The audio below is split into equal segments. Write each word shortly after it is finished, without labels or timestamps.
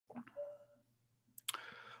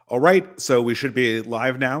All right, so we should be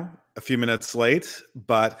live now, a few minutes late,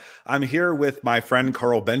 but I'm here with my friend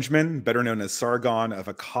Carl Benjamin, better known as Sargon of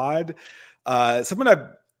Akkad, someone I've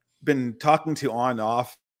been talking to on and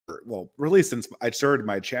off, well, really since I started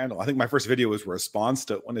my channel. I think my first video was a response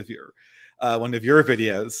to one of your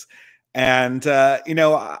videos, and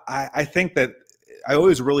I think that I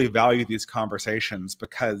always really value these conversations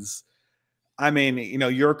because, I mean,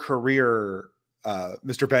 your career,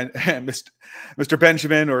 Mr.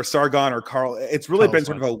 Benjamin or Sargon or Carl, it's really been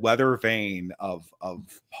sort of a weather vane of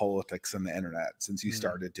politics and the internet since you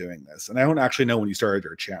started doing this. And I don't actually know when you started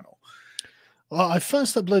your channel. Well, I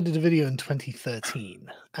first uploaded a video in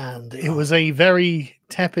 2013, and it was a very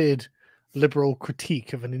tepid liberal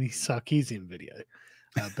critique of an Anis Sarkeesian video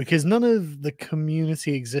because none of the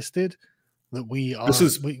community existed that we are. This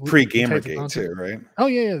is pre-Gamergate too, right? Oh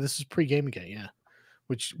yeah, this is pre-Gamergate, yeah,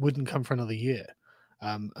 which wouldn't come for another year.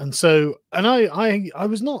 And so, and I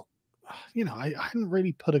was not, I hadn't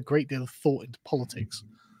really put a great deal of thought into politics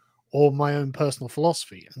or my own personal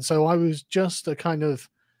philosophy, and so I was just a kind of,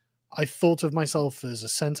 I thought of myself as a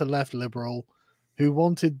center-left liberal who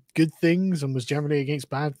wanted good things and was generally against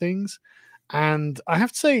bad things. And I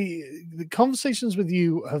have to say, the conversations with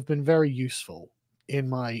you have been very useful in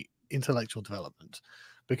my intellectual development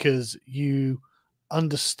because you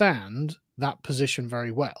understand that position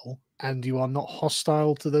very well and you are not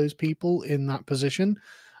hostile to those people in that position.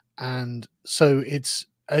 And so it's,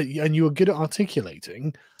 and you are good at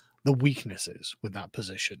articulating the weaknesses with that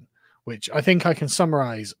position, which I think I can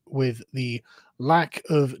summarize with the lack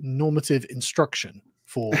of normative instruction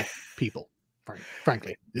for people,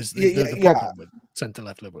 frankly, is the problem with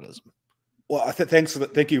center-left liberalism. Well,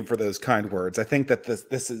 thank you for those kind words. I think that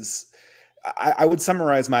this is, I would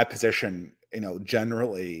summarize my position,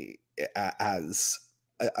 generally as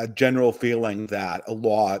a general feeling that a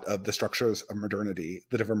lot of the structures of modernity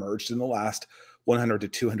that have emerged in the last 100 to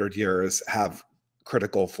 200 years have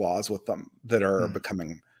critical flaws with them that are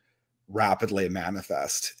becoming rapidly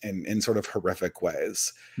manifest in sort of horrific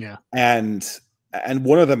ways. Yeah. And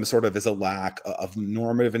one of them sort of is a lack of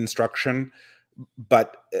normative instruction,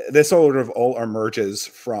 but this sort of all emerges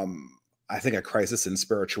from, I think, a crisis in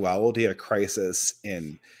spirituality, a crisis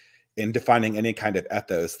in defining any kind of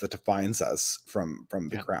ethos that defines us from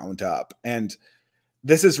the ground up. And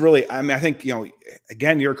this is really, I mean, I think,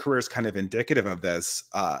 again, your career is kind of indicative of this.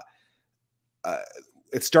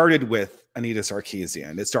 It started with Anis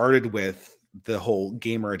Sarkeesian. It started with the whole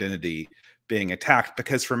gamer identity being attacked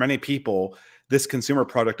because for many people, this consumer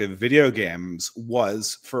product of video games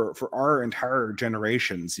was, for our entire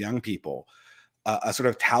generations, young people, a sort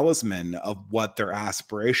of talisman of what their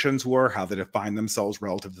aspirations were, how they defined themselves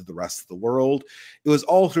relative to the rest of the world. It was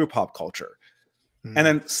all through pop culture. And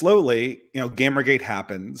then slowly, Gamergate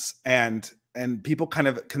happens and people kind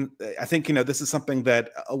of, I think, this is something that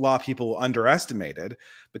a lot of people underestimated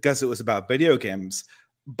because it was about video games.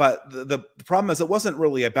 But the problem is it wasn't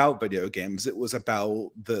really about video games. It was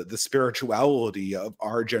about the spirituality of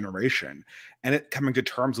our generation and it coming to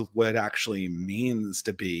terms with what it actually means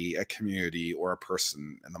to be a community or a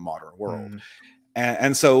person in the modern world.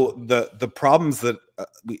 And so the problems that,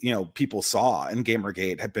 people saw in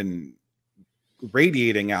Gamergate have been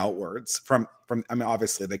radiating outwards from, I mean,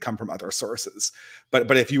 obviously they come from other sources,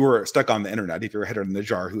 but if you were stuck on the internet, if you're a header in the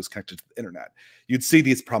jar who was connected to the internet, you'd see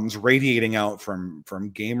these problems radiating out from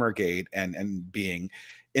Gamergate and being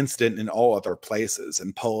incident in all other places,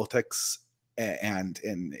 in politics and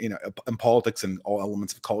in politics and all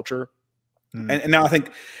elements of culture. And now I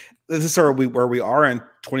think this is sort of where we are in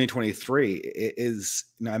 2023 is,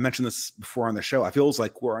 I mentioned this before on the show, it feels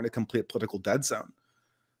like we're in a complete political dead zone.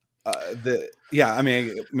 I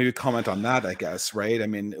mean, maybe comment on that, I guess, right? I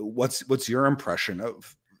mean, what's your impression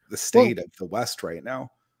of the state of the West right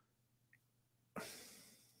now?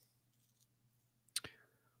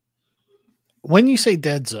 When you say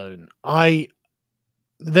dead zone,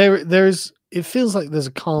 there's it feels like there's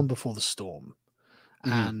a calm before the storm.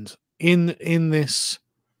 And in this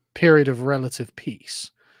period of relative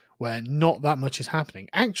peace where not that much is happening,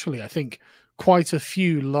 actually, I think quite a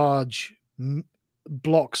few large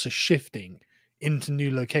blocks are shifting into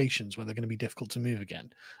new locations where they're going to be difficult to move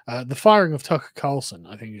again. The firing of Tucker Carlson,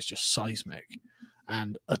 I think, is just seismic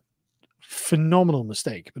and a phenomenal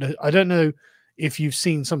mistake. But I don't know if you've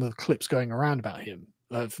seen some of the clips going around about him,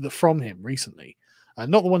 from him recently.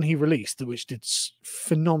 Not the one he released, which did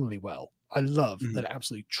phenomenally well. I love that it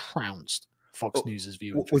absolutely trounced Fox News's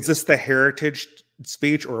viewing. Was this the Heritage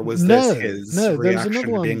speech, or was this his reaction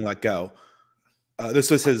to being let go? This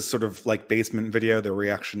was his sort of like basement video, the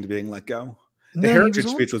reaction to being let go. The Heritage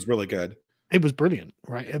speech was really good. It was brilliant,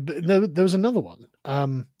 right? There was another one.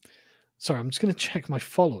 sorry, I'm just going to check my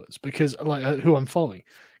followers because like who I'm following,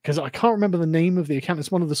 because I can't remember the name of the account.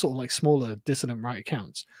 It's one of the sort of like smaller dissident right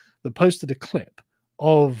accounts that posted a clip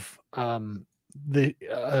of the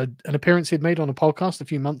an appearance he'd made on a podcast a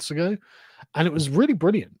few months ago, and it was really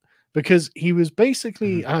brilliant because he was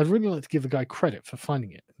basically. Mhm. And I'd really like to give the guy credit for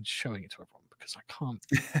finding it and showing it to everyone because I can't.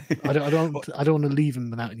 Well, I don't want to leave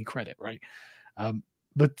him without any credit, right?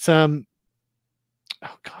 But oh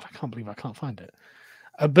god, I can't believe I can't find it.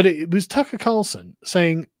 But it was Tucker Carlson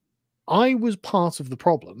saying, I was part of the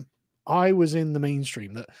problem. I was in the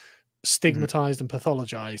mainstream that mhm, stigmatized and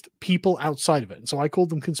pathologized people outside of it. And so I called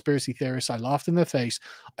them conspiracy theorists. I laughed in their face.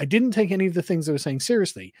 I didn't take any of the things they were saying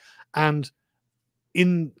seriously. And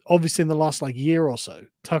obviously in the last like year or so,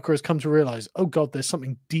 Tucker has come to realize, oh God, there's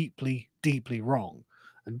something deeply, deeply wrong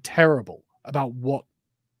and terrible about what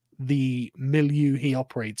the milieu he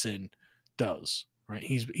operates in does. Right.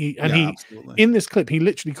 yeah, absolutely. In this clip, he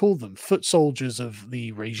literally called them foot soldiers of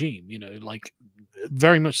the regime, like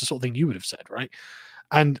very much the sort of thing you would have said, right?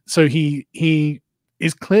 And so he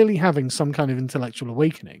is clearly having some kind of intellectual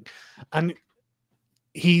awakening. And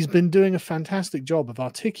he's been doing a fantastic job of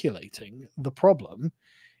articulating the problem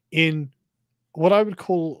in what I would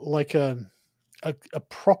call like a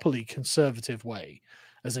properly conservative way,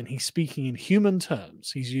 as in he's speaking in human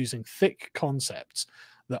terms. He's using thick concepts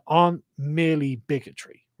that aren't merely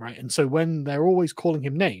bigotry, right? And so when they're always calling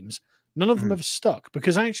him names, none of them Mhm. have stuck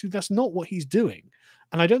because actually that's not what he's doing.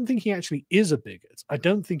 And I don't think he actually is a bigot. I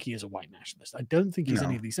don't think he is a white nationalist. I don't think he's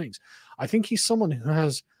any No. of these things. I think he's someone who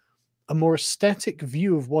has a more aesthetic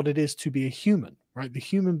view of what it is to be a human, right? The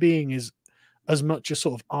human being is as much a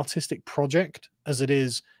sort of artistic project as it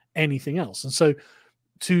is anything else. And so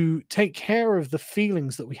to take care of the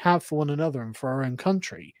feelings that we have for one another and for our own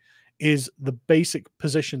country is the basic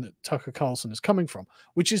position that Tucker Carlson is coming from,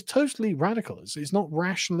 which is totally radical. It's not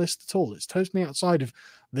rationalist at all. It's totally outside of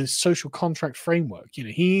the social contract framework.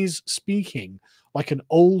 He's speaking like an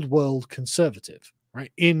old world conservative,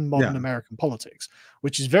 right, in modern Yeah. American politics,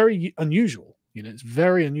 which is very unusual. It's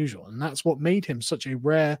very unusual. And that's what made him such a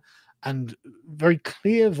rare and very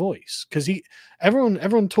clear voice because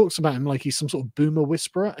everyone talks about him like he's some sort of boomer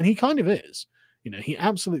whisperer, and he kind of is. He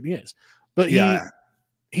absolutely is. But Yeah.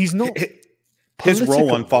 he's not His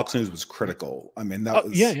role on political. Fox News was critical. I mean, that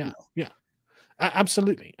Yeah, was, yeah, yeah.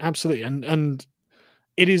 Absolutely, absolutely. And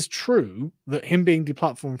it is true that him being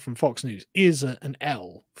deplatformed from Fox News is an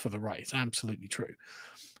L for the right. It's absolutely true.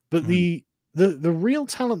 But mhm, the real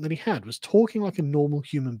talent that he had was talking like a normal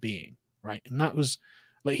human being, right? And that was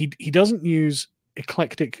like he doesn't use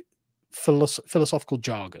eclectic philosophical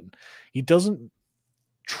jargon. He doesn't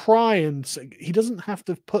try and he doesn't have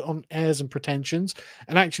to put on airs and pretensions.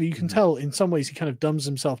 And actually, you can mhm, tell in some ways he kind of dumbs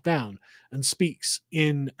himself down and speaks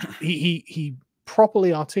in he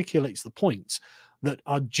properly articulates the points that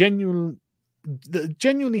are genuinely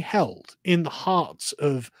held in the hearts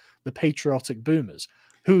of the patriotic boomers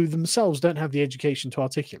who themselves don't have the education to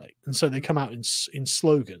articulate, and so they come out in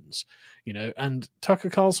slogans, and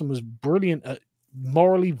Tucker Carlson was brilliant at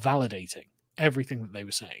morally validating everything that they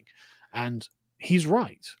were saying. And he's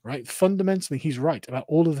right, fundamentally he's right about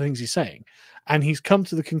all of the things he's saying. And he's come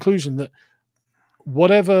to the conclusion that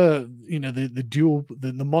whatever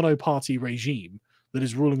the mono-party regime that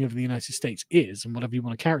is ruling over the United States is, and whatever you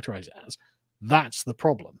want to characterize it as, that's the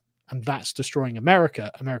problem, and that's destroying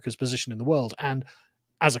America's position in the world, and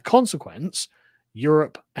as a consequence,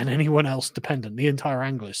 Europe and anyone else dependent, the entire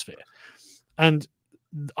Anglosphere. And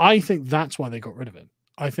I think that's why they got rid of him.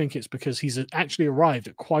 I think it's because he's actually arrived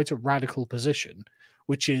at quite a radical position,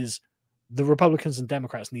 which is the Republicans and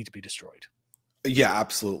Democrats need to be destroyed. yeah,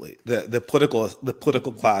 absolutely. The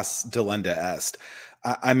political class delenda est.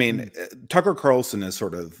 I mean, Mm. Tucker Carlson is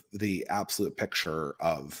sort of the absolute picture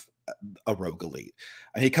of a rogue elite.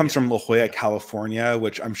 And he comes Yeah. from La Jolla, Yeah. California,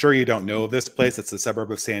 which I'm sure you don't know of this place. It's a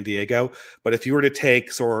suburb of San Diego. But if you were to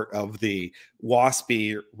take sort of the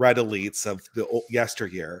waspy red elites of the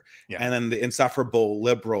yesteryear, Yeah. and then the insufferable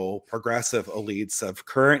liberal progressive elites of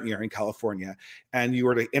current year in California, and you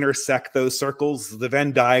were to intersect those circles, the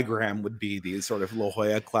Venn diagram would be these sort of La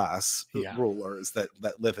Jolla class Yeah. rulers that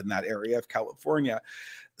live in that area of California.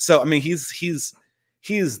 So I mean, he's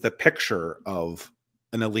the picture of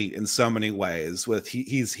an elite in so many ways.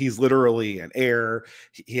 He's literally an heir.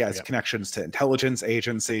 He has Yeah. connections to intelligence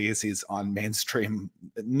agencies. He's on mainstream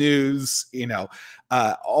news.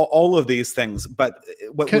 All of these things. But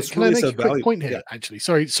what was Can I really make so a quick valuable? point Yeah, here? Actually,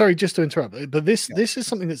 sorry, just to interrupt, but this yeah, this is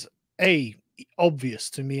something that's obvious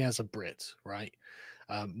to me as a Brit, right?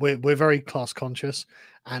 We're very class conscious,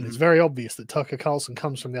 and it's mhm, very obvious that Tucker Carlson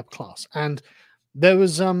comes from the upper class. And there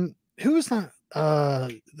was who was that?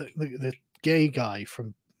 the gay guy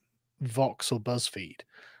from Vox or BuzzFeed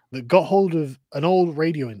that got hold of an old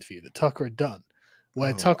radio interview that Tucker had done,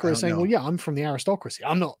 where Oh, I Tucker is don't saying, know. "Well, yeah, I'm from the aristocracy.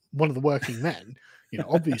 I'm not one of the working men,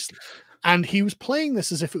 obviously." And he was playing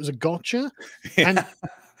this as if it was a gotcha, and Yeah.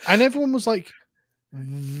 everyone was like,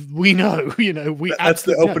 "We know, we That's the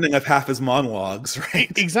absolutely know." opening of half his monologues,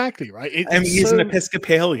 right? Exactly, right. I mean, It's he's an so,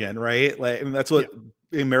 Episcopalian, right? Like, I mean, that's yeah, what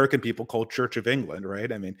the American people call Church of England,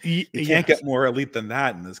 right? I mean, you can't yes, get more elite than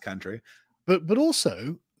that in this country. but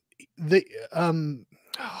also the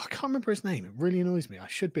I can't remember his name. It really annoys me. I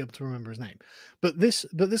should be able to remember his name. But this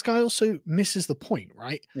guy also misses the point,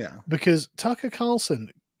 right? Yeah. Because Tucker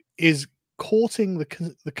Carlson is courting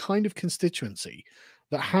the kind of constituency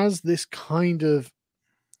that has this kind of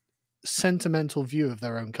sentimental view of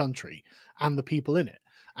their own country and the people in it.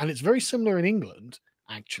 And it's very similar in England,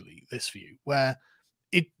 actually, this view, where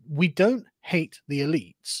we don't hate the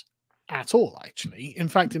elites at all, actually. In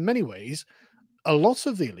fact, in many ways, a lot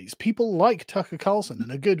of the elites, people like Tucker Carlson,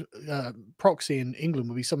 and a good proxy in England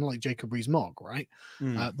would be someone like Jacob Rees-Mogg, right?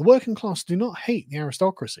 Mm. The working class do not hate the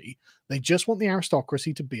aristocracy. They just want the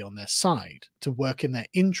aristocracy to be on their side, to work in their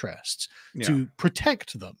interests, Yeah. to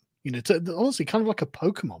protect them. Honestly, kind of like a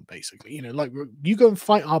Pokemon, basically. Like, you go and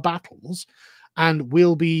fight our battles, and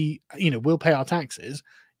we'll pay our taxes.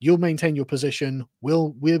 You'll maintain your position.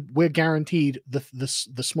 We're guaranteed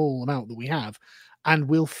the small amount that we have, and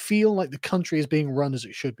we'll feel like the country is being run as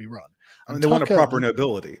it should be run. I mean, And they want a Tucker, proper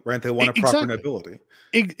nobility, right? They want a proper exactly, nobility.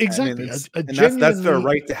 I mean, exactly, it's a and that's their genuinely.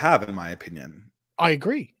 right to have, in my opinion. I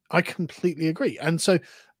agree. I completely agree. And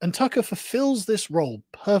Tucker fulfills this role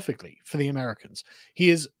perfectly for the Americans.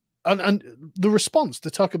 He is, and the response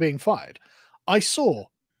to Tucker being fired, I saw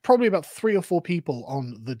probably about 3 or 4 people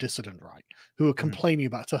on the dissident right who were Mhm. complaining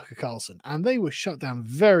about Tucker Carlson, and they were shut down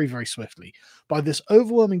very, very swiftly by this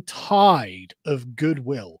overwhelming tide of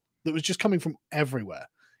goodwill that was just coming from everywhere.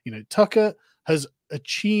 Tucker has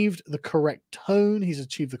achieved the correct tone. He's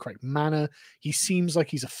achieved the correct manner. He seems like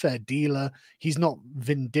he's a fair dealer. He's not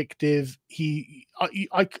vindictive.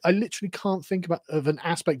 I literally can't think of an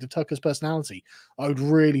aspect of Tucker's personality I would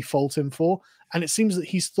really fault him for. And it seems that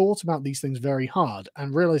he's thought about these things very hard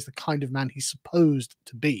and realized the kind of man he's supposed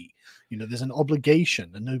to be. There's an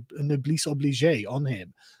obligation, a noblesse oblige on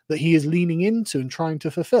him that he is leaning into and trying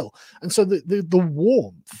to fulfill. And so the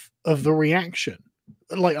warmth of the reaction,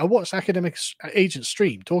 like, I watched Academic Agent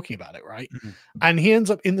stream talking about it, right? Mhm. And he ends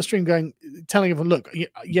up in the stream telling everyone, "Look,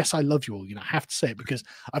 yes, I love you all. I have to say it because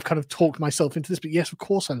I've kind of talked myself into this, but yes, of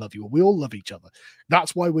course I love you all. We all love each other.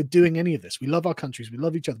 That's why we're doing any of this. We love our countries. We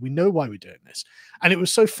love each other. We know why we're doing this." And it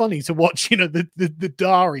was so funny to watch, the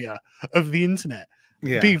Daria of the internet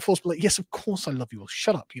Yeah. being forced to be like, "Yes, of course I love you all.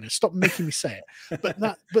 Shut up. Stop making me say it." But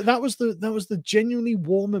that was the genuinely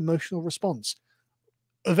warm emotional response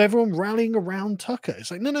of everyone rallying around Tucker.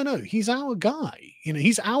 It's like, no, he's our guy.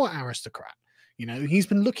 He's our aristocrat. He's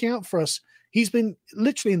been looking out for us. He's been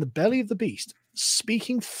literally in the belly of the beast,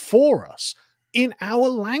 speaking for us in our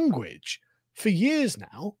language for years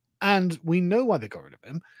now. And we know why they got rid of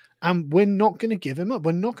him. And we're not going to give him up.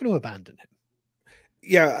 We're not going to abandon him.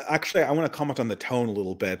 Yeah, actually, I want to comment on the tone a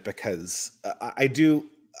little bit because I do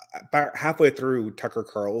about halfway through Tucker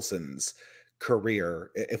Carlson's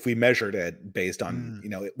career, if we measured it based on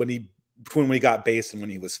between when he got based and when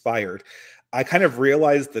he was fired, I kind of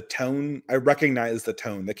realized the tone. I recognized the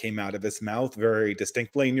tone that came out of his mouth very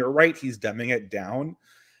distinctly. And you're right, he's dumbing it down.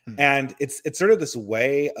 Mm, And it's sort of this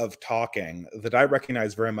way of talking that I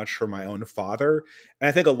recognize very much from my own father. And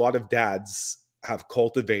I think a lot of dads have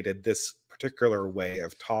cultivated this particular way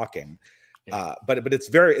of talking. yeah. But it's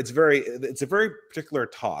a very particular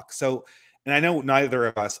talk. So, and I know neither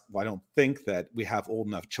of us, well, I don't think that we have old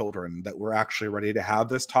enough children that we're actually ready to have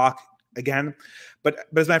this talk again. But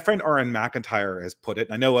as my friend Aaron McIntyre has put it,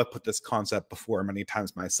 and I know I've put this concept before many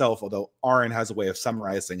times myself, although Aaron has a way of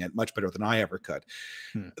summarizing it much better than I ever could.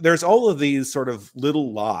 Mm, There's all of these sort of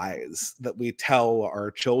little lies that we tell our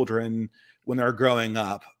children when they're growing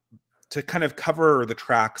up to kind of cover the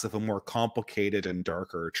tracks of a more complicated and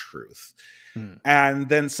darker truth. mm, And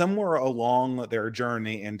then somewhere along their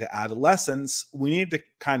journey into adolescence, we need to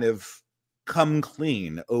kind of come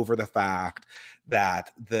clean over the fact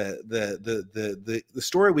that the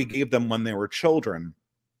story we gave them when they were children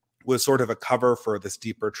was sort of a cover for this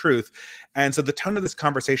deeper truth. And so the tone of this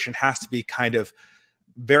conversation has to be kind of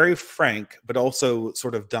very frank, but also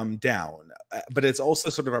sort of dumbed down. But it's also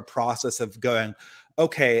sort of a process of going,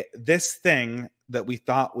 okay, this thing that we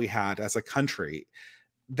thought we had as a country,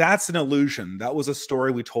 that's an illusion. That was a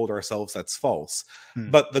story we told ourselves that's false.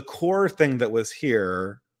 mm, But the core thing that was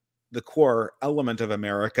here, the core element of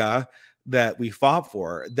America, that we fought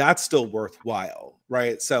for, that's still worthwhile,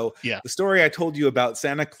 right? So Yeah. the story I told you about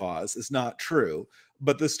Santa Claus is not true,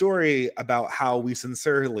 but the story about how we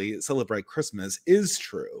sincerely celebrate Christmas is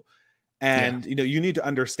true. Yeah. And you need to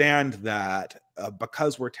understand that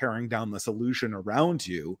because we're tearing down this illusion around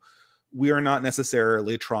you, we are not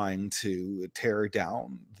necessarily trying to tear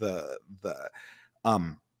down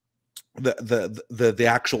um the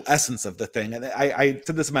actual essence of the thing. And I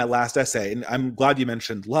said this in my last essay, and I'm glad you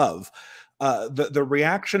mentioned love. The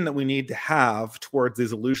reaction that we need to have towards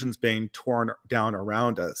these illusions being torn down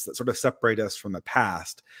around us that sort of separate us from the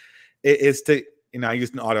past is to, I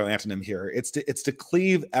used an auto antonym here. It's to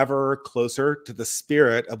cleave ever closer to the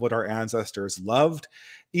spirit of what our ancestors loved,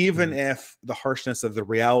 even if the harshness of the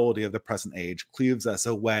reality of the present age cleaves us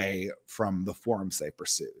away from the forms they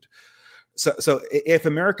pursued. So if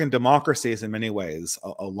American democracy is in many ways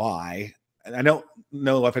a lie, and I don't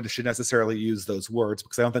know if I should necessarily use those words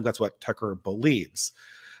because I don't think that's what Tucker believes,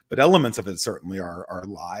 but elements of it certainly are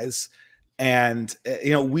lies. And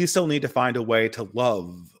we still need to find a way to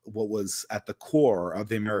love what was at the core of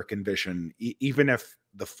the American vision, even if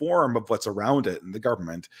the form of what's around it and the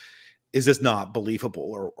government is just not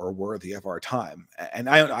believable or worthy of our time. And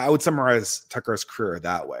I would summarize Tucker's career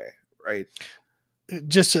that way, right?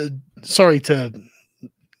 Just sorry to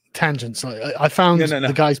tangents. I found No.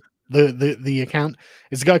 the guy's the account.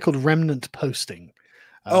 It's a guy called Remnant Posting.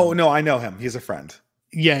 Oh no, I know him. He's a friend.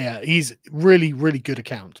 Yeah, he's really, really good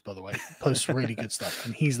account, by the way. Posts really good stuff,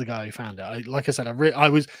 and he's the guy who found it. Like I said, I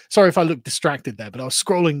was sorry if I looked distracted there, but I was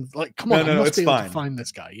scrolling. Like, come on, I must be able to find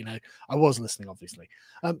this guy. I was listening, obviously.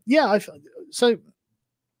 So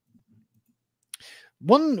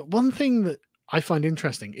one thing that I find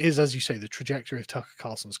interesting is, as you say, the trajectory of Tucker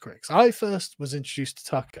Carlson's critics. I first was introduced to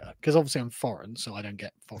Tucker because obviously I'm foreign, so I don't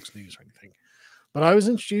get Fox News or anything. But I was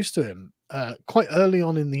introduced to him quite early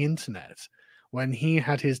on in the internet when he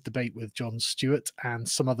had his debate with Jon Stewart and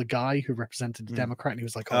some other guy who represented the Democrat. And he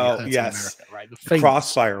was like, oh yes, America, right? The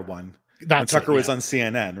Crossfire one. That's when Tucker was on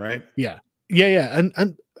CNN, right? Yeah.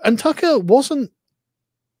 And Tucker wasn't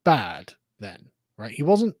bad then, right? He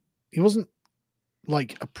wasn't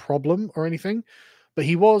like a problem or anything, but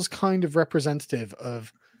he was kind of representative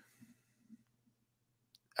of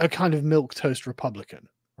a kind of milquetoast Republican,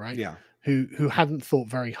 right? Yeah. Who hadn't thought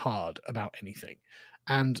very hard about anything.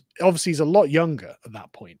 And obviously he's a lot younger at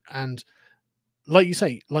that point. And like you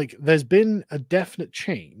say, like there's been a definite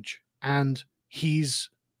change, and he's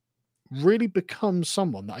really become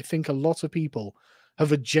someone that I think a lot of people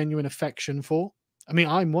have a genuine affection for. I mean,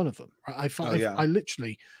 I'm one of them. I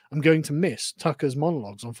literally am going to miss Tucker's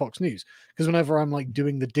monologues on Fox News because whenever I'm like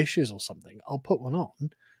doing the dishes or something, I'll put one on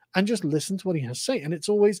and just listen to what he has to say. And it's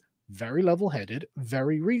always very level-headed,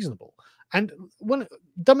 very reasonable. And when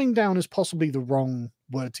dumbing down is possibly the wrong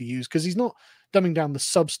word to use because he's not dumbing down the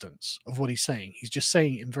substance of what he's saying. He's just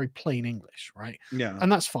saying it in very plain English, right? Yeah. And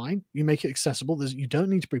that's fine. You make it accessible. You don't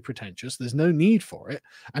need to be pretentious. There's no need for it.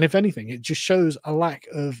 And if anything, it just shows a lack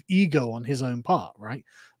of ego on his own part, right?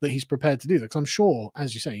 That he's prepared to do that. Because I'm sure,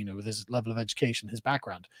 as you say, with his level of education, his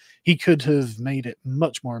background, he could have made it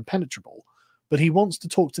much more impenetrable. But he wants to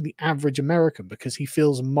talk to the average American because he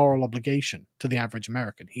feels a moral obligation to the average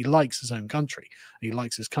American. He likes his own country. He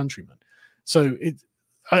likes his countrymen. So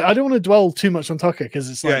I don't want to dwell too much on Tucker because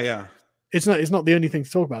it's like, it's not the only thing to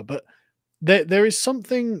talk about. But there is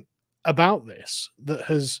something about this that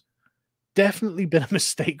has definitely been a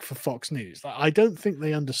mistake for Fox News. I don't think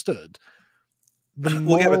they understood the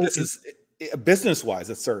moral. But this is business-wise,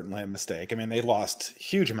 it's certainly a mistake. I mean, they lost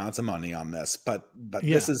huge amounts of money on this, but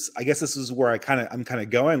this is, I guess, this is where I'm kind of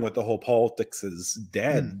going with the whole politics is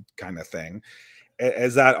dead kind of thing.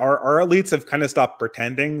 Is that our elites have kind of stopped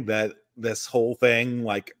pretending that this whole thing,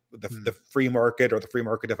 like the free market or the free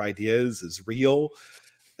market of ideas, is real.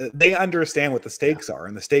 They understand what the stakes are,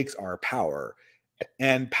 and the stakes are power.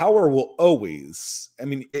 And power will always, I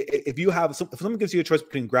mean, if someone gives you a choice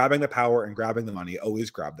between grabbing the power and grabbing the money,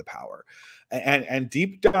 always grab the power. And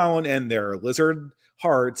deep down in their lizard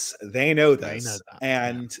hearts, they know this.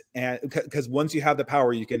 And because once you have the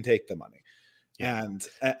power, you can take the money. And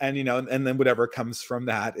then whatever comes from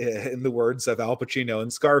that, in the words of Al Pacino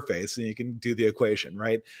and Scarface, and you can do the equation,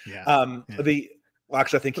 right? Well,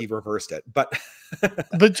 actually, I think he reversed it, but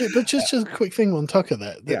just a quick thing on Tucker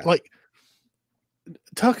there. Like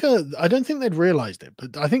Tucker, I don't think they'd realized it,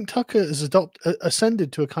 but I think Tucker has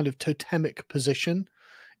ascended to a kind of totemic position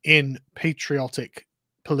in patriotic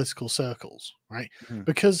political circles, right?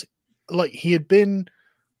 Because like he had been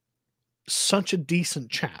such a decent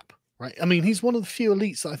chap. Right. I mean, he's one of the few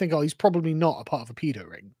elites that I think, he's probably not a part of a pedo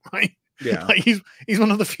ring, right? Yeah. Like he's one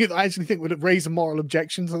of the few that I actually think would raise a moral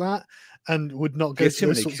objection to that. and would not He go has to too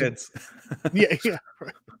those many sorts of kids. yeah.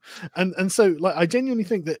 Right. And so like I genuinely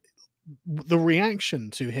think that the reaction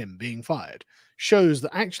to him being fired shows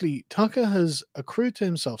that actually Tucker has accrued to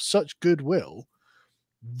himself such goodwill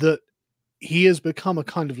that he has become a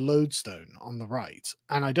kind of lodestone on the right.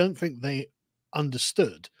 And I don't think they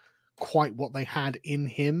understood quite what they had in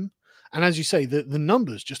him. And as you say, the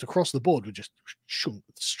numbers just across the board were just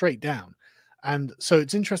straight down. And so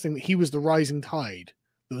it's interesting that he was the rising tide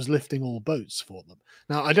that was lifting all boats for them.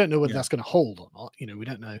 Now, I don't know whether Yeah. that's going to hold or not. You know, we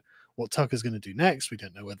don't know what Tucker's going to do next. We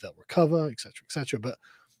don't know whether they'll recover, etc., etc. But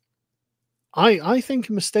I think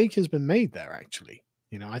a mistake has been made there, actually.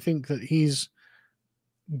 You know, I think that he's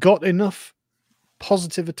got enough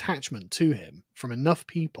positive attachment to him from enough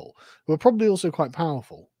people who are probably also quite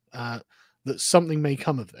powerful that something may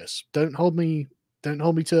come of this. Don't hold me to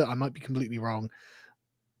it. I might be completely wrong,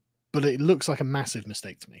 but it looks like a massive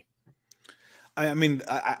mistake to me. I mean,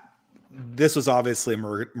 this was obviously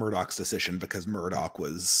Murdoch's decision because Murdoch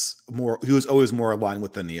was he was always more aligned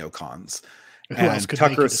with the neocons. Who else And could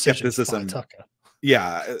make a Tucker's decision to fire skepticism, Tucker?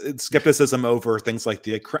 yeah, it's skepticism over things like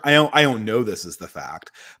I don't know this is the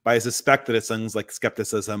fact, but I suspect that it's things like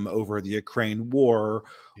skepticism over the Ukraine war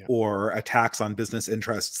Yeah. or attacks on business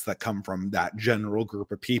interests that come from that general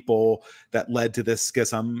group of people that led to this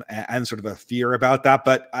schism and sort of a fear about that.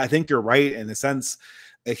 But I think you're right in a sense.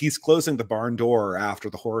 He's closing the barn door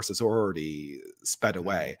after the horse has already sped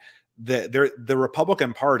away. The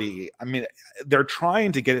Republican Party, I mean, they're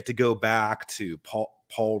trying to get it to go back to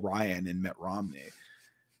Paul Ryan and Mitt Romney,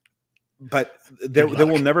 but there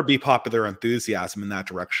will never be popular enthusiasm in that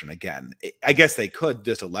direction again. I guess they could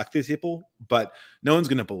just elect these people, but no one's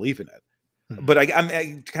going to believe in it. But I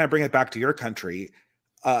kind of bring it back to your country.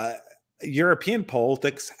 European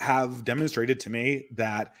politics have demonstrated to me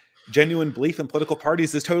that genuine belief in political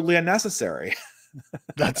parties is totally unnecessary.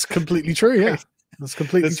 That's completely true. Yeah, that's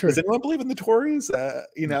completely true. Does anyone believe in the Tories?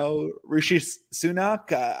 You know, Rishi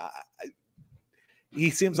Sunak, he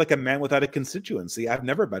seems like a man without a constituency. I've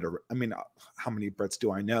never met I mean, how many Brits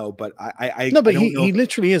do I know? But I no, but I don't know he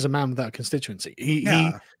literally is a man without a constituency.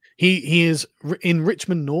 Yeah. He is in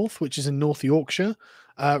Richmond North, which is in North Yorkshire.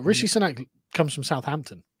 Rishi Sunak comes from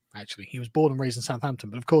Southampton. Actually, he was born and raised in Southampton,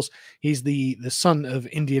 but of course, he's the son of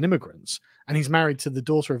Indian immigrants, and he's married to the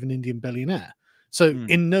daughter of an Indian billionaire. So,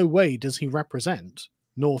 in no way does he represent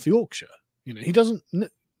North Yorkshire. You know, he doesn't.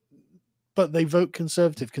 But they vote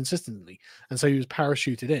Conservative consistently, and so he was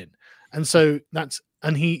parachuted in, and so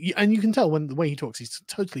and you can tell when the way he talks, he's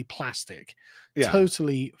totally plastic,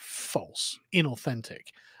 totally false, inauthentic,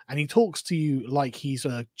 and he talks to you like he's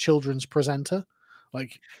a children's presenter.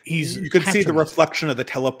 Like you could see the reflection of the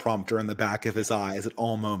teleprompter in the back of his eyes at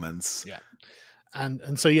all moments. Yeah.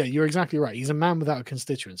 And so, yeah, you're exactly right. He's a man without a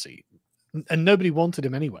constituency, and nobody wanted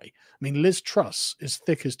him anyway. I mean, Liz Truss is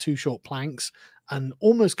thick as two short planks and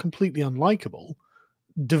almost completely unlikable,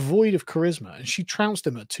 devoid of charisma. And she trounced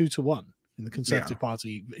him at 2-1 in the Conservative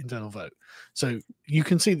Party internal vote. So you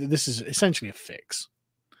can see that this is essentially a fix.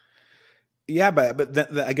 Yeah, but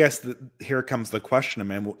I guess here comes the question, I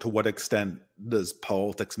mean, to what extent does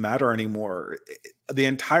politics matter anymore? The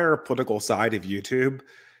entire political side of YouTube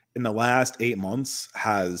in the last 8 months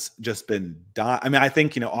has just been done. I mean, I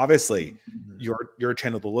think, you know, obviously your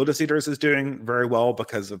channel, The Lotus Eaters, is doing very well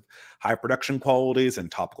because of high production qualities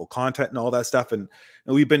and topical content and all that stuff. And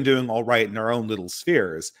we've been doing all right in our own little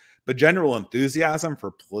spheres. But general enthusiasm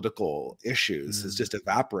for political issues has just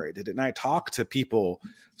evaporated. And I talk to people,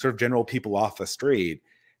 sort of general people off the street,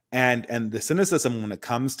 and the cynicism when it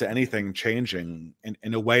comes to anything changing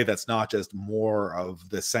in a way that's not just more of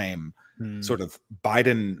the same sort of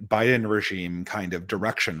Biden regime kind of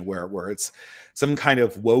direction, where it's some kind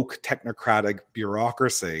of woke technocratic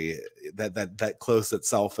bureaucracy that clothes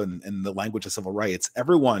itself in the language of civil rights.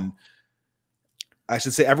 I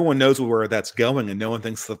should say everyone knows where that's going, and no one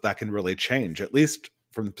thinks that can really change, at least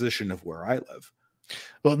from the position of where I live.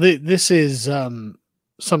 Well, this is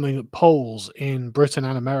something that polls in Britain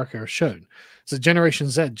and America have shown. So Generation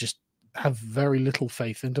Z just have very little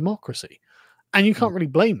faith in democracy. And you can't really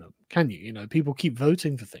blame them, can you? You know, people keep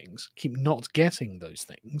voting for things, keep not getting those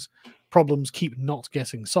things. Problems keep not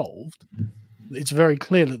getting solved. It's very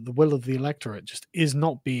clear that the will of the electorate just is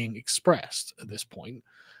not being expressed at this point.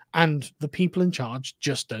 And the people in charge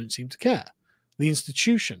just don't seem to care. The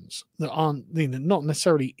institutions that aren't, you know, not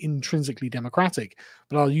necessarily intrinsically democratic,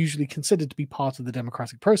 but are usually considered to be part of the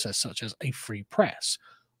democratic process, such as a free press,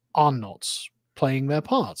 are not playing their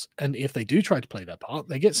part. And if they do try to play their part,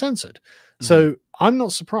 they get censored. So I'm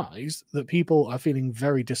not surprised that people are feeling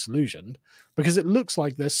very disillusioned, because it looks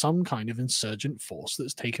like there's some kind of insurgent force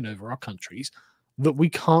that's taken over our countries that we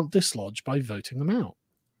can't dislodge by voting them out.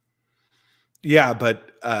 Yeah,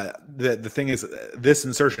 but the thing is, this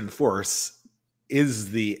insurgent force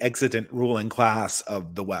is the extant ruling class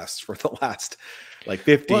of the West for the last like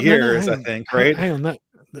 50 Well, no, years, I think, right? hang on.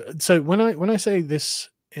 That so when I say this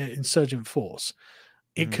insurgent force,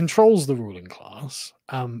 it Mhm, controls the ruling class,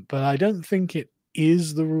 but I don't think it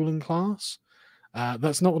is the ruling class.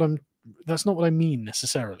 That's not what I'm. That's not what I mean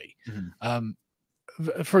necessarily. mhm. Um,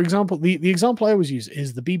 for example, the example I always use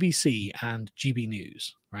is the BBC and GB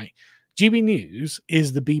News. Right, GB News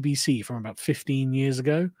is the BBC from about 15 years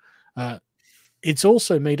ago. Uh, it's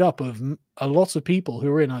also made up of a lot of people who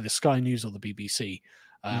are in either Sky News or the BBC,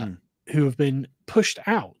 uh, Mhm. who have been pushed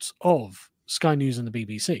out of Sky News and the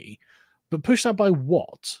BBC, but pushed out by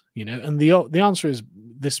what? You know, and the answer is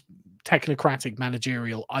this technocratic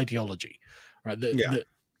managerial ideology, right? Yeah, That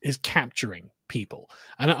is capturing people.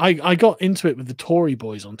 And I got into it with the Tory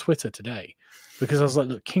boys on Twitter today because I was like,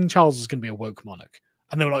 look, King Charles is going to be a woke monarch.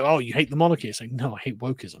 And they were like, oh, you hate the monarchy? It's like, no, I hate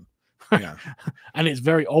wokeism. yeah. And it's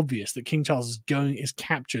very obvious that King Charles is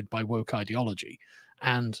captured by woke ideology.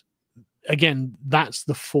 And again, that's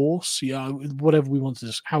the force, whatever we want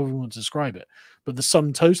to, however we want to describe it. But the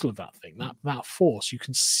sum total of that thing, that force, you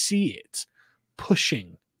can see it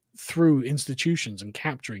pushing through institutions and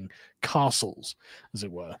capturing castles, as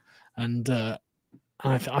it were. And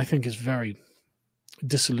I think it's very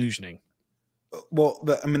disillusioning. Well,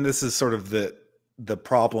 I mean, this is sort of the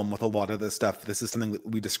problem with a lot of this stuff. This is something that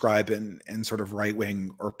we describe in sort of right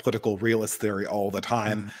wing or political realist theory all the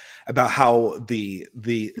time, Mm. about how the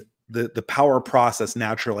power process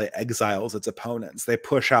naturally exiles its opponents. They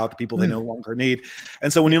push out the people they no longer need.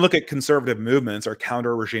 And so when you look at conservative movements or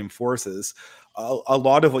counter regime forces, a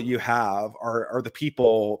lot of what you have are the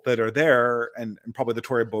people that are there, and probably the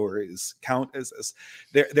Tory boys count as this.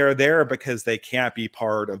 They're there because they can't be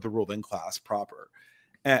part of the ruling class proper.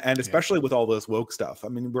 And Yeah. especially with all this woke stuff, I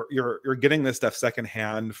mean, you're getting this stuff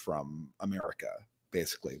secondhand from America,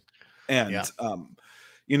 basically. Yeah. And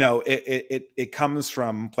you know, it comes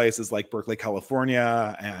from places like Berkeley,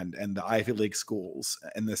 California, and the Ivy League schools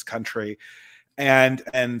in this country, and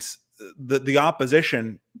the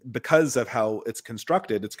opposition, because of how it's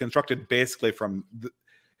constructed basically from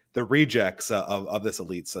the rejects of this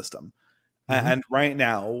elite system. Mhm. And right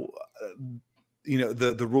now, uh, you know,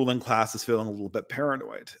 the ruling class is feeling a little bit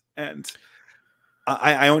paranoid. And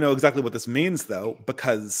I don't know exactly what this means, though,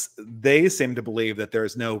 because they seem to believe that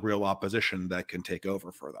there's no real opposition that can take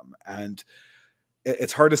over for them. And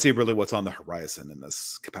it's hard to see really what's on the horizon in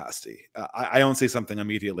this capacity. I don't see something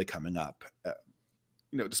immediately coming up,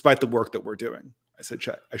 you know, despite the work that we're doing.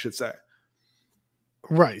 I should say.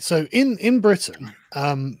 Right. So in Britain,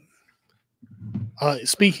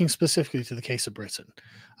 speaking specifically to the case of Britain,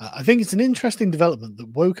 I think it's an interesting development that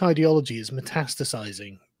woke ideology is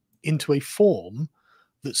metastasizing into a form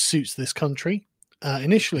that suits this country.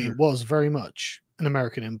 Initially, Mhm. it was very much an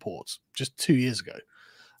American import just 2 years ago.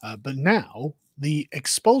 But now, the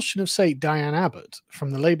expulsion of, say, Diane Abbott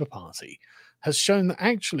from the Labour Party has shown that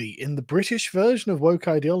actually, in the British version of woke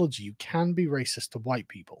ideology, you can be racist to white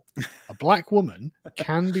people. A black woman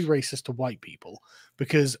can be racist to white people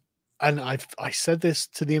because, and I said this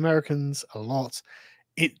to the Americans a lot,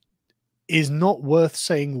 it is not worth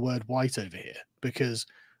saying the word white over here because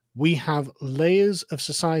we have layers of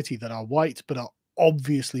society that are white but are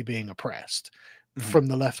obviously being oppressed Mhm. from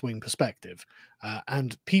the left wing perspective.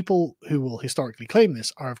 And people who will historically claim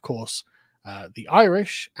this are, of course, the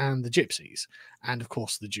Irish and the Gypsies, and of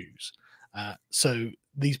course, the Jews. So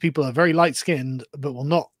these people are very light skinned, but will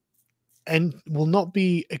not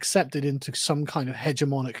be accepted into some kind of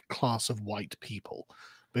hegemonic class of white people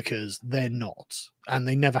because they're not, and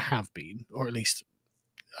they never have been, or at least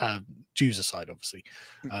Jews aside, obviously,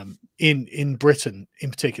 in Britain in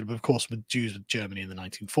particular, but of course with Jews with Germany in the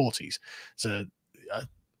 1940s, it's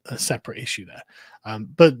a separate issue there.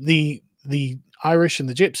 But the Irish and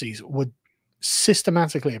the Gypsies were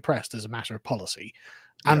systematically oppressed as a matter of policy,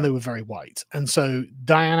 and Yeah. they were very white. And so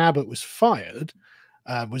Diane Abbott was fired,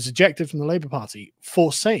 was ejected from the Labour Party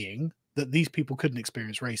for saying that these people couldn't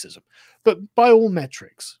experience racism. But by all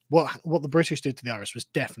metrics, what the British did to the Irish was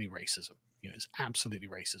definitely racism. You know, it's absolutely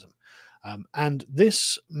racism. And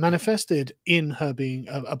this manifested in her being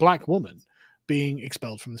a black woman being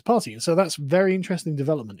expelled from this party. And so that's very interesting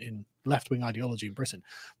development in left-wing ideology in Britain.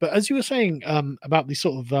 But as you were saying about the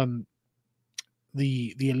sort of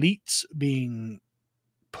the elites being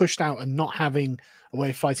pushed out and not having a way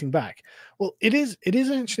of fighting back. Well, it is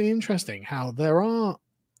actually interesting how there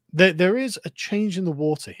is a change in the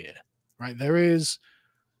water here, right? There is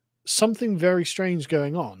something very strange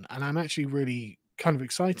going on, and I'm actually really kind of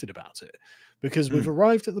excited about it because we've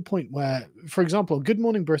arrived at the point where, for example, Good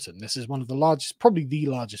Morning Britain, this is one of the largest, probably the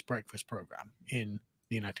largest breakfast program in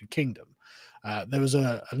the United Kingdom. There was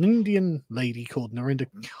an Indian lady called Narinder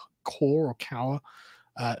Kaur,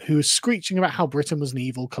 who was screeching about how Britain was an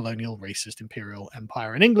evil, colonial, racist, imperial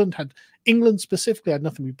empire, and England specifically had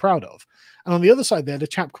nothing to be proud of. And on the other side, they had a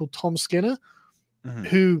chap called Tom Skinner,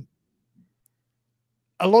 who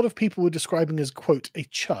a lot of people were describing as, quote, a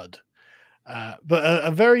chud, but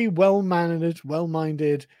a very well-mannered,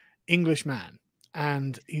 well-minded English man.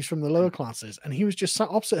 And he's from the lower classes, and he was just sat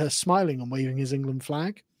opposite her, smiling and waving his England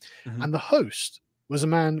flag. And the host was a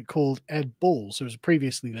man called Ed Balls, who was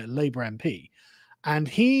previously a Labour MP. And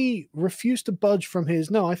he refused to budge from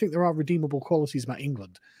his, no, I think there are redeemable qualities about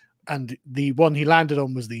England. And the one he landed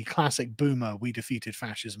on was the classic boomer, we defeated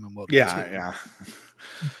fascism in World War II. Yeah.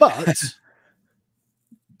 But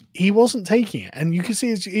he wasn't taking it. And you can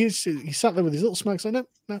see he sat there with his little smirk saying,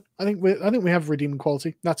 no, I think we have redeeming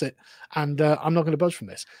quality. That's it. And I'm not going to budge from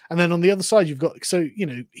this. And then on the other side, you've got, so, you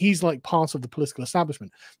know, he's like part of the political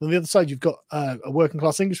establishment. On the other side, you've got a working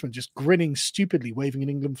class Englishman just grinning stupidly, waving an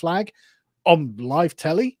England flag on live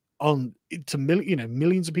telly to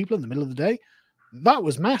millions of people in the middle of the day. That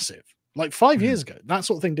was massive. Like 5 years ago, that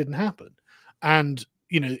sort of thing didn't happen. And,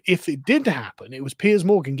 you know, if it did happen, it was Piers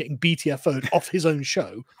Morgan getting BTFO'd off his own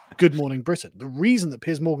show, Good Morning Britain. The reason that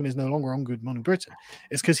Piers Morgan is no longer on Good Morning Britain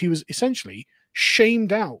is because he was essentially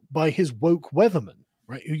shamed out by his woke weatherman,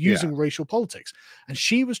 right, using racial politics. And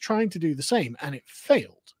she was trying to do the same, and it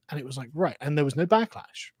failed. And it was like, right. And there was no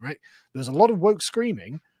backlash, right? There was a lot of woke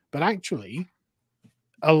screaming, but actually,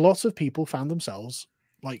 a lot of people found themselves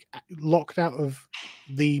like locked out of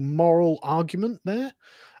the moral argument there.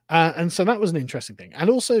 And so that was an interesting thing. And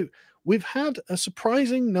also, we've had a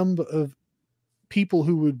surprising number of people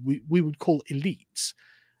who we would call elites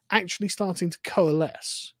actually starting to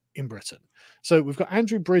coalesce in Britain. So we've got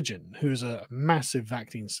Andrew Bridgen, who's a massive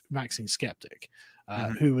vaccine skeptic,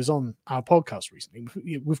 who was on our podcast recently.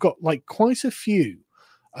 We've got like quite a few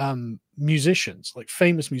musicians, like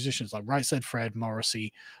famous musicians like Right Said Fred,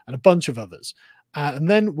 Morrissey, and a bunch of others. And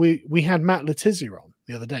then we had Matt Letizia on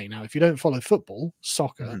the other day. Now, if you don't follow football,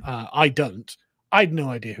 soccer, I don't. I had no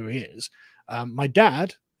idea who he is. My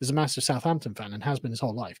dad is a massive Southampton fan and has been his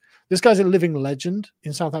whole life. This guy's a living legend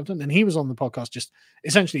in Southampton, and he was on the podcast just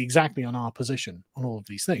essentially exactly on our position on all of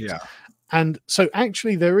these things. Yeah. And so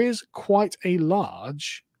actually there is quite a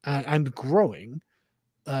large and growing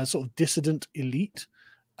sort of dissident elite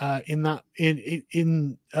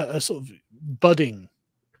in a sort of budding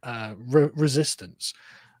resistance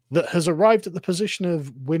that has arrived at the position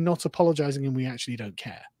of we're not apologizing and we actually don't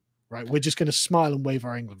care, right? We're just going to smile and wave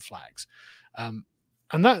our England flags.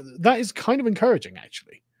 And that is kind of encouraging,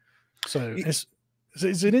 actually. So it's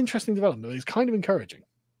an interesting development. It's kind of encouraging.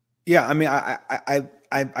 Yeah, I mean,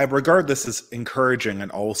 I regard this as encouraging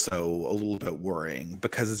and also a little bit worrying,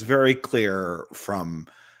 because it's very clear from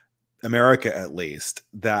America, at least,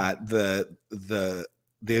 that the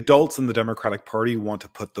adults in the Democratic Party want to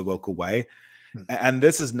put the woke away. And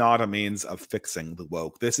this is not a means of fixing the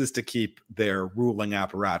woke. This is to keep their ruling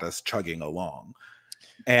apparatus chugging along.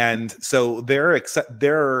 And so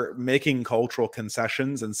they're making cultural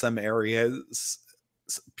concessions in some areas,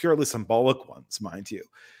 purely symbolic ones, mind you,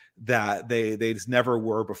 that they just never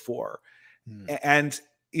were before. And,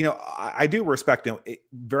 you know, I do respect, you know,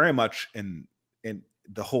 very much in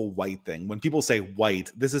the whole white thing. When people say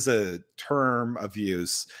white, this is a term of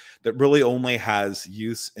use that really only has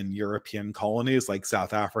use in European colonies like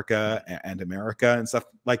South Africa and America and stuff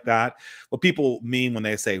like that. What people mean when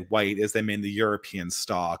they say white is they mean the European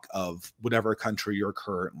stock of whatever country you're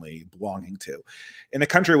currently belonging to. In a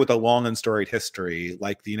country with a long and storied history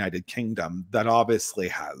like the United Kingdom, that obviously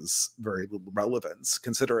has very little relevance,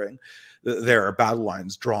 considering there are battle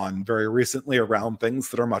lines drawn very recently around things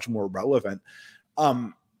that are much more relevant.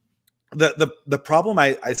 The problem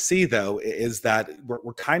I see, though, is that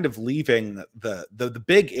we're kind of leaving the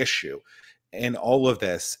big issue in all of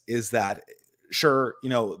this is that, sure, you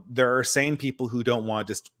know, there are sane people who don't want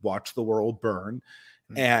to just watch the world burn,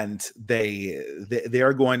 and they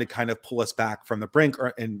are going to kind of pull us back from the brink,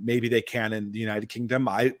 and maybe they can in the United Kingdom.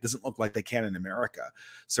 It doesn't look like they can in America.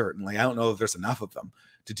 Certainly, I don't know if there's enough of them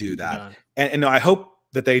to do that, and I hope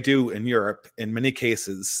that they do in Europe. In many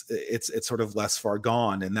cases, it's sort of less far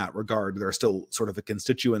gone in that regard. There's still sort of a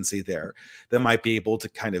constituency there that might be able to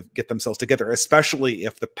kind of get themselves together, especially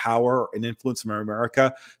if the power and influence from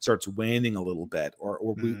America starts waning a little bit,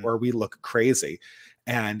 or we look crazy.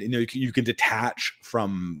 And, you know, you can detach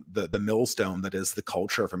from the millstone that is the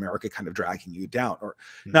culture of America kind of dragging you down, or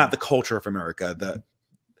not the culture of America,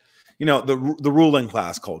 the ruling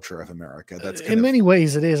class culture of America. That's kind In of many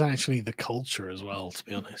ways, it is actually the culture as well, to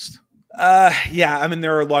be honest. yeah, I mean,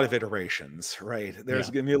 there are a lot of iterations, right? There's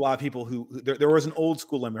Yeah. going to be a lot of people who there was an old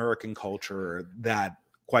school American culture that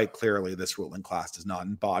quite clearly this ruling class does not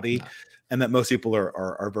embody, No. and that most people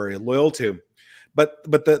are very loyal to. But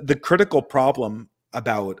the critical problem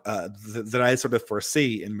about that I sort of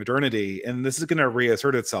foresee in modernity, and this is going to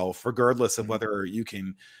reassert itself regardless of whether you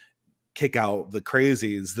can kick out the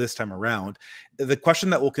crazies this time around. The question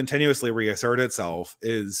that will continuously reassert itself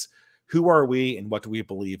is, who are we and what do we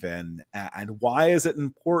believe in? And why is it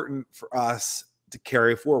important for us to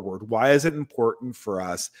carry forward? Why is it important for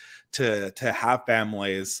us to have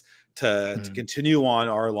families, to continue on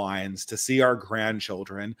our lines, to see our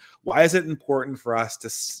grandchildren? Why is it important for us to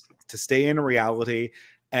stay in reality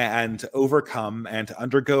and to overcome and to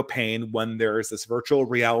undergo pain when there's this virtual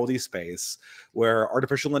reality space where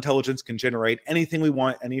artificial intelligence can generate anything we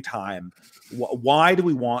want anytime? Why do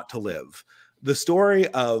we want to live? The story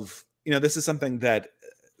of, this is something that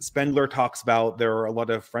Spengler talks about. There are a lot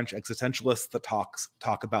of French existentialists that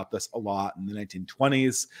talk about this a lot in the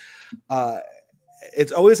 1920s.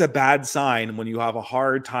 It's always a bad sign when you have a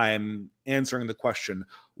hard time answering the question,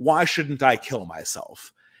 why shouldn't I kill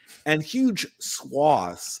myself? And huge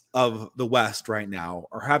swaths of the West right now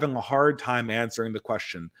are having a hard time answering the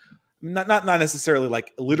question. Not necessarily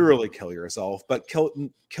like literally kill yourself, but kill No,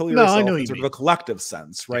 I yourself know in you sort mean. of a collective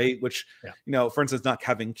sense, right? Yeah. Which, Yeah. for instance, not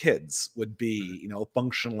having kids would be,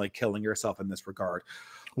 functionally killing yourself in this regard.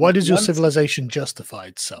 Why does your civilization justify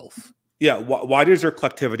itself? Yeah, why does your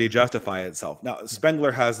collectivity justify itself? Now,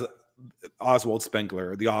 Spengler has Oswald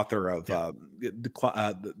Spengler, the author of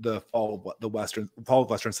the Fall of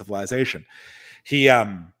Western Civilization. He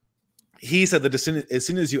said that as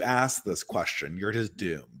soon as you ask this question, you're just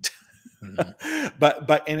doomed.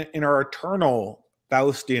 But in our eternal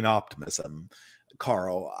Faustian optimism,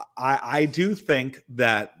 Carl, I do think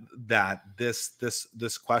that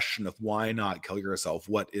this question of why not kill yourself,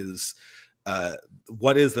 what is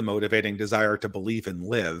the motivating desire to believe and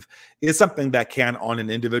live, is something that can, on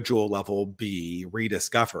an individual level, be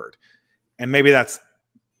rediscovered. And maybe that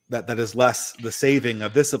is less the saving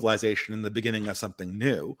of this civilization and the beginning of something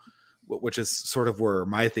new, which is sort of where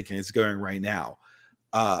my thinking is going right now.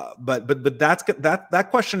 But that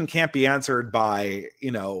question can't be answered by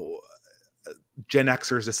Gen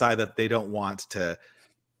Xers decide that they don't want to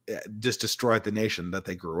just destroy the nation that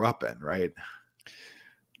they grew up in, right?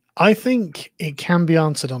 I think it can be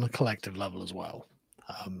answered on a collective level as well.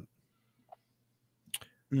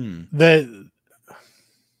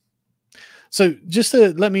 So just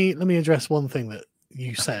to let me address one thing that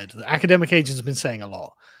you said. The academic agents have been saying a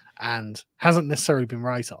lot and hasn't necessarily been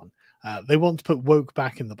right on. They want to put woke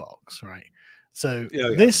back in the box, right? So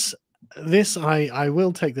this I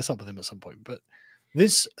will take this up with him at some point, but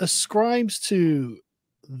this ascribes to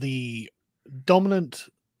the dominant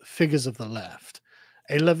figures of the left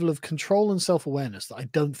a level of control and self-awareness that I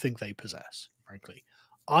don't think they possess, frankly.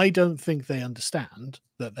 I don't think they understand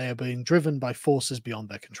that they are being driven by forces beyond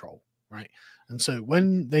their control, right? And so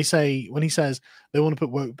when he says they want to put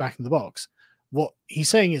woke back in the box, what he's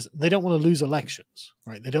saying is they don't want to lose elections,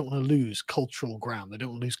 right? They don't want to lose cultural ground. They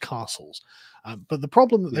don't want to lose castles. But the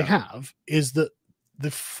problem that they have is that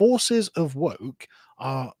the forces of woke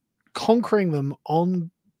are conquering them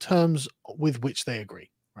on terms with which they agree,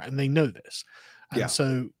 right? And they know this. And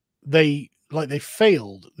so they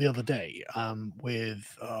failed the other day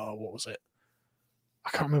with what was it? I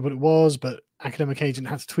can't remember what it was, but academic agent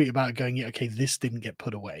had to tweet about it going, yeah, okay, this didn't get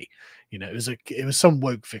put away. It was some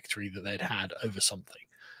woke victory that they'd had over something.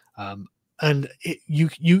 And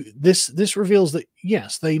this reveals that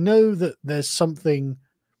yes, they know that there's something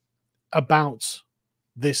about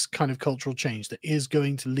this kind of cultural change that is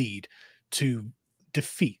going to lead to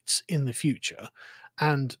defeats in the future,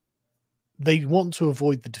 and they want to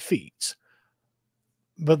avoid the defeats,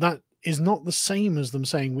 but that is not the same as them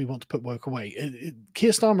saying we want to put woke away. Keir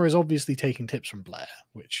Starmer is obviously taking tips from Blair,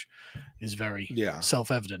 which is very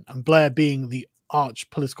self-evident, and Blair, being the arch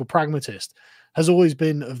political pragmatist, has always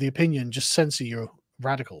been of the opinion, just censor your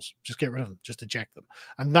radicals, just get rid of them, just eject them.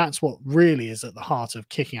 And that's what really is at the heart of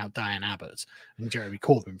kicking out Diane Abbott and Jeremy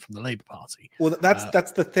Corbyn from the Labour Party. Well,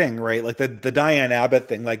 that's the thing, right? Like the Diane Abbott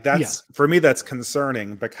thing, like that's for me, that's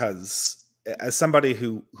concerning, because as somebody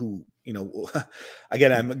who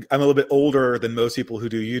again, I'm a little bit older than most people who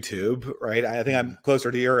do YouTube, right? I think I'm closer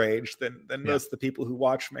to your age than most of the people who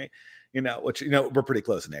watch me. which, we're pretty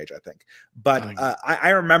close in age, I think. But I I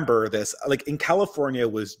remember this, like in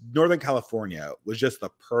Northern California was just the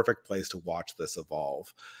perfect place to watch this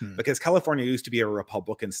evolve, because California used to be a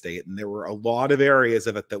Republican state, and there were a lot of areas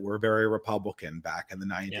of it that were very Republican back in the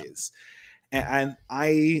 90s. And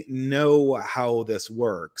I know how this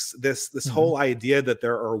works. This whole idea that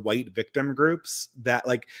there are white victim groups, that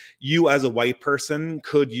like you as a white person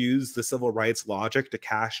could use the civil rights logic to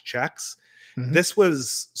cash checks. This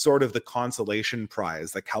was sort of the consolation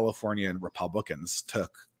prize that Californian Republicans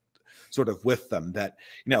took sort of with them, that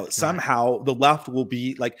somehow the left will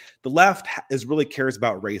be like, the left is really cares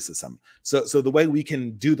about racism. So the way we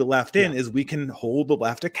can do the left in is we can hold the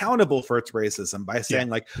left accountable for its racism by saying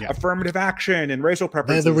like affirmative action and racial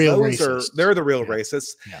preferences. They're the real racists. They're the real racists.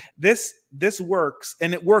 This works,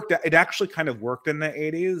 and it worked. It actually kind of worked in the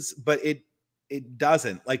 80s, but it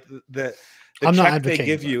doesn't. Like the check they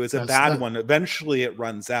give you is a bad one. Eventually it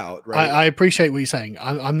runs out, right? I appreciate what you're saying.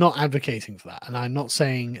 I'm not advocating for that. And I'm not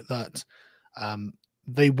saying that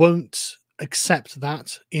they won't accept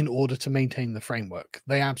that in order to maintain the framework.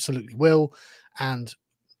 They absolutely will. And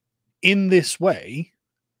in this way,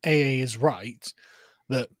 AA is right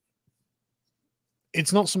that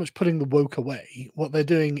it's not so much putting the woke away. What they're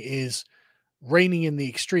doing is reining in the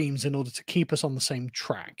extremes in order to keep us on the same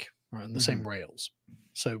track, right, on the same rails.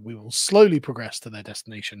 So we will slowly progress to their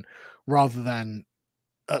destination rather than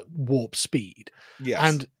at warp speed. Yes.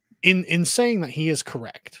 And in saying that, he is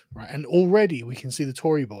correct, right? And already we can see the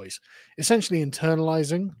Tory boys essentially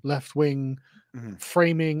internalizing left-wing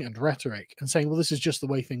framing and rhetoric and saying, well, this is just the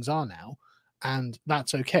way things are now, and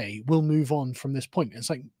that's okay. We'll move on from this point. It's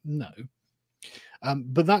like, no.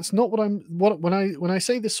 But that's not when I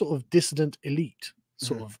say this sort of dissident elite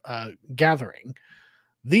sort of gathering.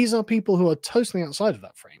 These are people who are totally outside of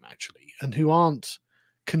that frame, actually, and who aren't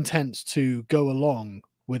content to go along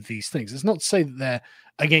with these things. It's not to say that they're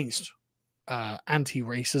against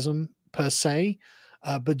anti-racism per se,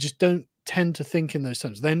 but just don't tend to think in those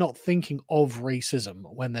terms. They're not thinking of racism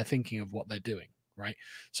when they're thinking of what they're doing, right?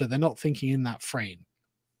 So they're not thinking in that frame.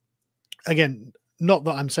 Again, not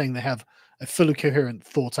that I'm saying they have a fully coherent,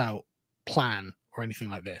 thought-out plan or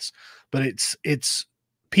anything like this, but it's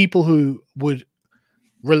people who would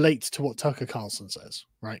relate to what Tucker Carlson says,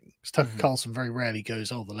 right? Because Tucker Carlson very rarely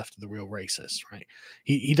goes, "Oh, the left are the real racists," right?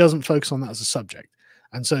 He doesn't focus on that as a subject,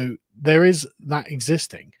 and so there is that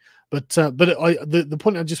existing. But the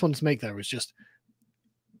point I just wanted to make there is just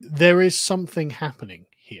there is something happening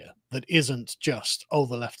here that isn't just, oh,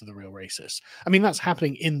 the left are the real racists. I mean, that's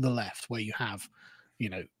happening in the left, where you have,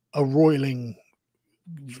 a roiling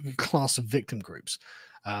class of victim groups.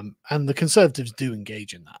 And the Conservatives do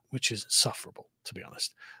engage in that, which is insufferable, to be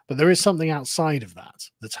honest. But there is something outside of that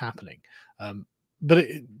that's happening. But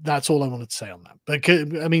that's all I wanted to say on that. But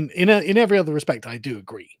I mean, in every other respect, I do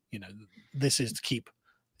agree. This is to keep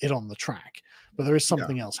it on the track. But there is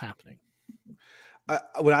something else happening.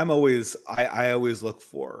 What I always look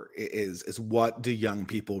for is what do young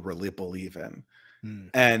people really believe in,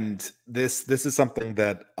 and this is something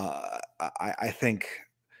that I think.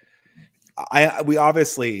 We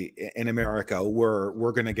obviously in America we're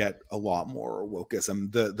going to get a lot more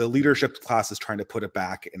wokeism. The leadership class is trying to put it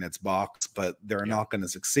back in its box, but they're not going to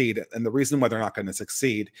succeed. And the reason why they're not going to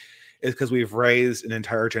succeed is because we've raised an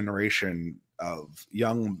entire generation of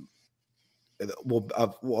young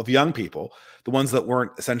people, the ones that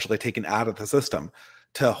weren't essentially taken out of the system,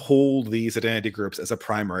 to hold these identity groups as a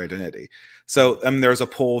primary identity. So there's a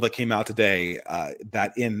poll that came out today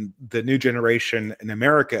that in the new generation in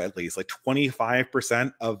America, at least, like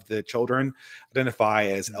 25% of the children identify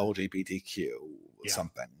as LGBTQ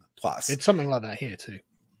something plus. It's something like that here too.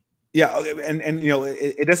 Yeah, and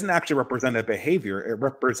it doesn't actually represent a behavior. It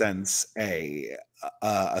represents a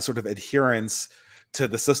sort of adherence to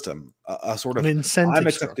the system, a sort of an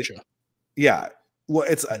incentive structure. Yeah. Well,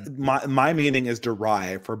 it's my meaning is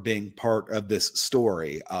derived from being part of this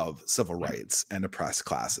story of civil rights and oppressed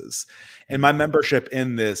classes. And my membership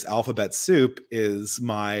in this alphabet soup is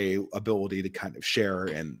my ability to kind of share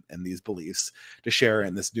in these beliefs, to share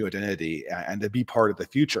in this new identity, and to be part of the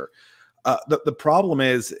future. The problem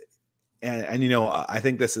is, and I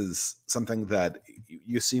think this is something that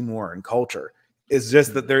you see more in culture, is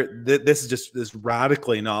just that this is just this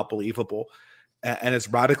radically not believable. And it's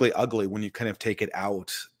radically ugly when you kind of take it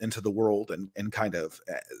out into the world and kind of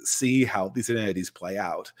see how these identities play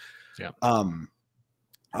out. Yeah.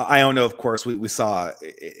 I don't know. Of course, we saw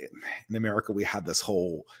in America, we had this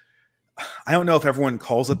whole, I don't know if everyone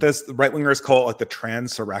calls it this, the right wingers call it like the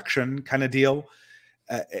transurrection kind of deal.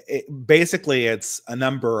 Basically, it's a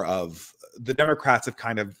number of the Democrats have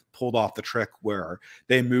kind of pulled off the trick where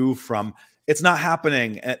they move from it's not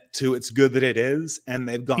happening to it's good that it is, and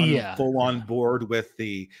they've gone full on board with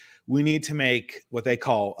the we need to make what they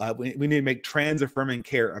call we need to make trans affirming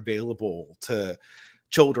care available to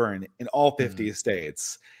children in all 50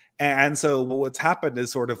 states. And so what's happened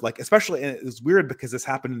is sort of like, especially, and it's weird because this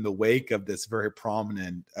happened in the wake of this very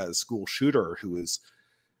prominent school shooter who was,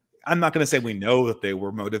 I'm not going to say we know that they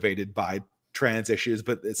were motivated by trans issues,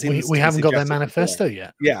 but it seems we haven't got their manifesto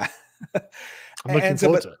yet. Yeah. I'm looking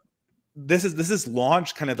forward to it. This is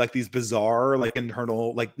launched kind of like these bizarre, like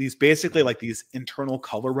internal, like these basically like these internal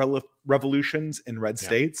color revolutions in red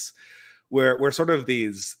states, where sort of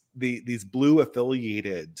these blue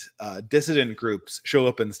affiliated dissident groups show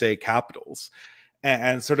up in state capitals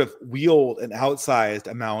and sort of wield an outsized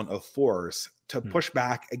amount of force to push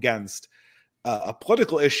back against a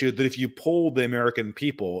political issue that if you polled the American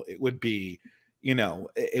people, it would be, you know,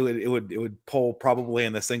 it would poll probably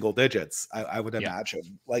in the single digits, I would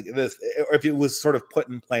imagine, like this, or if it was sort of put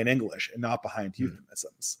in plain English and not behind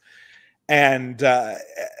euphemisms. And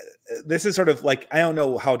this is sort of like, I don't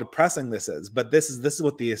know how depressing this is, but this is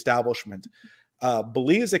what the establishment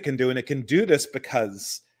believes it can do, and it can do this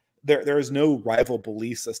because there is no rival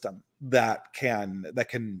belief system that can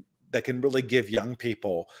really give young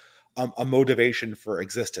people a motivation for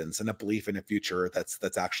existence and a belief in a future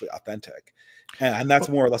that's actually authentic, and that's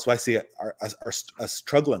more or less what I see us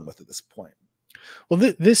struggling with at this point. Well,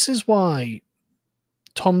 this is why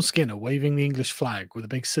Tom Skinner waving the English flag with a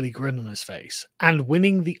big silly grin on his face and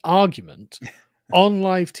winning the argument on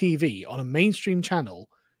live TV on a mainstream channel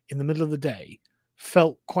in the middle of the day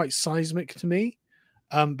felt quite seismic to me,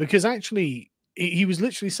 because actually he was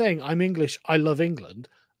literally saying, I'm English, I love England,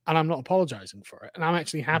 and I'm not apologizing for it, and I'm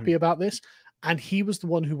actually happy about this. And he was the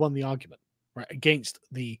one who won the argument, right, against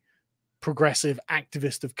the progressive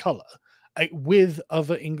activist of color, with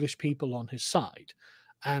other English people on his side.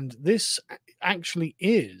 And this actually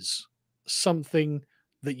is something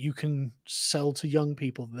that you can sell to young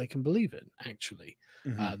people that they can believe in. Actually,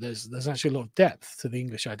 there's actually a lot of depth to the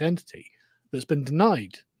English identity that's been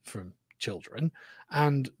denied from children,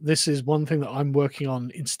 and this is one thing that I'm working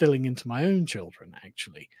on instilling into my own children,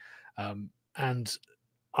 actually. And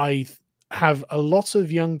I have a lot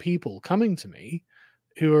of young people coming to me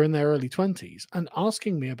who are in their early 20s and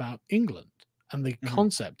asking me about England and the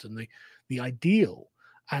concept and the ideal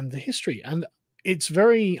and the history. And it's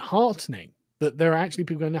very heartening that there are actually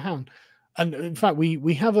people going to hound. And in fact,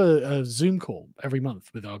 we have a Zoom call every month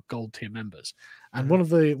with our gold tier members. And one of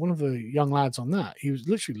the young lads on that, he was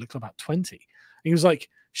literally looking about 20. He was like,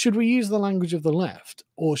 should we use the language of the left,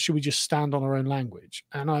 or should we just stand on our own language?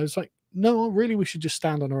 And I was like, no, really, we should just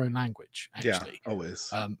stand on our own language, actually. Yeah,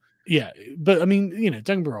 always. Yeah, but I mean, you know,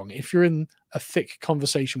 don't get me wrong. If you're in a thick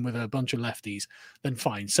conversation with a bunch of lefties, then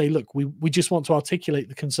fine. Say, look, we just want to articulate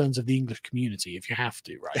the concerns of the English community if you have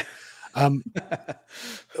to, right?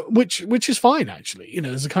 Which is fine, actually. You know,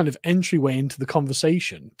 there's a kind of entryway into the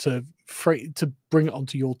conversation to bring it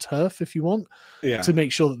onto your turf if you want, to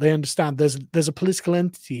make sure that they understand there's a political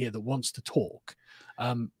entity here that wants to talk.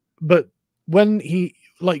 But when he,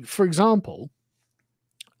 like, for example,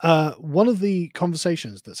 one of the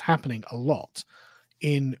conversations that's happening a lot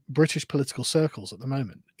in British political circles at the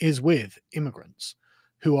moment is with immigrants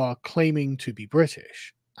who are claiming to be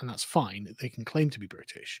British. And that's fine. They can claim to be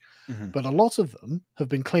British. But a lot of them have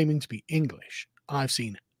been claiming to be English. And I've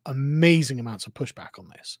seen amazing amounts of pushback on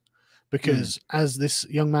this. Because as this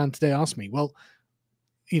young man today asked me, well,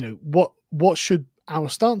 you know, what should our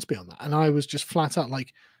stance be on that? And I was just flat out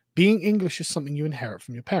like, being English is something you inherit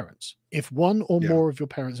from your parents. If one or more of your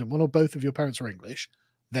parents and one or both of your parents are English,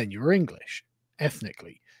 then you're English,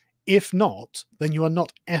 ethnically. If not, then you are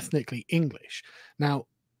not ethnically English. Now,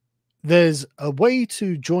 there's a way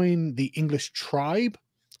to join the English tribe,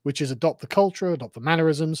 which is adopt the culture, adopt the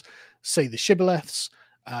mannerisms, say the shibboleths,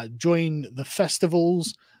 join the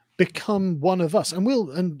festivals, become one of us.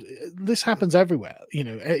 And this happens everywhere. You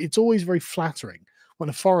know, it's always very flattering when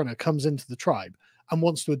a foreigner comes into the tribe and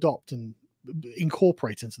wants to adopt and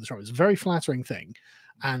incorporate into the tribe. It's a very flattering thing.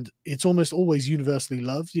 And it's almost always universally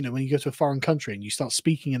loved. You know, when you go to a foreign country and you start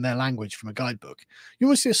speaking in their language from a guidebook, you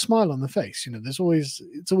always see a smile on the face. You know, it's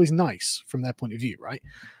always nice from their point of view, right?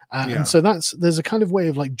 And so there's a kind of way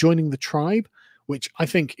of like joining the tribe, which I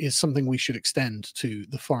think is something we should extend to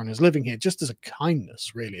the foreigners living here, just as a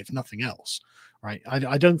kindness, really, if nothing else, right?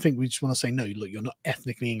 I don't think we just want to say, no, look, you're not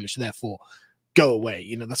ethnically English, therefore go away.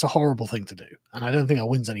 You know, that's a horrible thing to do. And I don't think that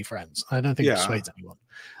wins any friends. I don't think it persuades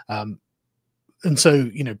anyone. And so,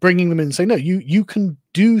 you know, bringing them in and say, no, you can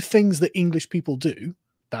do things that English people do.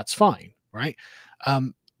 That's fine, right?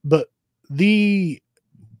 But the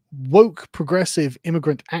woke progressive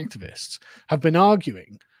immigrant activists have been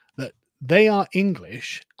arguing that they are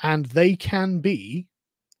English and they can be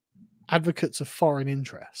advocates of foreign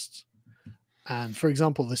interests. And for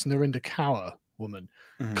example, this Narinder Kaur woman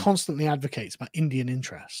constantly advocates about Indian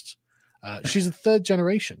interests. She's a third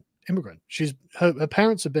generation immigrant. Her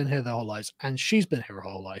parents have been here their whole lives, and she's been here her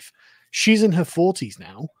whole life. She's in her 40s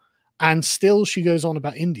now, and still she goes on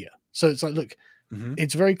about India. So it's like, look,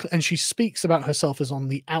 it's very, and she speaks about herself as on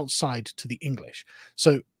the outside to the English.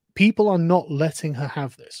 So people are not letting her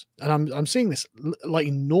have this. And I'm seeing this like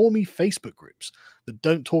in normie Facebook groups that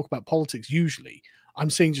don't talk about politics usually. I'm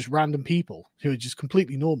seeing just random people who are just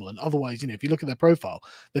completely normal. And otherwise, if you look at their profile,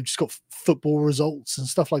 they've just got football results and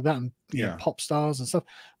stuff like that, and know, pop stars and stuff.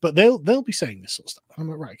 But they'll be saying this sort of stuff. I'm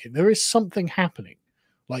like, right, okay, there is something happening.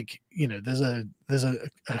 Like, there's a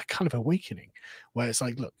kind of awakening where it's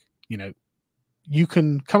like, look, you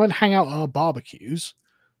can come and hang out at our barbecues,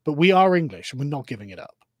 but we are English and we're not giving it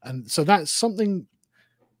up. And so that's something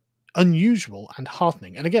unusual and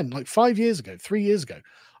heartening. And again, like 3 years ago,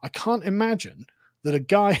 I can't imagine that a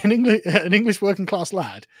guy, an English working class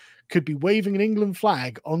lad, could be waving an England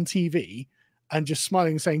flag on TV and just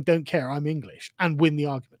smiling and saying, "Don't care, I'm English," and win the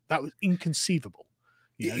argument. That was inconceivable.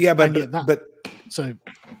 Yeah, but so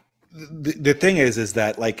the thing is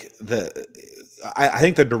that like I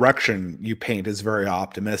think the direction you paint is very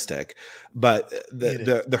optimistic, but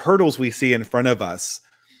the hurdles we see in front of us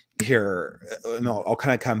here, and I'll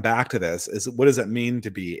kind of come back to this, is what does it mean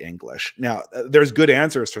to be English? Now, there's good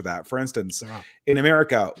answers for that. For instance, in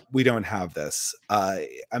America, we don't have this.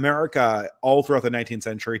 America, all throughout the 19th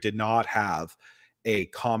century, did not have a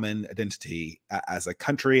common identity as a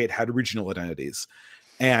country. It had regional identities.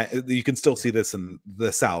 And you can still see this in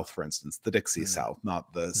the South, for instance, the Dixie South,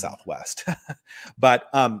 not the Southwest. But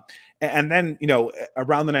and then,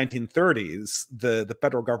 around the 1930s, the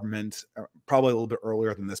federal government, probably a little bit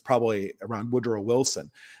earlier than this, probably around Woodrow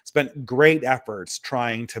Wilson, spent great efforts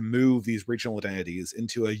trying to move these regional identities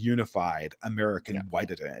into a unified American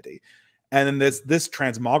white identity. And then this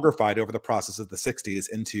transmogrified over the process of the 60s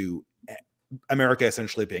into America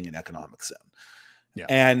essentially being an economic zone. Yeah.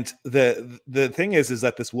 And the thing is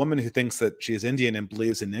that this woman who thinks that she's Indian and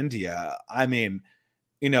believes in India, I mean,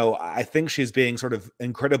 I think she's being sort of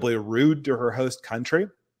incredibly rude to her host country.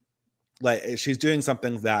 Like, she's doing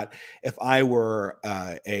something that if I were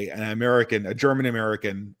an American, a German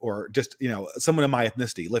American, or just, someone of my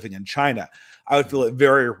ethnicity living in China, I would feel it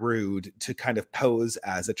very rude to kind of pose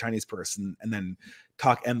as a Chinese person and then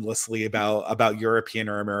talk endlessly about European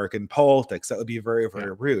or American politics. That would be very,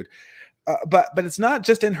 very rude. But it's not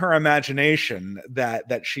just in her imagination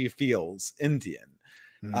that she feels Indian.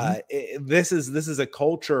 This is a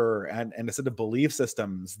culture and a set of belief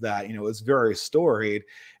systems that is very storied.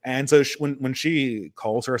 And so when she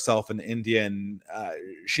calls herself an Indian,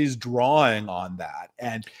 she's drawing on that,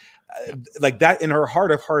 and like that in her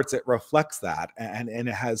heart of hearts, it reflects that, and it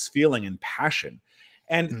has feeling and passion.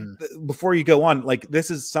 And before you go on, like,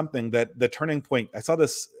 this is something that the turning point, I saw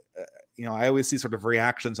this. I always see sort of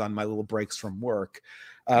reactions on my little breaks from work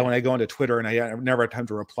when I go onto Twitter, and I never have time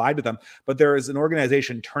to reply to them. But there is an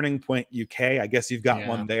organization, Turning Point UK. I guess you've got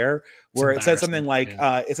one there, where it says something like,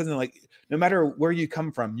 no matter where you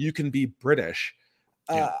come from, you can be British.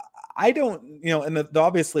 I don't, and the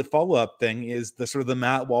obviously follow-up thing is the sort of the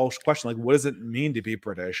Matt Walsh question, like, what does it mean to be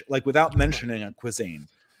British? Like, without mentioning a cuisine.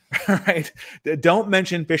 Right? Don't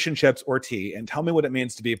mention fish and chips or tea and tell me what it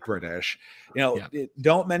means to be British.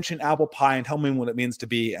 Don't mention apple pie and tell me what it means to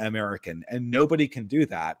be American. And nobody can do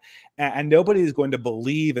that. And nobody is going to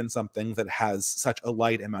believe in something that has such a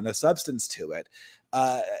light amount of substance to it.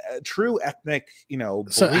 True ethnic,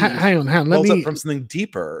 so hang on, let me from something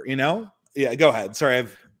deeper. Yeah, go ahead. Sorry,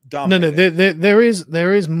 I've dominated. No. There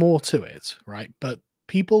is more to it, right? But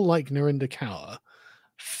people like Narinder Kaur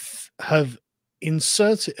have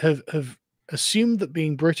assumed that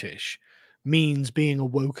being British means being a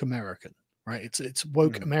woke American, right? It's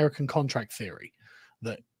woke American contract theory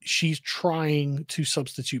that she's trying to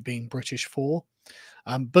substitute being British for.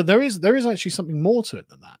 But there is actually something more to it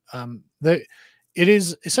than that. It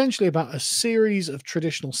is essentially about a series of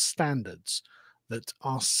traditional standards that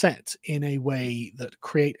are set in a way that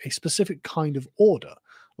create a specific kind of order.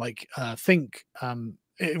 Like,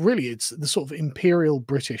 it's the sort of imperial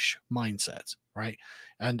British mindset, right?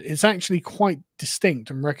 And it's actually quite distinct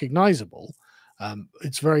and recognizable.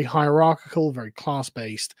 It's very hierarchical, very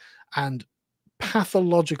class-based, and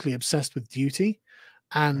pathologically obsessed with duty.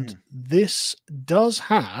 And this does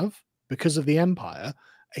have, because of the empire,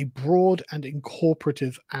 a broad and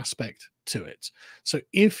incorporative aspect to it. So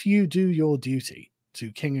if you do your duty,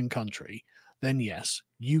 to king and country, then yes,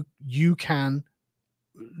 you can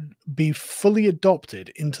be fully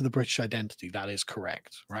adopted into the British identity. That is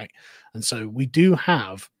correct, right? And so we do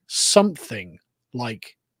have something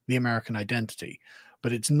like the American identity,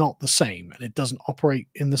 but it's not the same, and it doesn't operate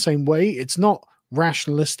in the same way. It's not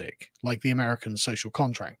rationalistic like the American social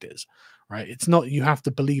contract is, right? It's not you have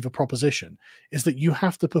to believe a proposition. Is that you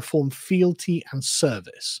have to perform fealty and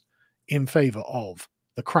service in favor of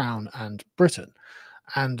the crown and Britain.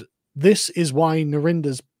 And this is why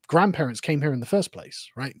Narinda's grandparents came here in the first place,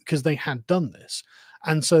 right? Because they had done this.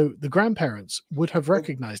 And so the grandparents would have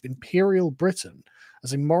recognized imperial Britain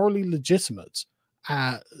as a morally legitimate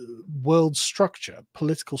world structure,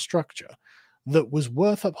 political structure that was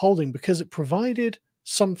worth upholding because it provided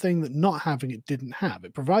something that not having it didn't have.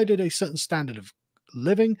 It provided a certain standard of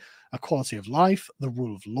living, a quality of life, the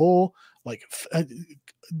rule of law, like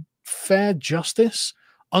fair justice,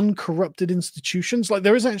 uncorrupted institutions. Like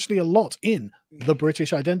there is actually a lot in the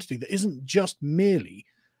British identity that isn't just merely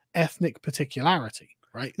ethnic particularity,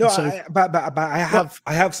 right? No, So, but I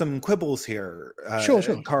have some quibbles here,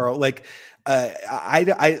 sure. Carl. Like,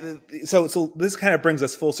 so this kind of brings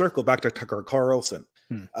us full circle back to Tucker Carlson.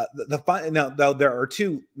 Now there are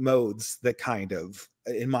two modes that kind of,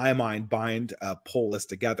 in my mind, bind polis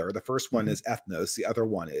together. The first one is ethnos, the other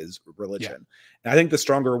one is religion. And I think the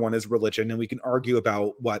stronger one is religion, and we can argue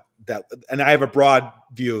about what that. And I have a broad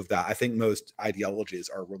view of that. I think most ideologies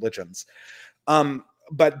are religions.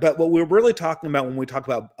 But what we're really talking about when we talk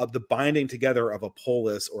about the binding together of a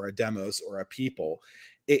polis or a demos or a people,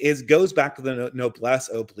 it goes back to the noblesse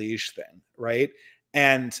oblige thing, right?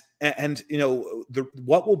 And you know,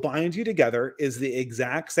 what will bind you together is the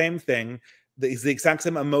exact same thing, is the exact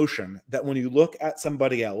same emotion that when you look at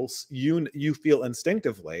somebody else, you feel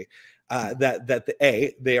instinctively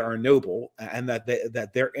that they are noble, and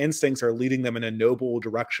that their instincts are leading them in a noble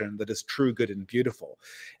direction that is true, good, and beautiful,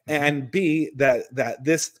 and B, that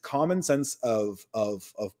this common sense of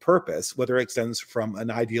purpose, whether it extends from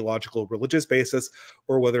an ideological religious basis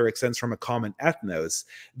or whether it extends from a common ethnos,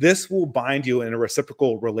 this will bind you in a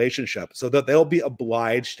reciprocal relationship so that they'll be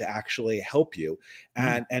obliged to actually help you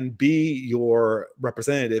and be your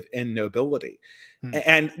representative in nobility.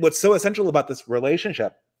 And what's so essential about this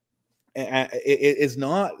relationship is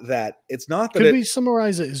not that could we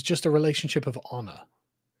summarize it as just a relationship of honor?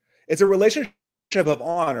 It's a relationship of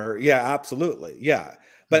honor. Yeah, absolutely. Yeah.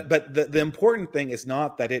 But the important thing is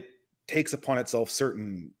not that it takes upon itself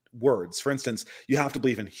certain words. For instance, you have to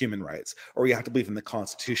believe in human rights, or you have to believe in the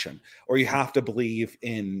Constitution, or you have to believe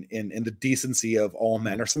in the decency of all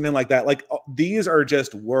men, or something like that. Like, these are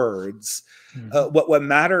just words. What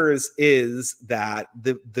matters is that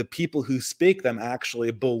the people who speak them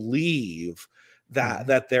actually believe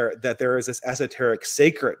that there is this esoteric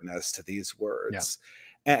sacredness to these words.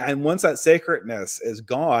 And once that sacredness is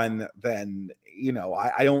gone, then, you know,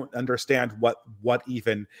 I don't understand what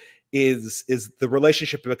even is the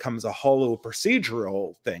relationship becomes a hollow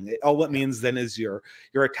procedural thing. All it means then is you're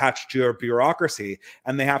attached to a bureaucracy,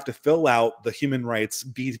 and they have to fill out the human rights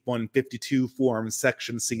B152 form,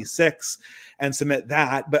 section C6, and submit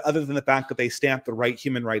that. But other than the fact that they stamp the right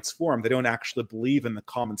human rights form, they don't actually believe in the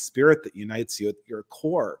common spirit that unites you at your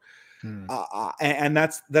core. And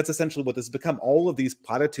that's essentially what this has become. All of these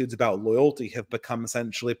platitudes about loyalty have become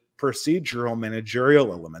essentially procedural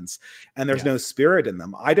managerial elements, and there's no spirit in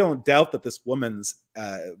them. I don't doubt that this woman's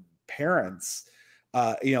parents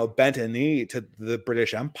bent a knee to the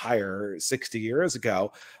British Empire 60 years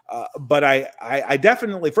ago. But I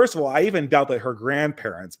definitely, first of all, I even doubt that her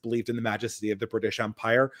grandparents believed in the majesty of the British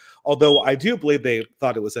Empire, although I do believe they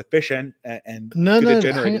thought it was efficient and hang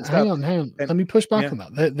on. And, let me push back on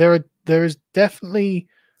that. There is definitely,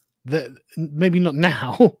 maybe not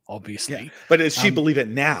now, obviously. But does she believe it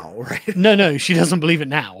now, right? No, she doesn't believe it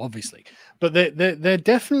now, obviously. But there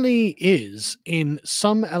definitely is, in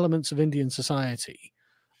some elements of Indian society,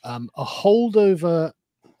 a holdover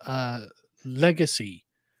legacy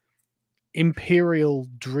imperial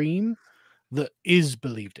dream that is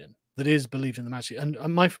believed in the majesty.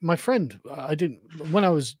 And my friend, when I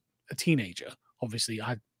was a teenager, obviously I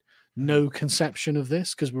had no conception of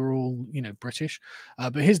this because we're all, British,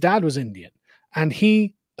 but his dad was Indian, and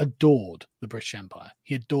he adored the British Empire.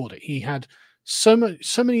 He adored it. He had so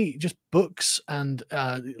many just books and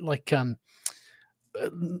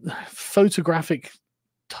photographic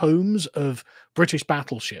tomes of British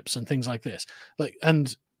battleships and things like this.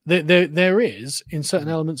 And there is, in certain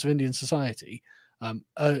elements of Indian society,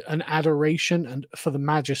 an adoration and for the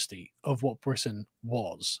majesty of what Britain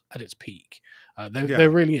was at its peak. There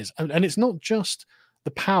really is, and it's not just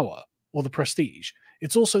the power or the prestige.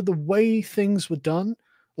 It's also the way things were done,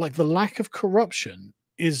 like the lack of corruption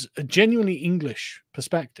is a genuinely English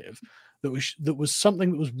perspective that was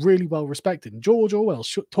something that was really well respected. And George Orwell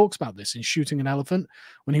talks about this in Shooting an Elephant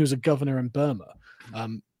when he was a governor in Burma.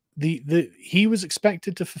 He was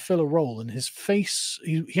expected to fulfill a role, and his face,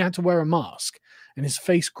 he had to wear a mask, and his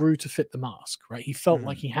face grew to fit the mask, right? He felt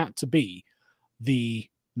like he had to be the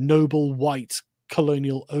noble white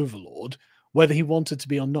colonial overlord, whether he wanted to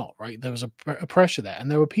be or not, right? There was a pressure there,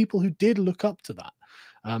 and there were people who did look up to that.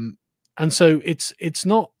 And so it's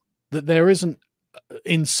not that there isn't,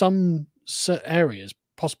 in some areas,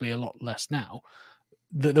 possibly a lot less now,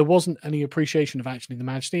 that there wasn't any appreciation of actually the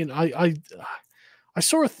majesty. And I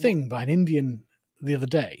saw a thing by an Indian the other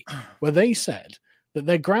day where they said that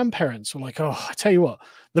their grandparents were like, "Oh, I tell you what,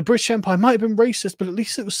 the British Empire might have been racist, but at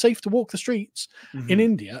least it was safe to walk the streets in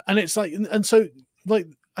India." And it's like, and so like,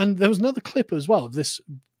 and there was another clip as well of this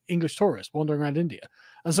English tourist wandering around India,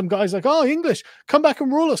 and some guys like, "Oh, English, come back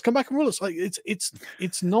and rule us, come back and rule us." Like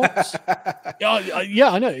it's not.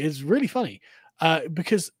 Yeah, I know, it's really funny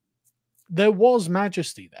because there was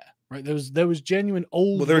majesty there. Right, there was genuine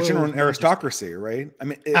old. Well, there's genuine aristocracy, right? I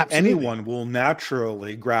mean, anyone will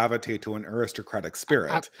naturally gravitate to an aristocratic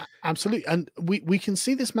spirit. Absolutely, and we can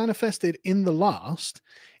see this manifested in the last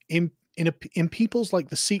in peoples like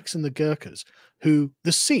the Sikhs and the Gurkhas, who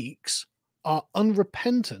the Sikhs are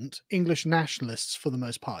unrepentant English nationalists for the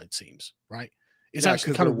most part. It seems, right? It's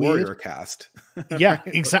actually kind of warrior weird. caste. Yeah,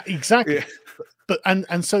 exactly. Yeah. But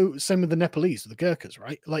and so same with the Nepalese, the Gurkhas,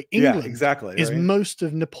 right? Like England is most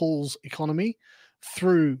of Nepal's economy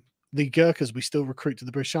through the Gurkhas we still recruit to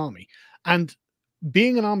the British Army. And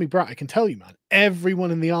being an army brat, I can tell you, man,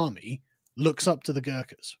 everyone in the army looks up to the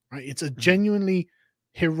Gurkhas, right? It's a genuinely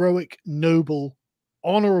heroic, noble,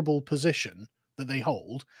 honorable position that they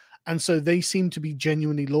hold. And so they seem to be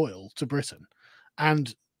genuinely loyal to Britain.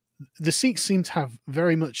 And the Sikhs seem to have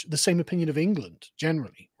very much the same opinion of England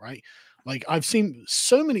generally, right? Like I've seen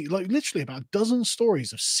so many, like literally about a dozen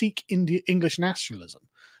stories of Sikh English nationalism.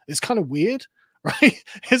 It's kind of weird, right?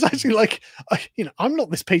 It's actually like, I'm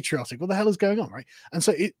not this patriotic. What the hell is going on, right? And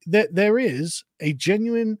so there is a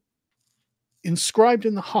genuine, inscribed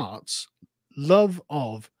in the hearts, love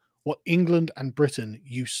of what England and Britain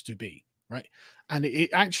used to be, right? And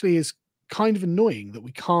it actually is kind of annoying that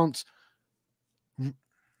we can't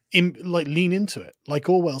lean into it, like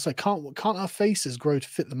Orwell said. Can't our faces grow to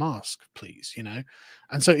fit the mask, please? And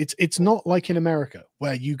so it's not like in America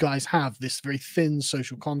where you guys have this very thin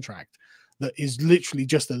social contract that is literally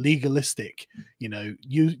just a legalistic,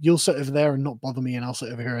 you'll sit over there and not bother me, and I'll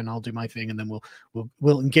sit over here and I'll do my thing, and then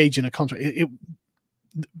we'll engage in a contract.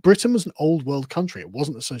 Britain was an old world country. It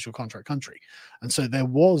wasn't a social contract country, and so there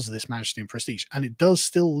was this majesty and prestige, and it does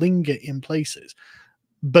still linger in places,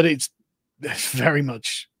 but it's very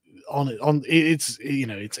much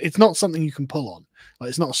it's not something you can pull on. Like,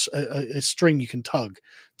 it's not a string you can tug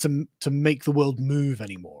to make the world move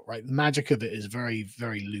anymore, right? The magic of it is very,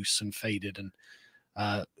 very loose and faded, and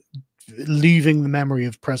leaving the memory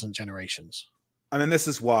of present generations. I mean, this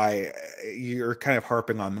is why you're kind of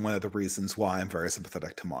harping on one of the reasons why I'm very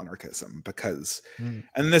sympathetic to monarchism, because and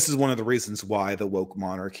this is one of the reasons why the woke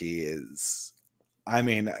monarchy is, I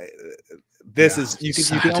mean, this is, you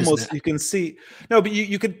can almost, you can see, no, but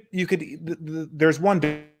you could, there's one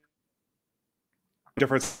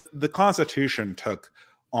difference. The Constitution took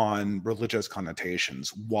on religious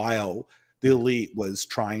connotations while the elite was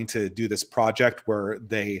trying to do this project where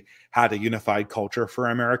they had a unified culture for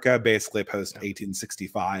America, basically post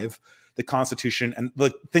 1865. The Constitution and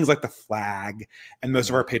things like the flag and most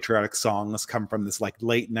of our patriotic songs come from this like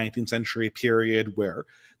late 19th century period where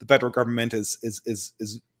the federal government is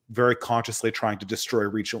very consciously trying to destroy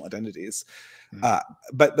regional identities.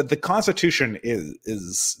 But the Constitution is,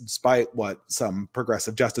 despite what some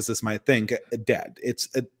progressive justices might think, dead. It's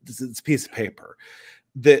a piece of paper.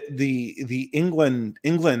 The England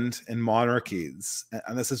and monarchies,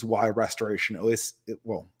 and this is why restoration always,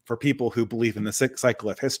 well, for people who believe in the cycle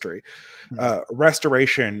of history,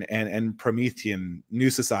 restoration and Promethean new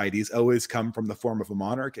societies always come from the form of a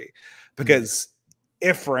monarchy. Because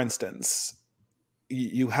if, for instance,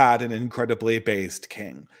 you had an incredibly based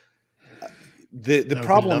king, the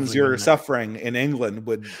problems you're suffering in England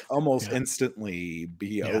would almost instantly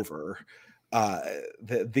be over.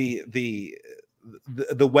 The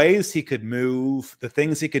ways he could move, the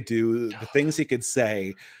things he could do, the things he could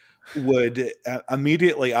say would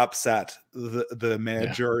immediately upset the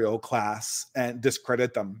managerial class and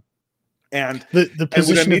discredit them. And the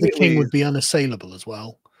position of the king would be unassailable as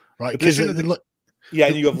well, right? Because yeah,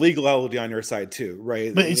 and you have legality on your side too,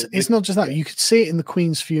 right? But it's not just that. You could see it in the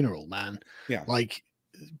Queen's funeral, man. Yeah, like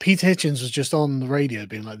Peter Hitchens was just on the radio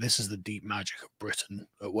being like, "This is the deep magic of Britain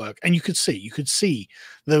at work," and you could see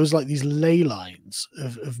there was like these ley lines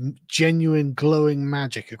of genuine glowing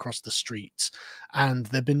magic across the streets, and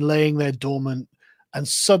they've been laying there dormant, and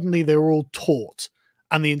suddenly they were all taut,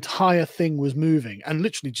 and the entire thing was moving, and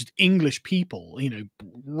literally just English people,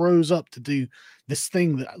 rose up to do this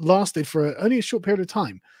thing that lasted for only a short period of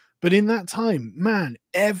time, but in that time, man,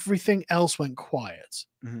 everything else went quiet.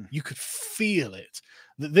 Mhm. You could feel it.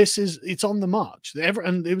 That it's on the march.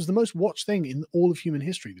 And it was the most watched thing in all of human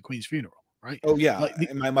history, the Queen's funeral, right? Oh yeah, Like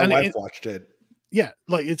and my wife watched it. yeah,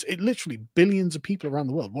 like it literally billions of people around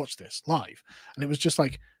the world watched this live, and it was just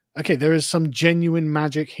like, okay, there is some genuine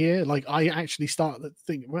magic here. Like I actually start to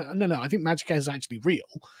think, well, no, I think magic is actually real,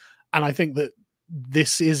 and I think that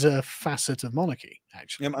this is a facet of monarchy.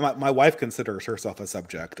 Actually, Yeah, my wife considers herself a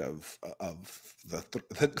subject of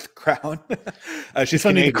the crown. She's if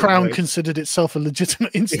only the Canadian, crown right? considered itself a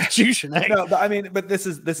legitimate institution. Eh? No, but this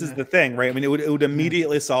is the thing, right? I mean, it would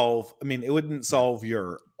immediately solve. I mean, it wouldn't solve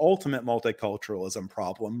your ultimate multiculturalism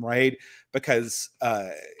problem, right? Because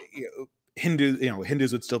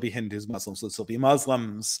Hindus would still be Hindus, Muslims would still be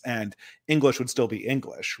Muslims, and English would still be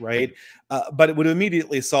English, right? But it would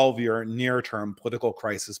immediately solve your near-term political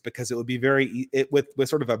crisis because it would be with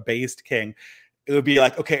sort of a based king. It would be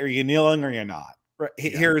like, okay, are you kneeling or you're not? Right.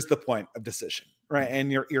 Yeah. Here's the point of decision, right?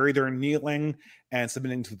 And you're either kneeling and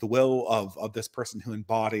submitting to the will of this person who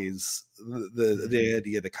embodies the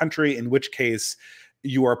idea of the country, in which case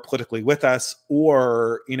you are politically with us,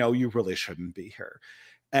 or you really shouldn't be here.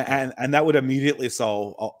 And that would immediately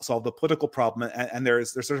solve the political problem. And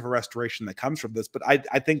there's sort of a restoration that comes from this. But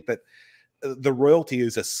I think that the royalty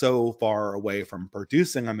is just so far away from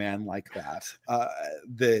producing a man like that.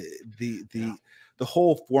 The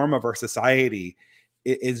whole form of our society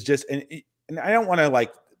is just, and I don't want to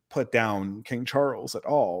like put down King Charles at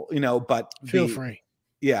all, but feel free.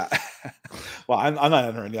 Yeah. Well, I'm not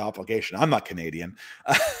under any obligation. I'm not Canadian.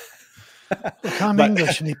 Look, I'm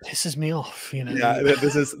English, and it pisses me off. Yeah,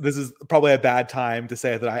 this is probably a bad time to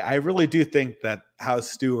say that I really do think that House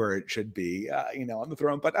Stewart should be, on the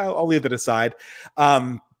throne, but I'll leave it aside.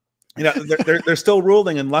 They're still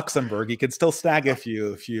ruling in Luxembourg. You can still snag if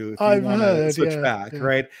you want to switch back,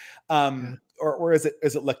 right? Or is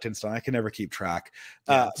it Liechtenstein? I can never keep track.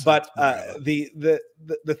 But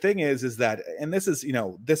the thing is that, and this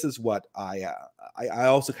is what I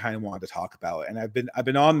also kind of wanted to talk about, and I've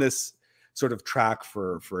been on this sort of track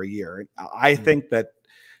for a year. I think that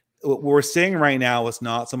what we're seeing right now is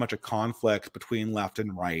not so much a conflict between left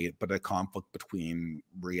and right, but a conflict between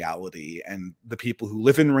reality and the people who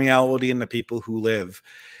live in reality and the people who live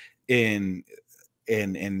in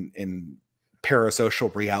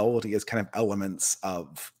parasocial reality as kind of elements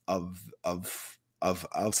of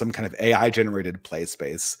some kind of AI generated play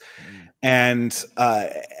space. And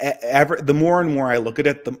the more and more I look at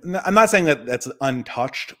it, I'm not saying that that's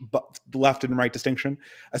untouched, but the left and right distinction,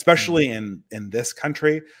 especially in this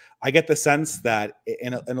country, I get the sense that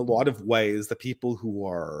in a lot of ways, the people who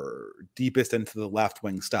are deepest into the left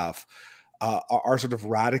wing stuff are sort of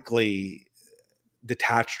radically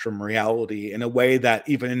detached from reality in a way that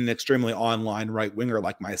even an extremely online right winger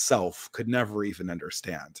like myself could never even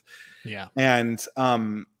understand. Yeah. And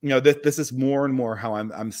this is more and more how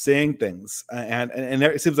I'm seeing things, and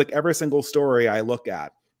it seems like every single story I look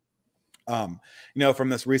at, from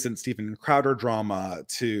this recent Stephen Crowder drama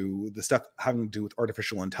to the stuff having to do with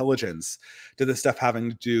artificial intelligence, to the stuff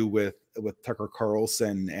having to do with Tucker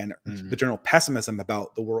Carlson and the general pessimism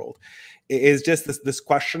about the world, it is just this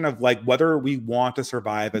question of like whether we want to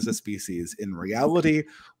survive as a species in reality,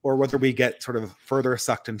 or whether we get sort of further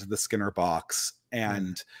sucked into the Skinner box.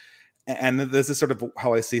 And this is sort of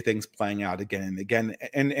how I see things playing out again and again.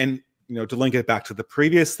 And to link it back to the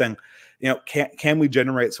previous thing, can we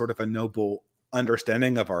generate sort of a noble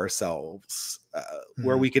understanding of ourselves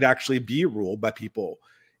where we could actually be ruled by people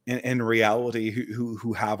in reality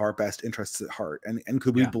who have our best interests at heart, and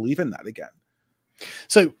could we believe in that again?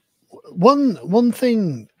 So one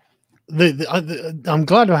thing, I'm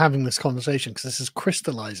glad we're having this conversation, because this is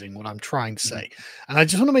crystallizing what I'm trying to say. And I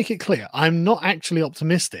just want to make it clear, I'm not actually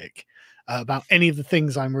optimistic about any of the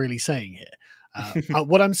things I'm really saying here.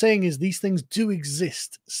 What I'm saying is these things do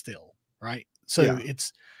exist still, right? So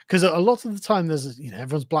it's because a lot of the time there's,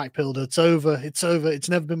 everyone's blackpilled. It's over. It's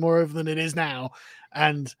never been more over than it is now.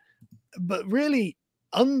 But really,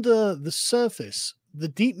 under the surface, the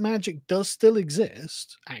deep magic does still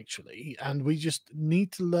exist, actually, and we just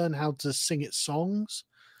need to learn how to sing its songs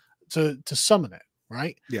to summon it,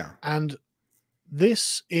 right? Yeah. And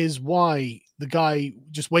this is why the guy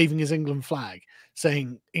just waving his England flag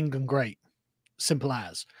saying England great simple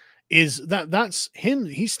as, is that's him.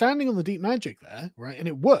 He's standing on the deep magic there, right? And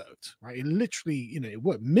it worked, right? It literally, it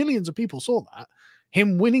worked. Millions of people saw that.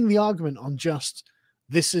 Him winning the argument on just,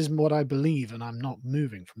 this is what I believe, and I'm not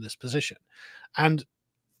moving from this position. And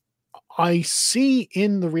I see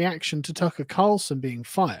in the reaction to Tucker Carlson being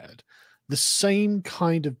fired the same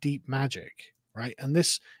kind of deep magic, right? And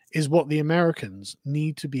this is what the Americans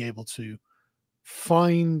need to be able to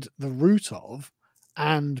find the root of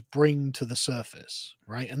and bring to the surface,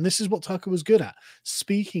 right? And this is what Tucker was good at,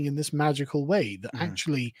 speaking in this magical way that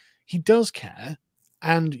actually he does care,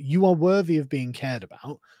 and you are worthy of being cared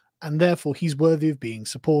about, and therefore he's worthy of being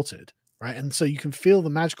supported, right? And so you can feel the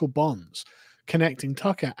magical bonds connecting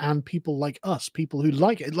Tucker and people like us, people who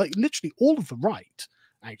like it, like literally all of the right,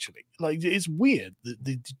 actually. Like, it's weird,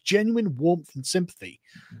 the genuine warmth and sympathy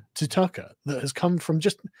to Tucker that has come from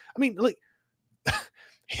just, I mean, like,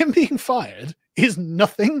 him being fired is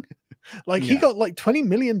nothing. Like, he got like $20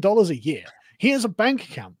 million a year. He has a bank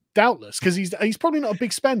account, doubtless, because he's probably not a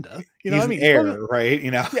big spender. You know he's what I mean? An heir, right?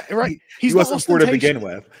 You know, yeah, right. He wasn't poor to begin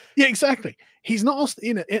with. Yeah, exactly. He's not,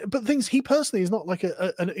 but things, he personally is not like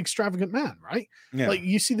an extravagant man, right? Yeah. Like,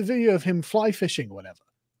 you see the video of him fly fishing or whatever.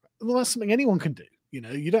 Well, that's something anyone can do.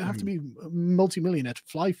 You don't have to be a multimillionaire to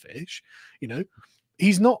fly fish.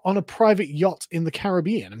 He's not on a private yacht in the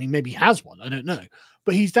Caribbean. I mean, maybe he has one. I don't know.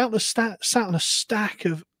 But he's doubtless sat on a stack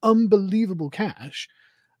of unbelievable cash,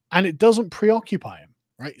 and it doesn't preoccupy him,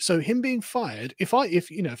 right? So him being fired, if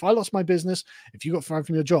I lost my business, if you got fired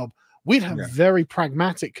from your job, we'd have very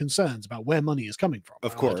pragmatic concerns about where money is coming from.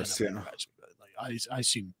 Of course, I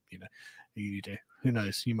assume you do. Who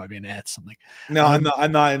knows? You might be an heir to something. No, I'm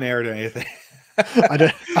not an heir to anything. I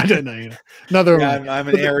don't know. Neither am I. I'm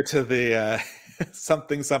an heir to the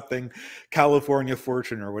something California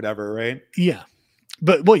fortune or whatever, right? Yeah.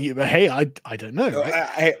 But hey, I don't know.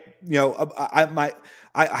 Right?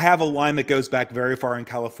 I have a line that goes back very far in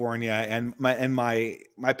California, and my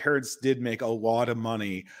parents did make a lot of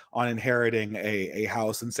money on inheriting a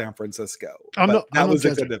house in San Francisco. That was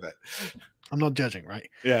a good of it. I'm not judging, right?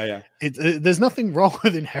 Yeah. There's nothing wrong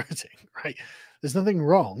with inheriting, right? There's nothing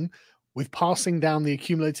wrong with passing down the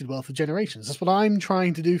accumulated wealth of generations. That's what I'm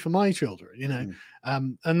trying to do for my children,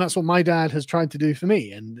 and that's what my dad has tried to do for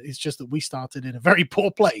me. And it's just that we started in a very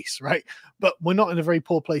poor place, right? But we're not in a very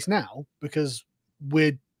poor place now because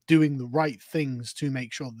we're doing the right things to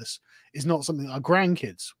make sure this is not something that our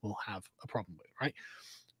grandkids will have a problem with, right?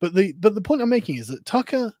 But the point I'm making is that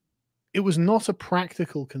Tucker, it was not a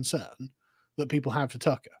practical concern that people have for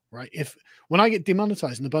Tucker, right? When I get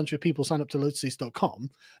demonetized and a bunch of people sign up to lotuseast.com,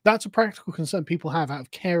 that's a practical concern people have out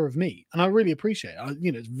of care of me. And I really appreciate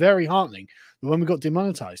it. It's very heartening that when we got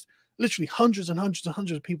demonetized, literally hundreds and hundreds and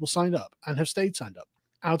hundreds of people signed up and have stayed signed up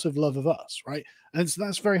out of love of us, right? And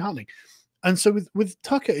that's very heartening. And so with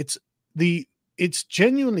Tucker, it's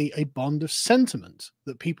genuinely a bond of sentiment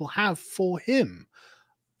that people have for him.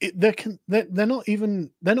 They're not even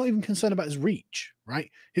concerned about his reach, right?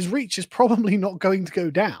 His reach is probably not going to go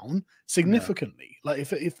down significantly. No.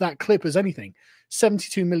 Like if that clip is anything,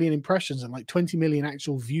 72 million impressions and like 20 million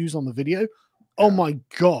actual views on the video. Oh my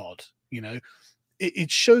God. It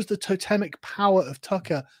shows the totemic power of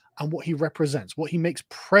Tucker and what he represents, what he makes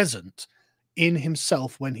present in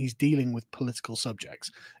himself when he's dealing with political subjects.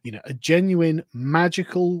 A genuine,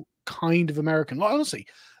 magical kind of American. Like, honestly,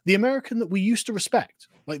 the American that we used to respect,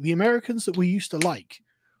 like the Americans that we used to like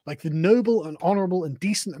the noble and honorable and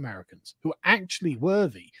decent Americans who are actually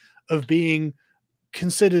worthy of being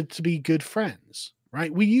considered to be good friends,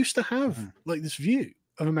 right? We used to have like this view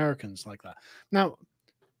of Americans like that. Now,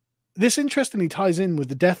 this interestingly ties in with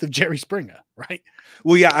the death of Jerry Springer, right?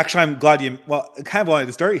 Well, yeah, actually, I'm glad I kind of wanted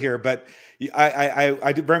to start here, but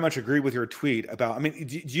I very much agree with your tweet about, I mean,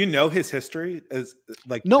 do you know his history?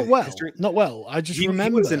 Not well. I just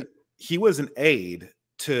remember he was an aide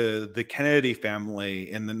to the Kennedy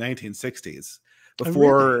family in the 1960s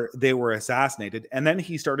before they were assassinated. And then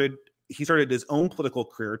he started his own political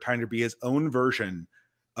career trying to be his own version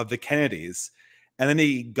of the Kennedys. And then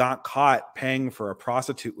he got caught paying for a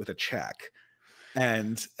prostitute with a check.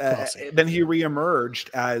 And then he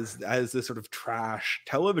reemerged as this sort of trash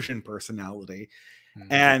television personality.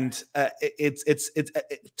 And it's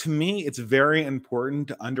to me, it's very important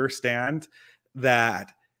to understand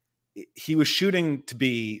that he was shooting to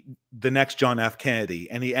be the next John F. Kennedy,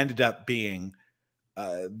 and he ended up being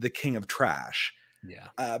the king of trash.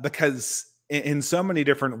 Yeah, because in so many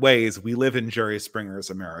different ways, we live in Jerry Springer's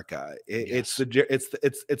America. It's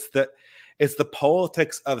the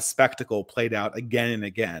politics of spectacle played out again and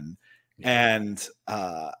again. Yeah. And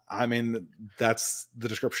I mean, that's the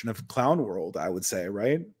description of clown world, I would say,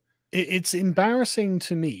 right? it's embarrassing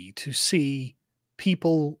to me to see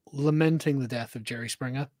people lamenting the death of Jerry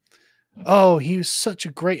Springer. Oh, he was such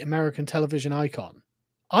a great American television icon.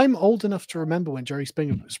 I'm old enough to remember when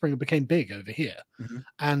Springer became big over here, Mhm.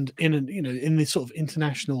 and in this sort of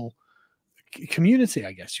international community,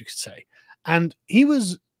 I guess you could say. And he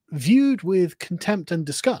was viewed with contempt and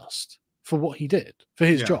disgust for what he did for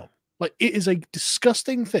his Yeah. job. Like, it is a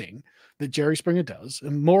disgusting thing that Jerry Springer does,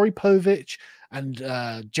 and Maury Povich and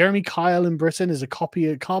Jeremy Kyle in Britain is a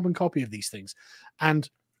carbon copy of these things, and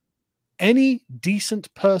any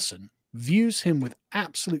decent person views him with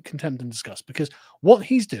absolute contempt and disgust, because what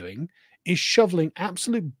he's doing is shoveling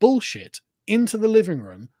absolute bullshit into the living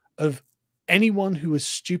room of anyone who is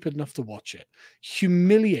stupid enough to watch it,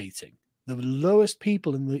 humiliating the lowest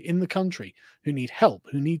people in the country who need help,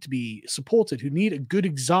 who need to be supported, who need a good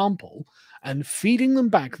example, and feeding them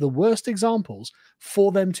back the worst examples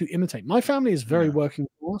for them to imitate. My family is very Yeah. working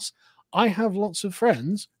class. I have lots of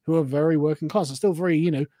friends who are very working class. Are still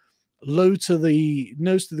very, low to the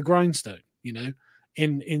nose to the grindstone, in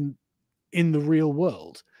the real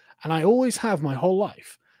world. And I always have my whole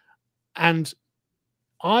life. And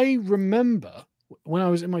I remember when I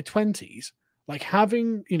was in my 20s, like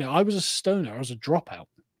having, I was a stoner, I was a dropout,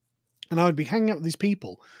 and I would be hanging out with these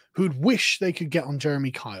people who'd wish they could get on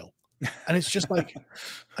Jeremy Kyle. And it's just like,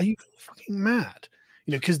 are you fucking mad?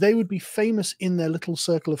 Because they would be famous in their little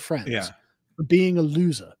circle of friends Yeah. for being a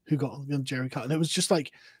loser who got on Jerry Kyle. And it was just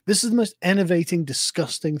like, this is the most enervating,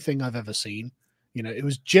 disgusting thing I've ever seen. It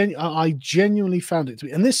was I genuinely found it to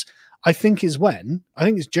be, and this I think it's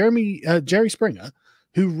Jerry Springer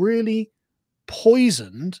who really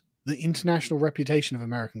poisoned the international reputation of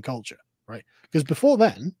American culture, right? Because before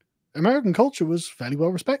then, American culture was fairly well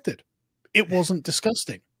respected. It wasn't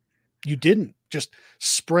disgusting. You didn't just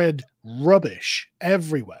spread rubbish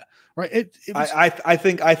everywhere, right? It was I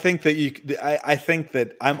think that I think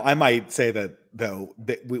that I might say that, though,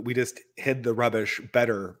 that we just hid the rubbish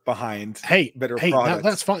better behind hey better hey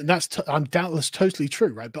that's products. fine. I'm doubtless totally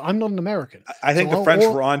true, right? But I'm not an American, I so think the French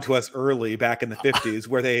were on to us early back in the 50s,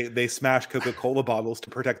 where they smashed Coca-Cola bottles to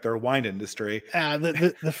protect their wine industry. but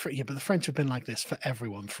the French have been like this for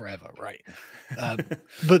everyone forever, right? Uh,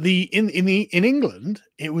 but in England,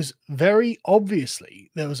 it was very obviously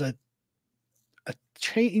there was a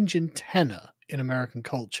change in tenor in American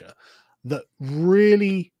culture that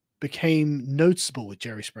really became noticeable with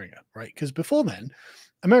Jerry Springer, right? Because before then,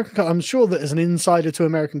 I'm sure that as an insider to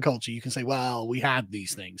American culture, you can say, well, we had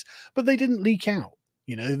these things, but they didn't leak out.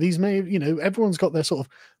 Everyone's got their sort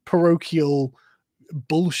of parochial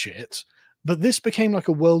bullshit, but this became like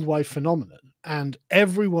a worldwide phenomenon, and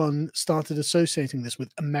everyone started associating this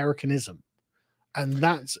with Americanism. And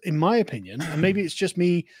that's, in my opinion, and maybe it's just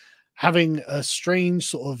me having a strange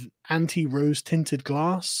sort of anti-rose tinted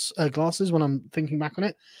glasses when I'm thinking back on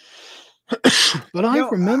it. But I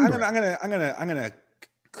remember I'm gonna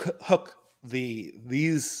hook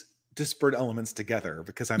these disparate elements together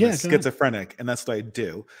because I'm a Yeah, go ahead. schizophrenic, and that's what I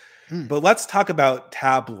do. Mm, But let's talk about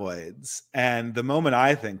tabloids and the moment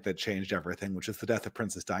I think that changed everything, which is the death of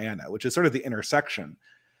Princess Diana, which is sort of the intersection.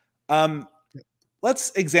 Um,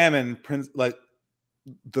 let's examine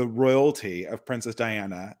the royalty of Princess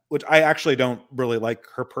Diana, which I actually don't really like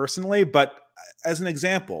her personally, but as an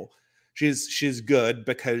example, she's good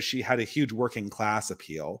because she had a huge working class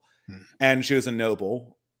appeal, mm, and she was a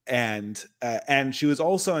noble, and she was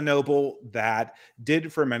also a noble that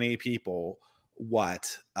did for many people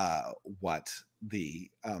what the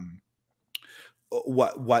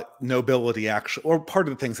what nobility actually, or part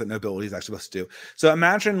of the things that nobility is actually supposed to do. So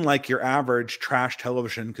imagine like your average trash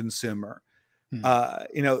television consumer.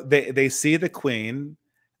 mm, They see the queen,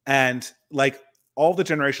 and like all the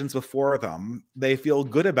generations before them, they feel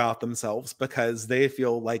good about themselves because they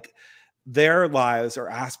feel like their lives are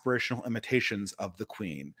aspirational imitations of the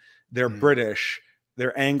queen. They're mm. British,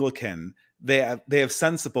 they're Anglican, they have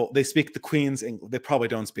sensible, they speak the queen's English. They probably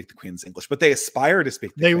don't speak the queen's English, but they aspire to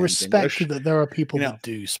speak the They queen's respect English. that there are people you know that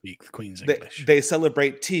do speak the Queen's they English. they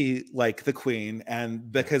celebrate tea like the queen, and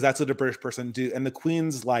Yeah, because that's what a British person do. And the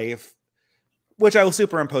queen's life, which I will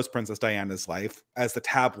superimpose Princess Diana's life as the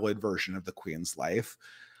tabloid version of the queen's life,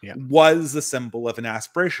 yeah. was the symbol of an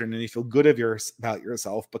aspiration, and you feel good about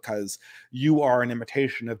yourself because you are an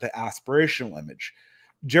imitation of the aspirational image.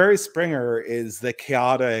 Jerry Springer is the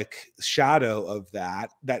chaotic shadow of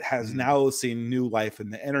that has Mm, now seen new life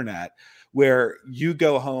in the internet, where you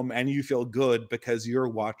go home and you feel good because you're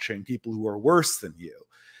watching people who are worse than you.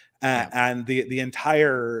 Yeah. And the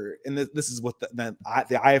entire, and this is what the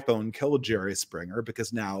iPhone killed Jerry Springer,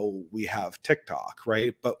 because now we have TikTok,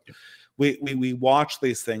 right? But we watch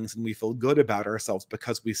these things and we feel good about ourselves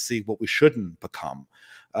because we see what we shouldn't become,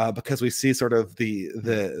 because we see sort of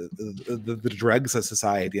the dregs of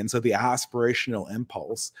society, and so the aspirational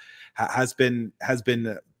impulse has been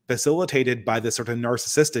facilitated by this sort of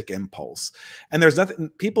narcissistic impulse. And there's nothing,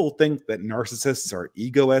 people think that narcissists are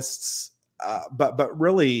egoists, but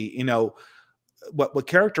really, you know, what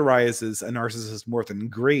characterizes a narcissist more than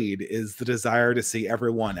greed is the desire to see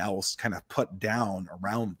everyone else kind of put down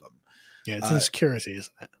around them. Yeah, it's insecurity,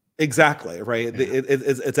 isn't it? Exactly, right. Yeah.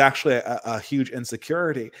 It's actually a huge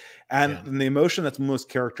insecurity, and Yeah. the emotion that's most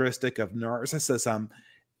characteristic of narcissism,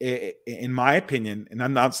 in my opinion, and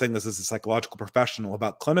I'm not saying this as a psychological professional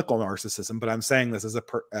about clinical narcissism, but I'm saying this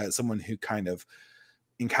as someone who kind of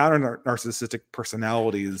encountered narcissistic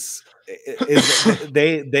personalities, is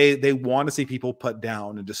they want to see people put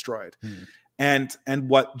down and destroyed. And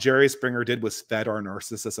what Jerry Springer did was fed our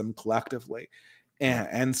narcissism collectively.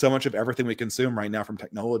 And so much of everything we consume right now from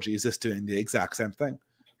technology is just doing the exact same thing.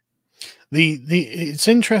 It's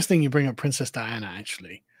interesting you bring up Princess Diana,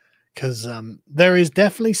 actually, because there is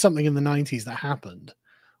definitely something in the 90s that happened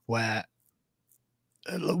where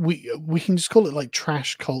we can just call it like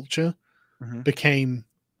trash culture became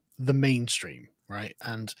the mainstream, right?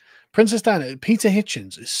 And Princess Diana, Peter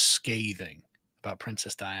Hitchens is scathing about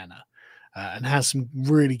Princess Diana, and has some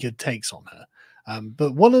really good takes on her.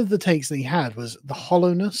 But one of the takes that he had was the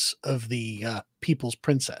hollowness of the people's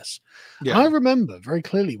princess. Yeah. And I remember very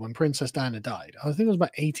clearly when Princess Diana died. I think I was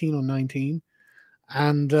about 18 or 19.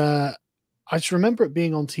 And I just remember it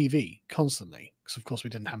being on TV constantly, because of course we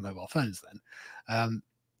didn't have mobile phones then.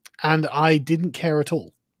 And I didn't care at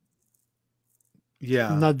all.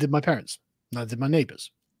 Yeah. Neither did my parents. Neither did my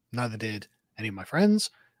neighbors. Neither did any of my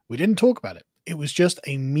friends. We didn't talk about it. It was just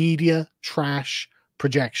a media trash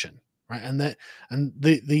projection, right? And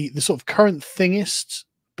the sort of current thingist,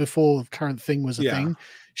 before current thing was a thing,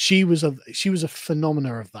 she was a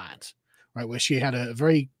phenomena of that, right? Where she had a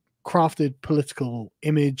very crafted political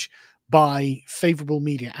image by favorable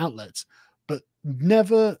media outlets, but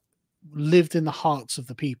never lived in the hearts of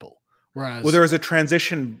the people. Whereas, well, there was a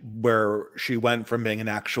transition where she went from being an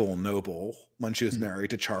actual noble when she was married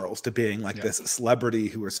to Charles to being like this celebrity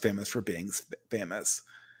who was famous for being famous.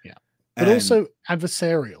 Yeah. But also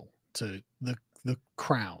adversarial to the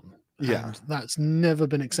crown. Yeah. And that's never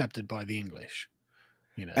been accepted by the English.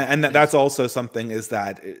 You know, and that's also something, is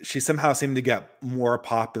that she somehow seemed to get more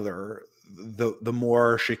popular the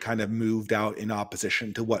more she kind of moved out in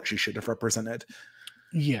opposition to what she should have represented.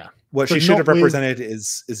 Yeah. What she should have represented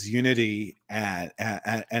is unity and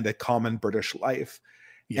a common British life.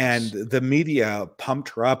 Yes. And the media pumped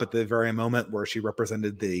her up at the very moment where she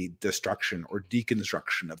represented the destruction or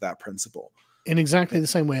deconstruction of that principle. In exactly the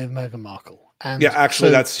same way as Meghan Markle. And yeah,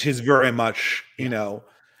 actually, she's very much, you know,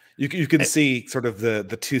 you can see sort of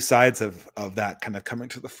the two sides of that kind of coming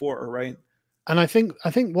to the fore, right? And I think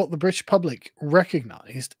what the British public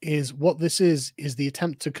recognized is what this is the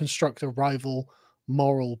attempt to construct a rival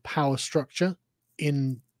moral power structure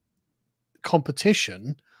in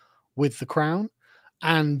competition with the crown.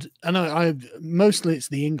 And I mostly it's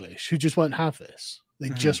the English who just won't have this. They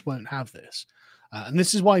just won't have this. And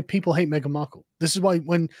this is why people hate Meghan Markle. This is why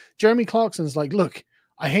when Jeremy Clarkson's like, look,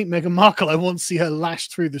 I hate Meghan Markle, I want to see her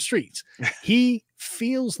lashed through the streets. He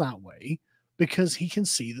feels that way because he can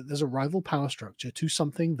see that there's a rival power structure to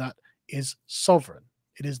something that is sovereign.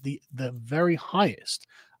 It is the very highest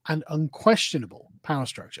and unquestionable power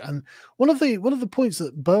structure. And one of the points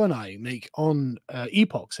that Bo and I make on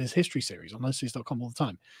Epochs, his history series on noseries.com all the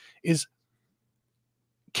time, is,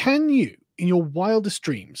 can you, in your wildest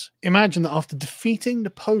dreams, imagine that after defeating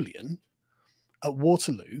Napoleon at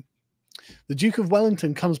Waterloo, the Duke of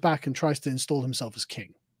Wellington comes back and tries to install himself as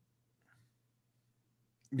king?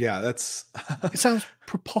 Yeah, that's it sounds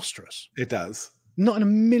preposterous. It does. Not in a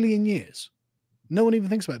million years. No one even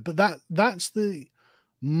thinks about it. But that's the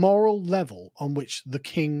moral level on which the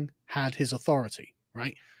king had his authority,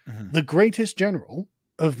 right? The greatest general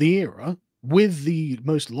of the era, with the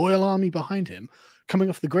most loyal army behind him, coming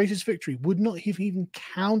off the greatest victory, would not have even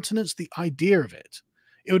countenanced the idea of it.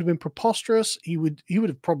 It would have been preposterous. He would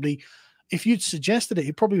have probably, if you'd suggested it,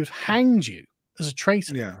 he probably would have hanged you as a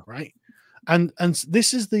traitor, right? And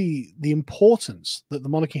this is the importance that the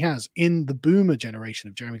monarchy has in the boomer generation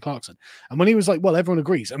of Jeremy Clarkson. And when he was like, well, everyone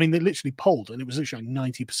agrees. I mean, they literally polled, and it was literally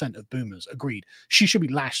like 90% of boomers agreed she should be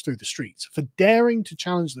lashed through the streets for daring to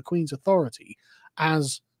challenge the Queen's authority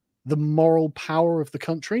as the moral power of the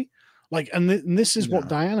country. Like, and this is what No.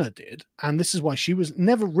 Diana did, and this is why she was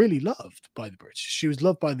never really loved by the British. She was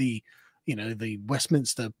loved by the, the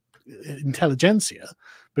Westminster intelligentsia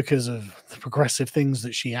because of the progressive things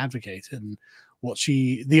that she advocated and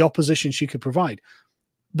the opposition she could provide.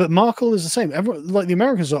 But Markle is the same. Everyone, like the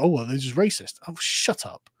Americans are, oh well, they're just racist. Oh, shut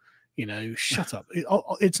up, shut up.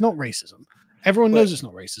 It's not racism. Everyone knows it's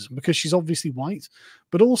not racism because she's obviously white,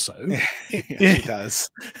 but also, yeah, she does.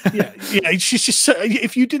 yeah. She's just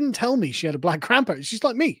if you didn't tell me she had a black grandparent, she's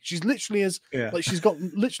like me. She's literally like she's got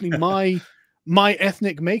literally my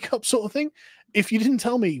ethnic makeup sort of thing. If you didn't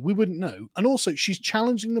tell me, we wouldn't know. And also, she's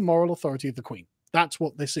challenging the moral authority of the Queen. That's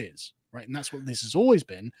what this is, right? And that's what this has always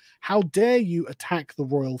been. How dare you attack the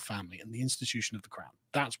royal family and the institution of the crown?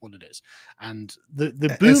 That's what it is. And the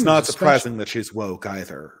boom. It's not surprising that she's woke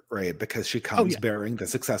either, right? Because she comes bearing the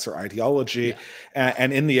successor ideology,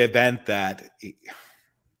 and in the event that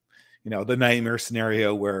the nightmare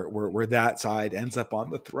scenario where that side ends up on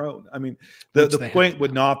the throne. I mean, the point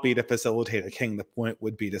would not be to facilitate a king. The point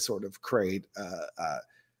would be to sort of create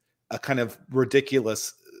a kind of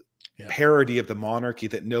ridiculous parody of the monarchy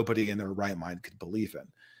that nobody in their right mind could believe in.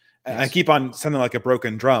 And I keep on sounding like a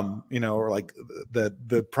broken drum, or like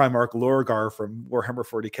the Primarch Lorgar from Warhammer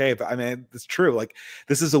 40K. But I mean, it's true. Like,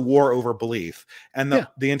 this is a war over belief, and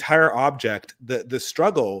the entire object, the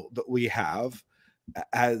struggle that we have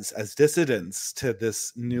as dissidents to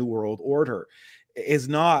this new world order is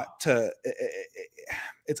not to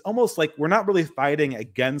it's almost like we're not really fighting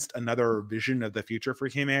against another vision of the future for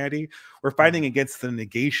humanity. We're fighting against the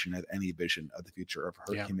negation of any vision of the future of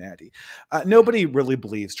humanity. Nobody really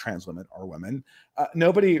believes trans women are women.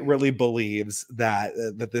 Nobody really believes that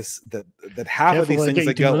that half of these things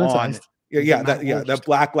that go on that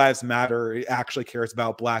Black Lives Matter actually cares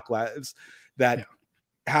about Black lives, that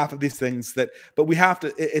half of these things but we have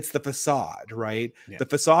to, it's the facade, right? The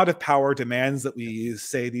facade of power demands that we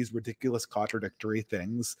say these ridiculous contradictory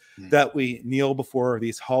things, that we kneel before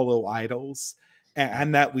these hollow idols,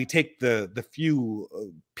 and that we take the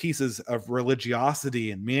few pieces of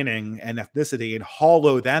religiosity and meaning and ethnicity and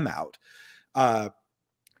hollow them out.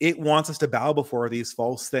 It wants us to bow before these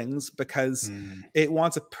false things because it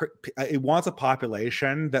wants a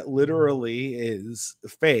population that literally is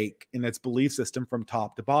fake in its belief system from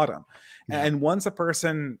top to bottom. And once a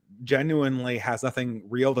person genuinely has nothing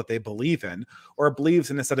real that they believe in, or believes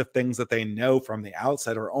in a set of things that they know from the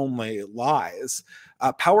outset are only lies,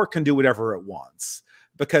 power can do whatever it wants.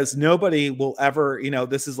 Because nobody will ever,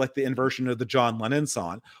 this is like the inversion of the John Lennon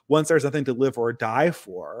song. Once there's nothing to live or die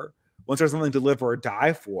for,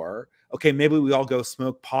 okay, maybe we all go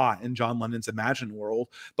smoke pot in John Lennon's imagined world.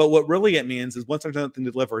 But what really it means is once there's nothing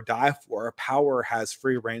to live or die for, power has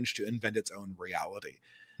free range to invent its own reality.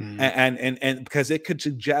 And because it could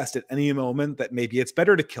suggest at any moment that maybe it's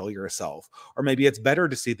better to kill yourself, or maybe it's better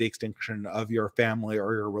to see the extinction of your family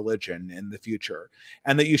or your religion in the future,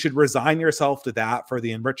 and that you should resign yourself to that for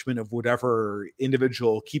the enrichment of whatever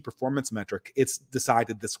individual key performance metric it's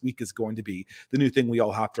decided this week is going to be the new thing we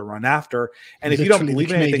all have to run after. And if you don't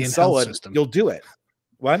believe in anything solid, you'll do it.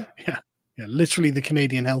 What? Yeah, literally the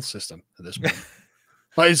Canadian health system at this point.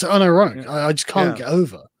 But it's unironic. I just can't get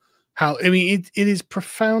over how, I mean, it is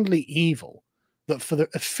profoundly evil that for the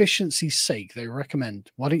efficiency's sake, they recommend,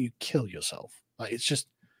 why don't you kill yourself? Like, it's just,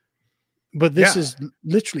 but this is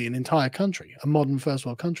literally an entire country, a modern first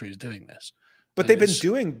world country is doing this. But they've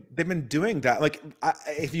been doing that. Like,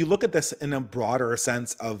 if you look at this in a broader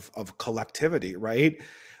sense of collectivity, right?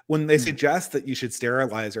 When they suggest that you should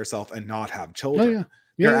sterilize yourself and not have children,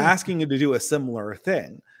 they're asking you to do a similar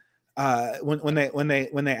thing. When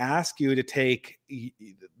they ask you to take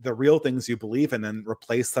the real things you believe in and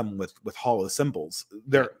replace them with hollow symbols,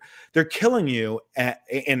 they're killing you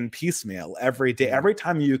in piecemeal every day. Every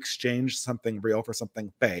time you exchange something real for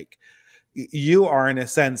something fake, you are in a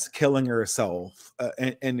sense killing yourself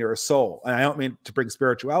and your soul. And I don't mean to bring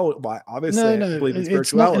spirituality. Obviously, I believe in spirituality.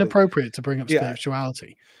 It's not inappropriate to bring up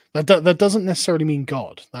spirituality. That doesn't necessarily mean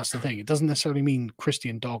God. That's the thing. It doesn't necessarily mean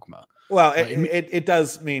Christian dogma. Well, it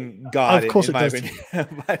does mean God. Of course it does.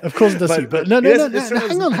 Of course it does. But no.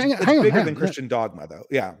 Hang on. Bigger than Christian dogma, though.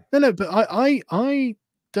 Yeah. No. But I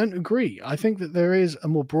don't agree. I think that there is a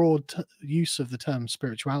more broad use of the term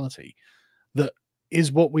spirituality that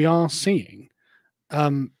is what we are seeing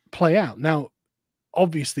play out now.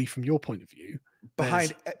 Obviously, from your point of view,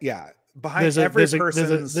 behind every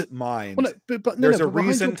person's mind, there's a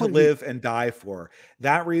reason to live and die for.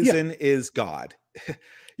 That reason is God.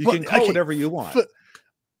 You can call whatever you want.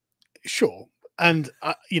 Sure. And,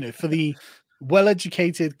 for the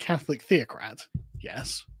well-educated Catholic theocrat,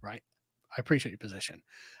 yes, right. I appreciate your position.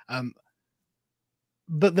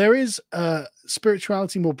 but there is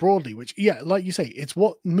spirituality more broadly, which, yeah, like you say, it's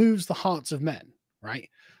what moves the hearts of men, right?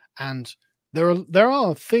 And there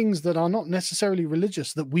are things that are not necessarily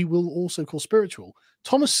religious that we will also call spiritual.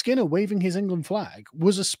 Thomas Skinner waving his England flag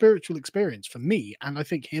was a spiritual experience for me, and I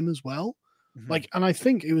think him as well. Mhm. Like, and I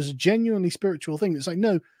think it was a genuinely spiritual thing. It's like,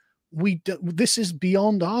 no, this is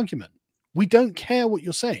beyond argument. We don't care what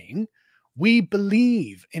you're saying. We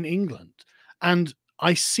believe in England. And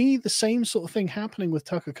I see the same sort of thing happening with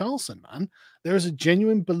Tucker Carlson, man. There is a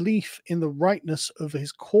genuine belief in the rightness of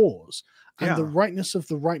his cause and the Yeah. rightness of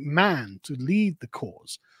the right man to lead the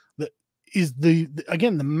cause. That is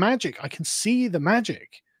again, the magic. I can see the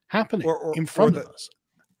magic happening Or or in or front the of us.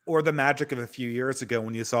 or the magic of a few years ago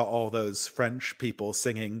when you saw all those French people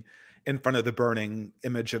singing in front of the burning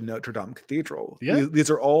image of Notre Dame Cathedral. Yeah, These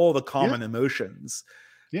are all the yeah, common emotions.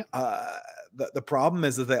 yeah. uh the problem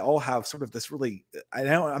is that they all have sort of this really, I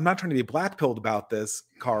know I'm not trying to be black-pilled about this,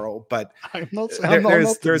 Carl, but I'm not saying I'm not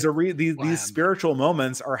there's putting a I these am, but spiritual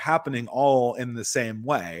moments are happening all in the same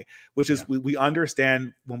way, which yeah. is we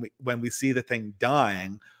understand when we see the thing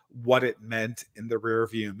dying what it meant in the rear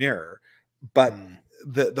view mirror, but Mm.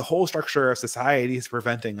 the whole structure of society is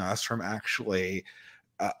preventing us from actually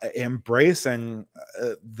embracing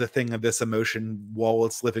the thing of this emotion while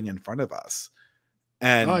it's living in front of us. I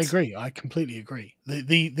And agree. I completely agree.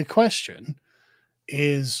 The question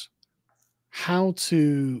is how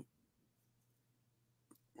to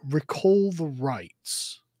recall the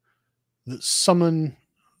rights that summon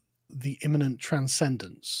the imminent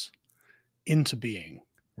transcendence into being,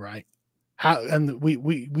 right? How, and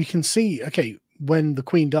we can see, okay, when the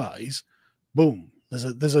queen dies, boom,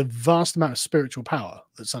 there's a vast amount of spiritual power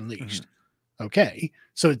that's mhm, unleashed. Okay,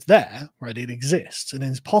 so it's there, right? It exists, and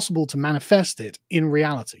it's possible to manifest it in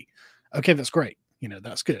reality. Okay, that's great.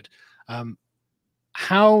 That's good. Um,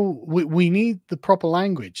 how we need the proper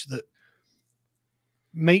language that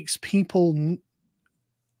makes people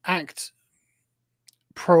act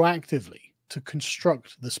proactively to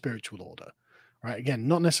construct the spiritual order, right? Again,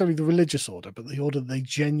 not necessarily the religious order, but the order they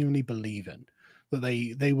genuinely believe in, that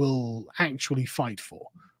they will actually fight for,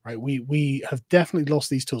 right? We have definitely lost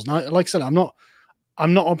these tools. And like I said, I'm not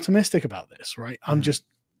optimistic about this, right? mhm.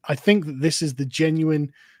 I think that this is the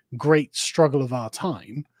genuine great struggle of our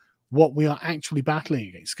time, what we are actually battling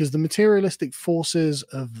against, because the materialistic forces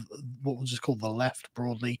of what we'll just call the left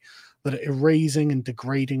broadly, that are erasing and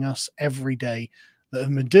degrading us every day, that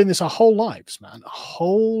have been doing this our whole lives, man, our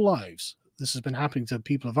whole lives. This has been happening to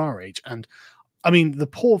people of our age. And I mean, the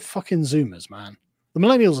poor fucking Zoomers, man. The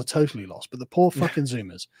millennials are totally lost, but the poor fucking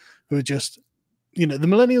Zoomers who are just, the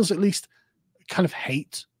millennials at least kind of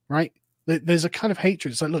hate, right? There's a kind of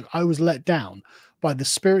hatred. It's like, look, I was let down by the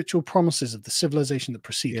spiritual promises of the civilization that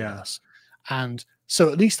preceded Yeah, us. And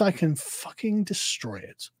so at least I can fucking destroy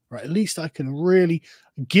it, right? At least I can really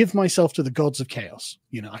give myself to the gods of chaos.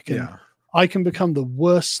 yeah. I can become the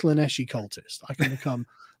worst Slaneshi cultist. I can become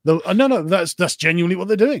the no, that's genuinely what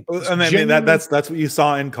they're doing. Well, That's and I mean genuinely that's what you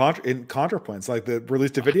saw in ContraPoints, like they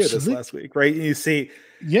released a video this absolute. last week, right? You see,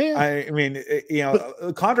 Yeah. I mean,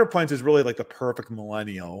 But ContraPoints is really like the perfect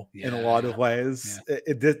millennial in a lot yeah, of yeah. ways.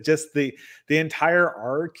 Just the entire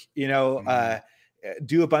arc, Mm.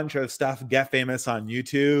 do a bunch of stuff, get famous on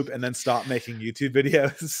YouTube, and then stop making YouTube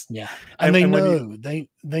videos. Yeah, and And they when you, know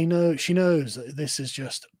they know she knows that this is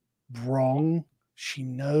just wrong. She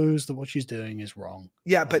knows that what she's doing is wrong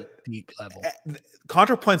yeah, on a but deep level.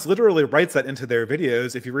 ContraPoints literally writes that into their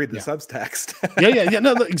videos if you read the Yeah, subtext. yeah.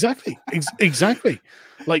 No, exactly, exactly.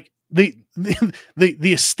 Like the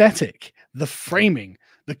aesthetic, the framing,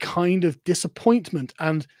 the kind of disappointment,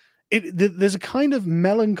 and there's a kind of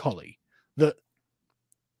melancholy that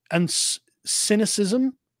and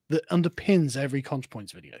cynicism that underpins every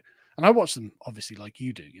ContraPoints video. And I watch them obviously like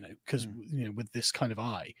you do, because Mm. with this kind of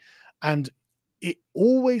eye, and it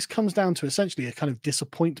always comes down to essentially a kind of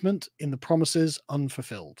disappointment in the promises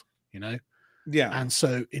unfulfilled, Yeah. and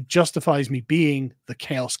so it justifies me being the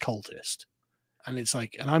chaos cultist. And it's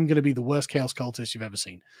like, and I'm going to be the worst chaos cultist you've ever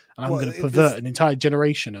seen, and I'm Well, going to pervert an entire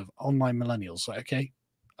generation of online millennials. Like,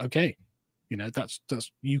 okay,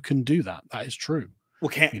 that's you can do that. That is true. Well,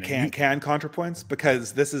 You can ContraPoints,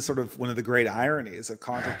 because this is sort of one of the great ironies of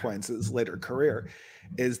ContraPoints' later career,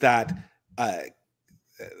 is that uh,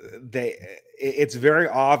 it's very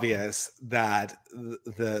obvious that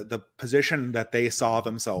the position that they saw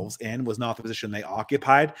themselves in was not the position they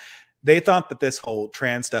occupied. They thought that this whole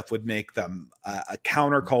trans stuff would make them a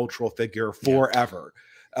countercultural figure Yeah, forever,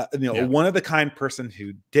 yeah, one of the kind person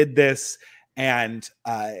who did this, and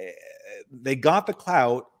they got the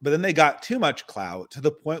clout, but then they got too much clout to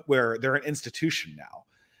the point where they're an institution now.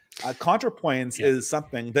 ContraPoints Yeah. is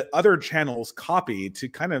something that other channels copy to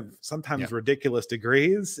kind of sometimes ridiculous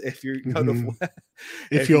degrees. If you go to,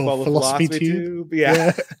 if if you you're follow philosophy philosophy tube, tube,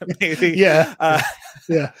 yeah, maybe, yeah, uh,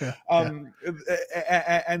 yeah, yeah,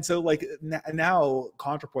 yeah. And so like now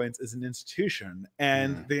ContraPoints is an institution,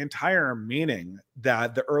 and the entire meaning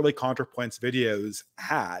that the early ContraPoints videos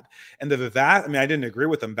had, and I mean, I didn't agree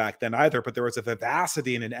with them back then either, but there was a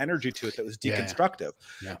vivacity and an energy to it that was deconstructive.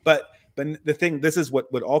 Yeah. But the thing, this is what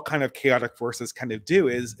all kind of chaotic forces kind of do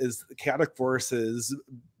is chaotic forces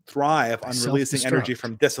thrive on releasing energy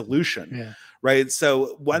from dissolution, right?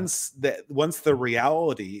 So once the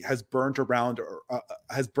reality has burnt around or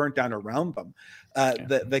has burnt down around them,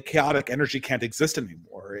 the chaotic energy can't exist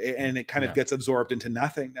anymore, and it kind of gets absorbed into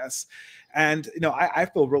nothingness. And I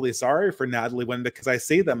feel really sorry for Natalie Wynn, because I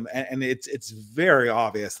see them, and it's very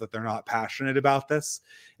obvious that they're not passionate about this.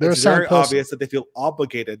 It's very obvious that they feel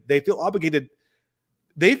obligated. They feel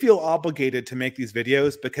obligated to make these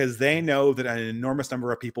videos because they know that an enormous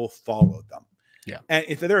number of people follow them. Yeah. And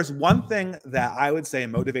if there's one thing that I would say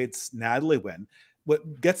motivates Natalie Wynn,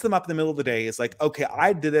 what gets them up in the middle of the day is like, okay,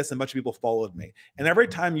 I did this and a bunch of people followed me. And every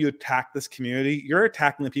time you attack this community, you're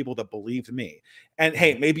attacking the people that believed me. And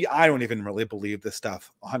hey, maybe I don't even really believe this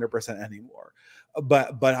stuff 100% anymore.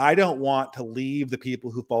 But I don't want to leave the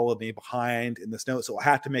people who followed me behind in the snow. So I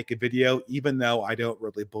have to make a video, even though I don't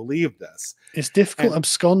really believe this. It's difficult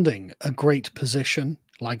absconding a great position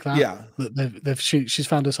like that. Yeah, that she's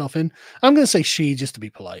found herself in. I'm going to say she, just to be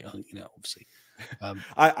polite, obviously.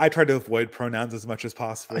 I try to avoid pronouns as much as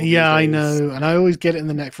possible. Yeah, I know, and I always get it in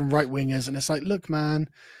the neck from right wingers, and it's like, look, man,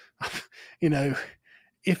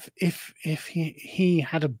 if he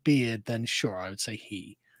had a beard, then sure, I would say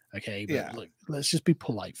he. Okay, but look, let's just be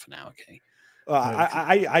polite for now. Okay. Well,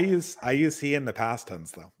 I use he in the past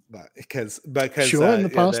tense though, but because sure, in the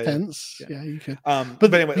past tense, yeah, you could.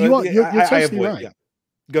 But anyway, you're totally right. Yeah.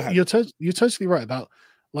 Go ahead. You're totally right about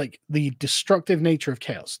like the destructive nature of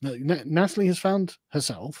chaos. Natalie has found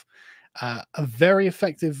herself a very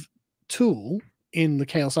effective tool in the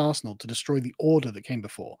chaos arsenal to destroy the order that came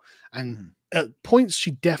before, and at points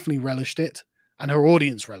she definitely relished it, and her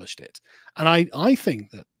audience relished it. And I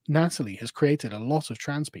think that Natalie has created a lot of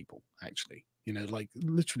trans people, actually, like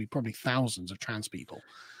literally probably thousands of trans people.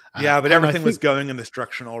 Yeah, but everything was going in this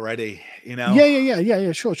direction already,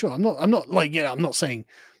 Yeah. Sure. I'm not like, I'm not saying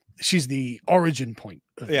she's the origin point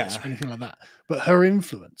of this or anything like that, but her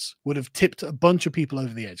influence would have tipped a bunch of people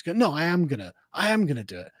over the edge. Go, no, I am gonna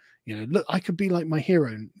do it. Look, I could be like my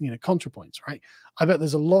hero, ContraPoints, right? I bet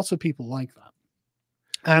there's a lot of people like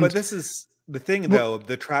that. But this is the thing, though.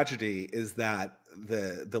 The tragedy is that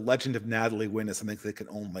the legend of Natalie Wynn is something that can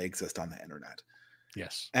only exist on the internet.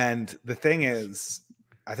 Yes. And the thing is,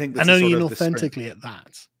 I think I know you authentically at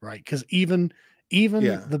that, right? Because even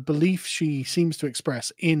the belief she seems to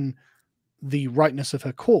express in the rightness of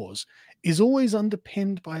her cause is always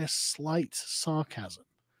underpinned by a slight sarcasm,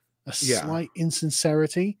 a slight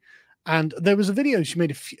insincerity. And there was a video she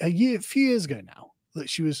made a few years ago now that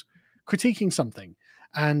she was critiquing something,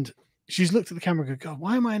 and she's looked at the camera and go, God,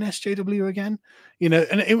 why am I an SJW again? And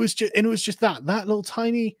it was just that little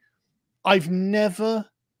tiny. I've never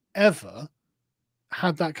ever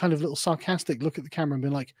had that kind of little sarcastic look at the camera and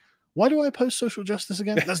been like, why do I oppose social justice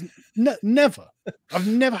again? That's never. I've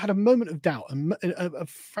never had a moment of doubt, a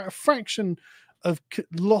fraction of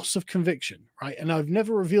loss of conviction, right? And I've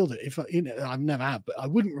never revealed it. If I've never had, but I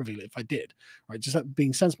wouldn't reveal it if I did, right? Just that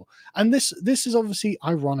being sensible. And this is obviously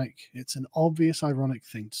ironic. It's an obvious ironic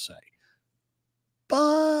thing to say,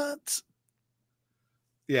 but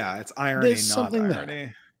yeah, it's irony, not irony.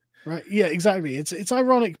 There. Right. Yeah, exactly. It's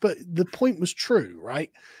ironic, but the point was true, right?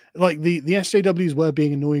 Like the SJWs were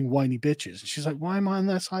being annoying, whiny bitches. And she's like, why am I on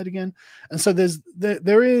their side again? And so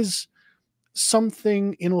there is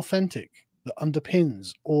something inauthentic that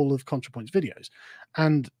underpins all of ContraPoint's videos.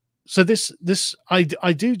 And so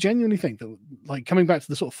I do genuinely think that, like, coming back to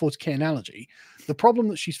the sort of 40K analogy, the problem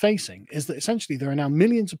that she's facing is that essentially there are now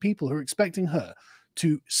millions of people who are expecting her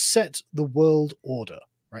to set the world order,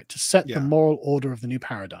 right? To set the moral order of the new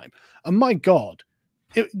paradigm. And my God,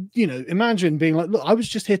 imagine being like, look, I was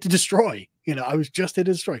just here to destroy, I was just here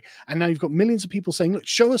to destroy. And now you've got millions of people saying, look,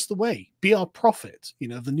 show us the way, be our prophet,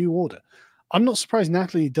 of the new order. I'm not surprised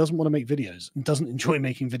Natalie doesn't want to make videos and doesn't enjoy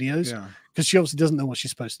making videos, because she obviously doesn't know what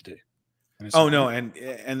she's supposed to do. No, and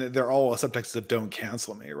they're all subtext of "Don't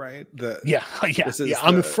cancel me," right?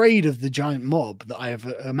 I'm afraid of the giant mob that I have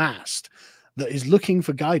amassed that is looking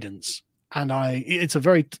for guidance, and it's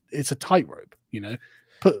a tightrope.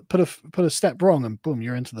 Put a step wrong, and boom,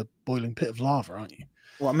 you're into the boiling pit of lava, aren't you?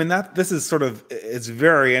 Well, I mean that this is sort of it's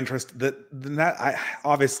very interesting that I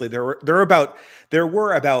obviously there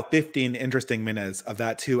were about 15 interesting minutes of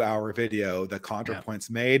that 2-hour video that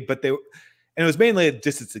ContraPoints made, but and it was mainly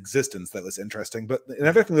just its existence that was interesting. But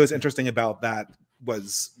another thing that was interesting about that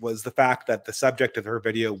was the fact that the subject of her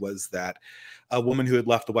video was that a woman who had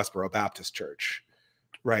left the Westboro Baptist Church,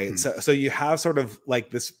 right? So you have sort of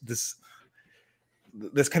like this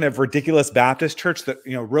kind of ridiculous Baptist church that,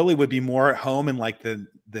 you know, really would be more at home in like the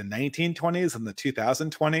 1920s and the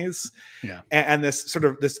 2020s. Yeah. And this sort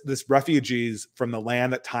of this refugees from the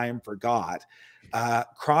land that time forgot,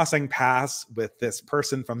 crossing paths with this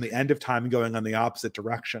person from the end of time going on the opposite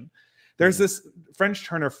direction. There's this French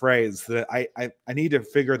turn of phrase that I need to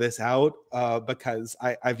figure this out, because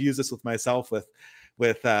I've used this with myself with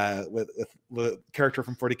the character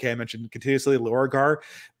from 40K I mentioned continuously, Lorgar.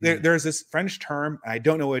 There's this French term, I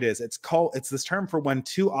don't know what it is. It's this term for when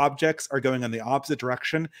two objects are going in the opposite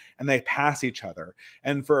direction and they pass each other,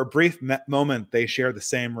 and for a brief moment they share the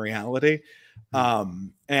same reality.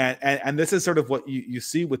 And this is sort of what you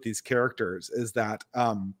see with these characters, is that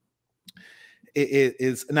it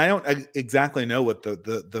is, and I don't exactly know what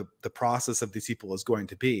the process of these people is going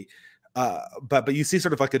to be. But you see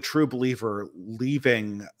sort of like a true believer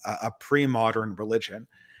leaving a pre-modern religion,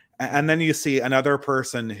 and then you see another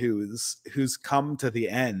person who's come to the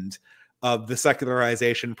end of the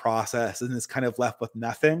secularization process and is kind of left with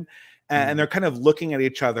nothing, and they're kind of looking at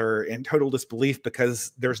each other in total disbelief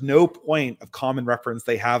because there's no point of common reference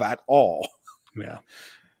they have at all. Yeah.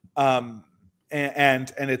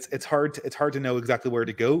 And it's hard to know exactly where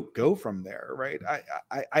to go from there, right?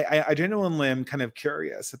 I genuinely am kind of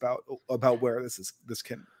curious about where this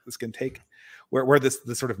can take, where this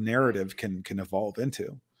sort of narrative can evolve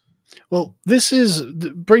into. Well,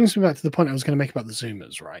 brings me back to the point I was going to make about the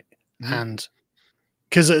Zoomers, right? And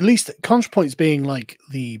because at least ContraPoints being like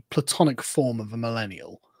the platonic form of a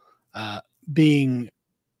millennial, being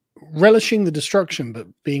relishing the destruction, but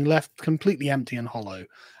being left completely empty and hollow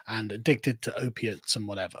and addicted to opiates and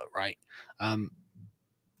whatever, right?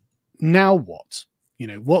 Now what? You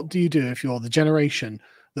know, what do you do if you're the generation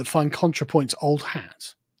that find ContraPoints old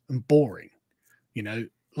hat and boring? You know,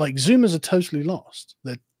 like Zoomers are totally lost.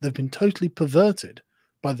 They've been totally perverted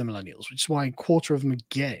by the millennials, which is why a quarter of them are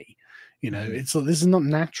gay. You know, this is not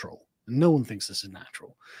natural. No one thinks this is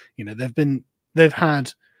natural. You know, they've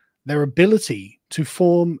had their ability to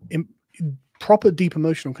form proper deep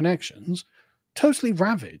emotional connections totally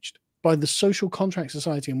ravaged by the social contract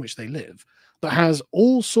society in which they live, that has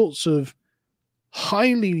all sorts of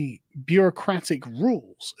highly bureaucratic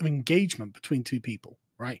rules of engagement between two people,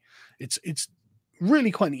 right? It's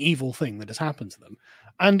really quite an evil thing that has happened to them.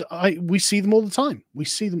 And we see them all the time. We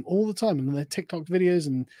see them all the time in their TikTok videos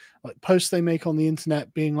and like posts they make on the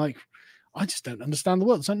internet being like, I just don't understand the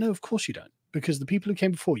world. It's like, no, of course you don't. Because the people who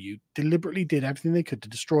came before you deliberately did everything they could to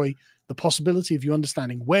destroy the possibility of you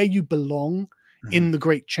understanding where you belong in the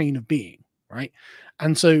great chain of being, right?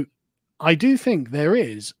 And so I do think there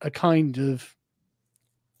is a kind of,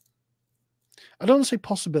 I don't want to say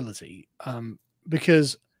possibility,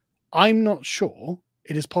 because I'm not sure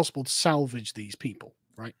it is possible to salvage these people,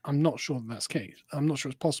 right? I'm not sure that's the case. I'm not sure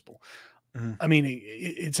it's possible. I mean,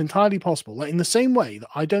 it's entirely possible. Like in the same way that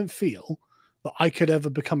I don't feel that I could ever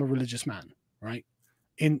become a religious man, right?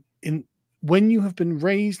 When you have been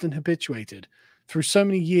raised and habituated through so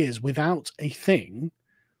many years without a thing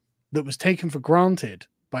that was taken for granted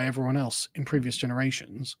by everyone else in previous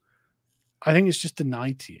generations, I think it's just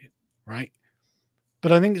denied to you, right?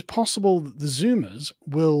 But I think it's possible that the Zoomers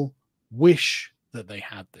will wish that they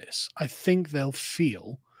had this. I think they'll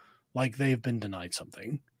feel like they've been denied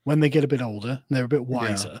something when they get a bit older and they're a bit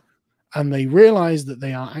wiser, and they realize that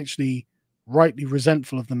they are actually rightly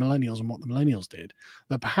resentful of the millennials and what the millennials did,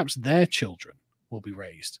 that perhaps their children will be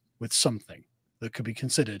raised with something that could be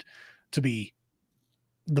considered to be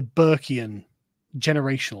the Burkean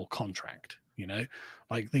generational contract, you know,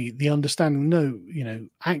 like the understanding, no, you know,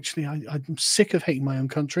 actually I'm sick of hating my own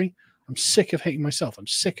country. I'm sick of hating myself. I'm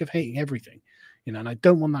sick of hating everything, you know, and I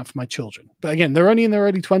don't want that for my children. But again, they're only in their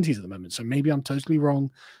early 20s at the moment. So maybe I'm totally wrong.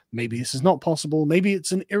 Maybe this is not possible. Maybe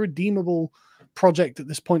it's an irredeemable project at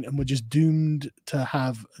this point and we're just doomed to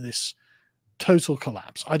have this total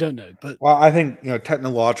collapse. I don't know. But well, I think, you know,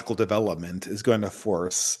 technological development is going to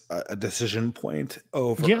force a decision point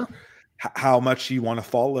over how much you want to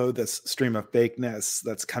follow this stream of fakeness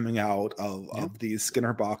that's coming out of these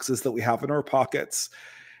Skinner boxes that we have in our pockets.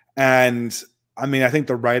 And I mean, I think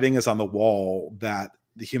the writing is on the wall that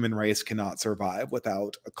the human race cannot survive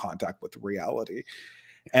without a contact with reality.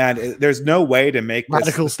 And there's no way to make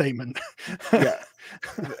radical statement. Yeah.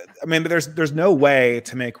 I mean, there's no way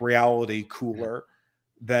to make reality cooler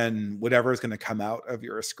than whatever is going to come out of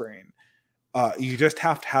your screen. You just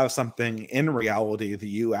have to have something in reality that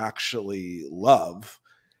you actually love.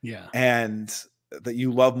 Yeah. And that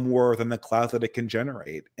you love more than the cloud that it can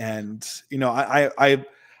generate. And, you know, I'm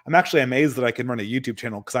actually amazed that I can run a YouTube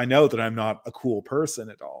channel because I know that I'm not a cool person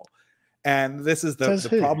at all. And this is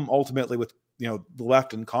the problem ultimately with, you know, the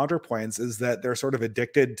left and counterpoints, is that they're sort of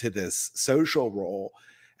addicted to this social role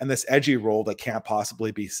and this edgy role that can't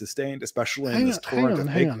possibly be sustained, especially in this torrent of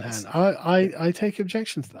fakeness. I take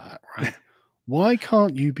objection to that, right? Why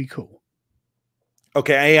can't you be cool?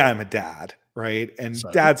 Okay, I'm a dad, right? And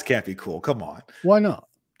dads can't be cool. Come on. Why not?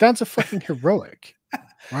 Dads are fucking heroic,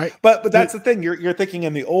 right? But that's the thing. You're thinking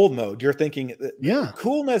in the old mode. You're thinking, yeah,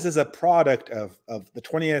 coolness is a product of the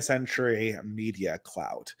 20th century media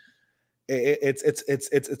clout.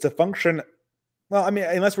 It's a function. Well, I mean,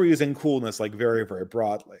 unless we're using coolness like very, very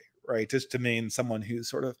broadly, right? Just to mean someone who's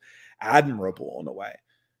sort of admirable in a way.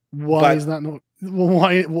 Why is that not?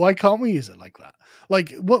 Why can't we use it like that?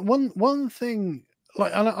 Like one thing.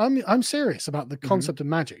 Like, and I'm serious about the concept of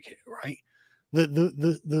magic here, right?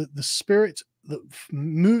 The spirit that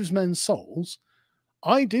moves men's souls.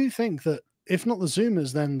 I do think that if not the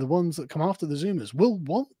Zoomers, then the ones that come after the Zoomers will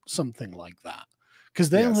want something like that, because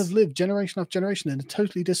they'll have lived generation after generation in a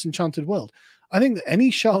totally disenchanted world. I think that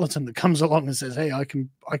any charlatan that comes along and says, "Hey, I can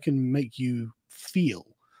make you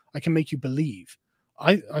feel, I can make you believe,"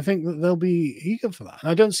 I think that they'll be eager for that,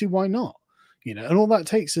 and I don't see why not. You know, and all that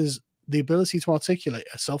takes is the ability to articulate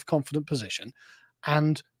a self-confident position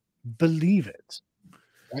and believe it.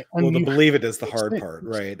 Right? And well, to believe it is the hard part,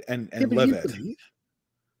 right? And live it. Believe.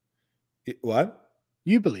 What?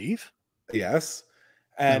 You believe? Yes.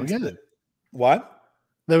 And there we go. What?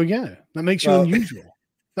 There we go. That makes you unusual.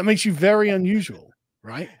 That makes you very unusual,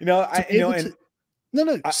 right? You know,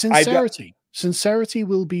 sincerity. Sincerity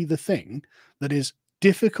will be the thing that is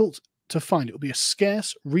difficult to find. It will be a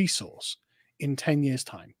scarce resource in 10 years'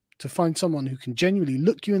 time, to find someone who can genuinely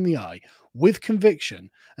look you in the eye with conviction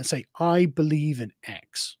and say, I believe in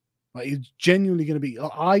X. Like, it's genuinely going to be,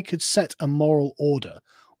 I could set a moral order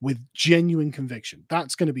with genuine conviction.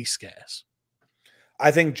 That's going to be scarce.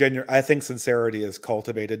 I think sincerity is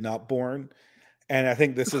cultivated, not born. And I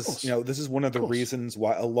think this is, you know, this is one of the reasons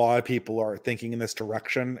why a lot of people are thinking in this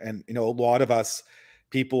direction. And, you know, a lot of us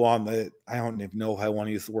people on the, I don't even know how I want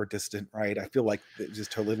to use the word distant, right? I feel like they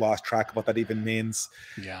just totally lost track of what that even means.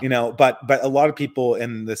 Yeah. You know, but a lot of people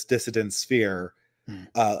in this dissident sphere,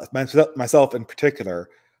 myself in particular,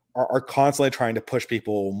 are constantly trying to push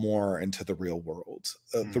people more into the real world.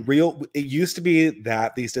 It used to be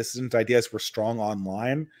that these dissident ideas were strong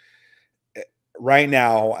online. Right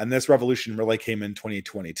now, and this revolution really came in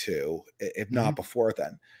 2022, if not before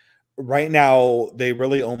then. Right now, they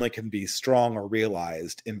really only can be strong or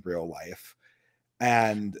realized in real life.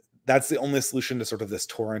 And that's the only solution to sort of this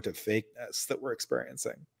torrent of fakeness that we're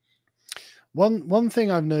experiencing. One thing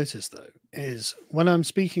I've noticed, though, is when I'm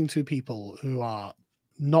speaking to people who are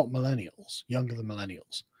not millennials, younger than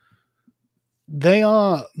millennials, they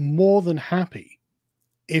are more than happy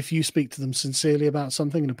if you speak to them sincerely about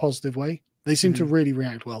something in a positive way. They seem to really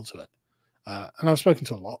react well to it. And I've spoken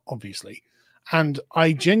to a lot, obviously. And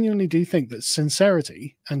I genuinely do think that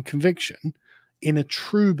sincerity and conviction in a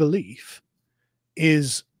true belief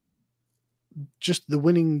is just the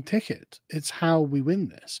winning ticket. It's how we win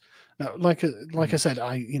this. Now, like I said,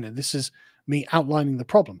 this is me outlining the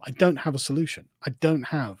problem. I don't have a solution. I don't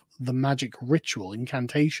have the magic ritual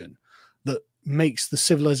incantation that makes the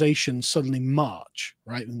civilization suddenly march,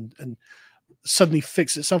 right? And suddenly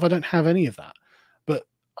fix itself. I don't have any of that. But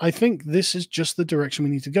I think this is just the direction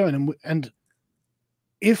we need to go in. And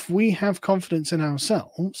if we have confidence in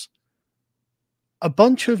ourselves, a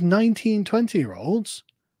bunch of 19, 20-year-olds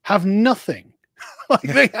have nothing. Like,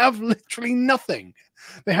 they have literally nothing.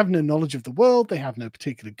 They have no knowledge of the world. They have no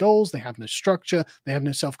particular goals. They have no structure. They have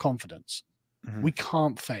no self-confidence. We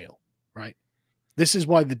can't fail, right? This is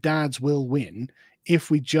why the dads will win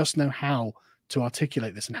if we just know how to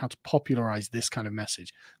articulate this and how to popularize this kind of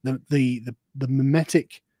message. The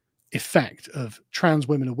mimetic effect of trans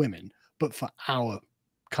women are women, but for our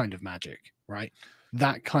kind of magic, right?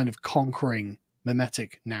 That kind of conquering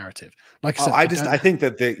mimetic narrative. Like I said, I think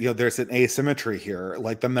that there's an asymmetry here.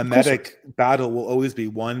 Like, the mimetic battle will always be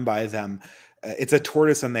won by them. It's a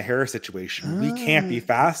tortoise and the hare situation. We can't be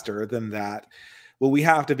faster than that. What we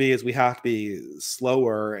have to be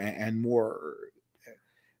slower and more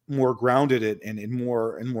grounded and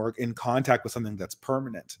more in contact with something that's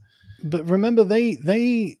permanent. But remember,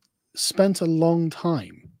 they spent a long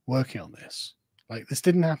time working on this. Like, this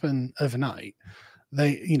didn't happen overnight.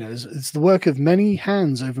 They, it's the work of many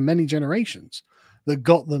hands over many generations that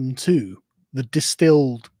got them to the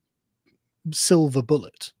distilled silver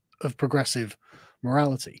bullet of progressive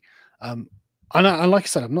morality. And like I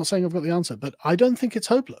said, I'm not saying I've got the answer, but I don't think it's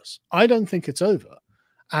hopeless. I don't think it's over.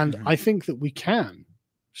 And I think that we can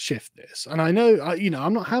shift this. And I know,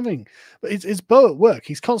 I'm not having, but it's Bo at work.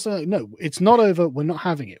 He's constantly, no, it's not over. We're not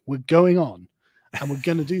having it. We're going on and we're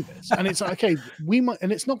going to do this. And it's like, okay, we might,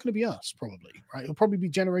 and it's not going to be us probably, right? It'll probably be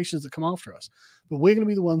generations that come after us, but we're going to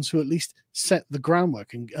be the ones who at least set the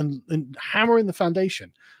groundwork and hammer in the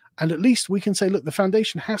foundation. And at least we can say, look, the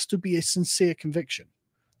foundation has to be a sincere conviction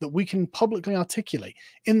that we can publicly articulate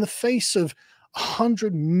in the face of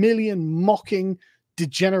 100 million mocking,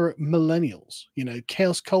 degenerate millennials,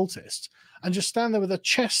 chaos cultists, and just stand there with their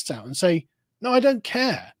chests out and say, no, I don't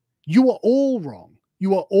care. You are all wrong.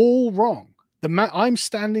 You are all wrong. I'm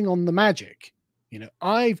standing on the magic.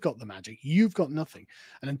 I've got the magic. You've got nothing.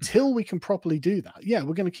 And until we can properly do that, yeah,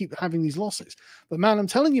 we're going to keep having these losses. But man, I'm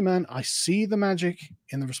telling you, man, I see the magic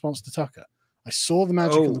in the response to Tucker. I saw the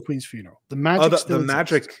magic on the Queen's funeral. The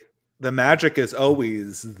magic the magic is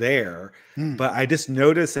always there, but I just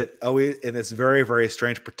notice it always in this very, very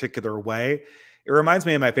strange particular way. It reminds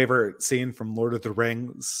me of my favorite scene from Lord of the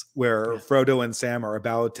Rings, where Frodo and Sam are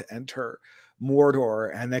about to enter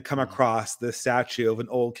Mordor, and they come across this statue of an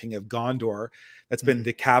old king of Gondor that's been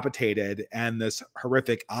decapitated, and this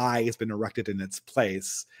horrific eye has been erected in its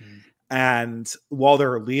place. And while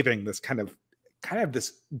they're leaving, this kind of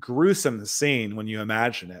this gruesome scene, when you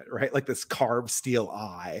imagine it, right? Like this carved steel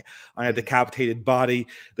eye on a decapitated body.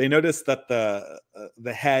 They notice that the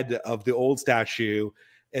head of the old statue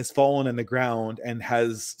is fallen in the ground and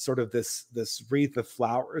has sort of this wreath of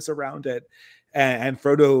flowers around it. And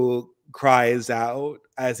Frodo cries out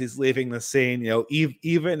as he's leaving the scene,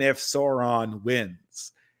 even if Sauron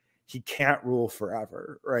wins, he can't rule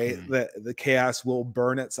forever, right? The chaos will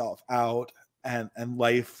burn itself out, and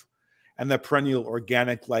life and the perennial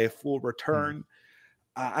organic life will return.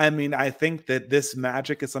 I mean, I think that this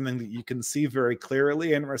magic is something that you can see very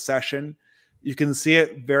clearly in recession. You can see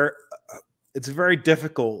it it's very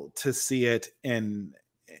difficult to see it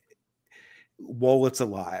while it's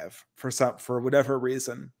alive for whatever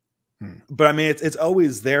reason. But I mean, it's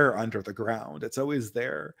always there under the ground. It's always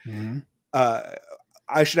there.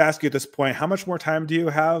 I should ask you at this point, how much more time do you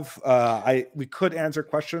have? We could answer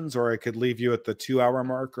questions, or I could leave you at the 2-hour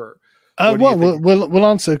mark, or we'll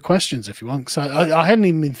answer questions if you want. So I hadn't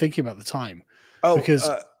even been thinking about the time. Because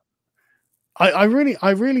I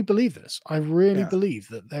really believe this. I really believe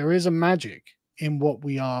that there is a magic in what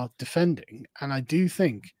we are defending, and I do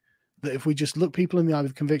think that if we just look people in the eye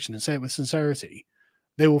with conviction and say it with sincerity,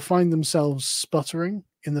 they will find themselves sputtering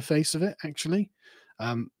in the face of it. Actually,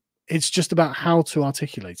 it's just about how to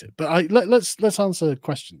articulate it. But let's answer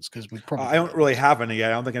questions, because we probably I don't really have any. I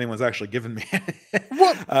don't think anyone's actually given me any.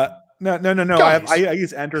 What? No. I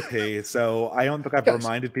use Entropy, so I don't think I've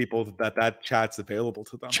reminded people that chat's available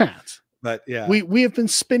to them. Chat. But yeah, we have been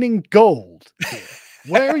spinning gold here.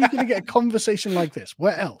 Where are you going to get a conversation like this?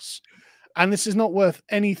 Where else? And this is not worth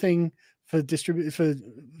anything for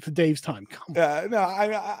Dave's time. Come on. No,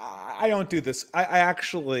 I don't do this. I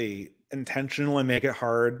actually intentionally make it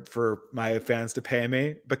hard for my fans to pay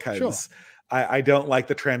me, because I don't like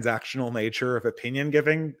the transactional nature of opinion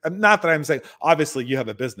giving. Not that I'm saying, obviously you have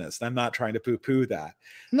a business. I'm not trying to poo-poo that.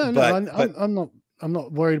 No, I'm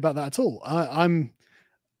not worried about that at all. I'm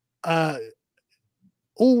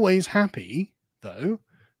always happy, though,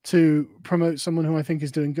 to promote someone who I think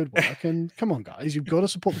is doing good work. And come on, guys, you've got to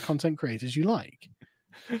support the content creators you like.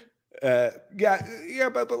 But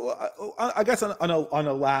I guess on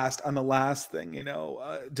the last thing,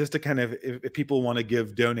 just to kind of, if people want to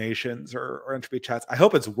give donations or Entropy chats, I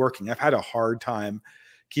hope it's working. I've had a hard time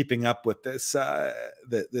keeping up with this.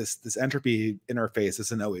 This Entropy interface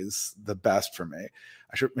isn't always the best for me.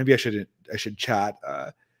 I should chat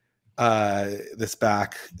this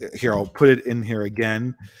back here. I'll put it in here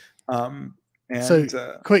again. Couple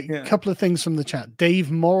of things from the chat. Dave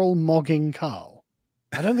Moral mogging Carl.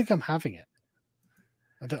 I don't think I'm having it.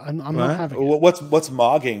 I'm not having it. What's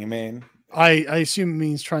mogging mean? I assume it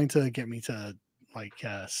means trying to get me to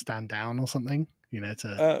stand down or something.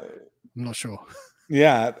 I'm not sure.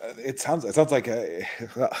 Yeah, it sounds like a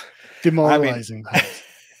demoralizing.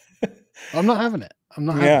 I'm not having it. I'm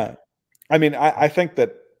not. Yeah, I mean, I think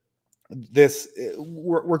that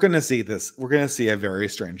we're going to see this. We're going to see a very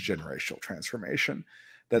strange generational transformation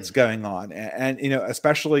that's going on, and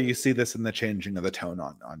especially you see this in the changing of the tone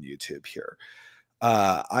on YouTube here.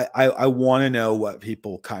 I want to know what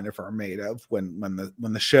people kind of are made of when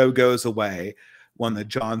the show goes away, when the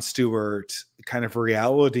Jon Stewart kind of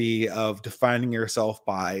reality of defining yourself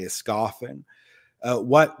by scoffing.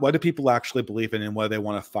 What do people actually believe in, and what do they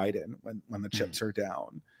want to fight in when the chips are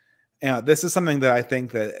down? And this is something that I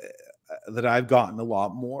think that I've gotten a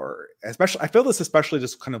lot more. Especially, I feel this especially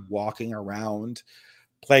just kind of walking around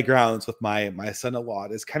playgrounds with my son a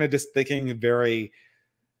lot, is kind of just thinking a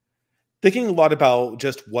lot about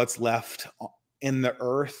just what's left in the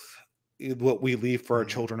earth, what we leave for our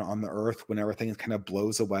children on the earth when everything kind of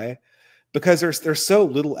blows away, because there's so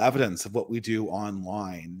little evidence of what we do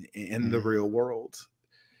online in the real world.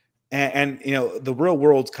 And the real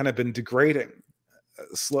world's kind of been degrading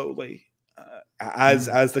slowly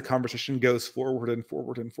as the conversation goes forward and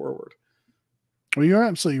forward and forward. Well, you're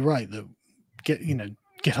absolutely right that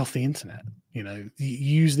get off the internet,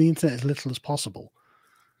 use the internet as little as possible.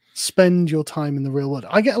 Spend your time in the real world.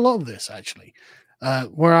 I get a lot of this actually,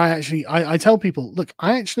 where I tell people, look,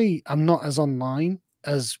 I'm not as online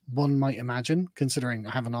as one might imagine, considering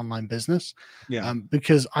I have an online business,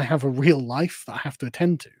 because I have a real life that I have to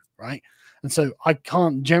attend to, right? And so I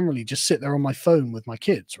can't generally just sit there on my phone with my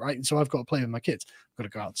kids, right? And so I've got to play with my kids. I've got to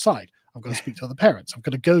go outside. I've got to speak to other parents. I've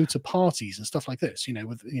got to go to parties and stuff like this,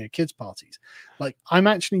 with kids' parties. Like, I'm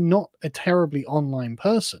actually not a terribly online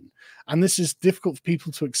person. And this is difficult for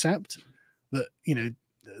people to accept that,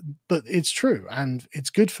 but it's true and it's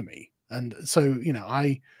good for me. And so,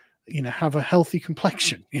 I, have a healthy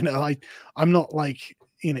complexion. I'm not like,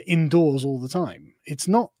 indoors all the time.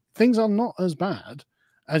 Things are not as bad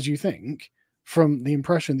as you think from the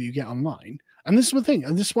impression that you get online. And this is the thing,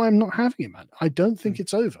 and this is why I'm not having it, man. I don't think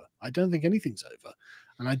it's over. I don't think anything's over.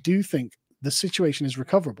 And I do think the situation is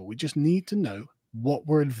recoverable. We just need to know what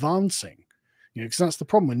we're advancing, because that's the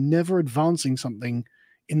problem. We're never advancing something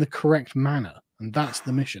in the correct manner. And that's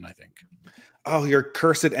the mission, I think. Oh, your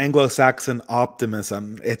cursed Anglo-Saxon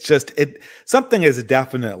optimism. It's just something is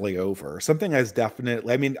definitely over. Something is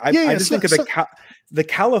definitely, I mean, I just think of the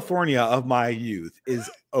California of my youth is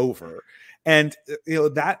over. And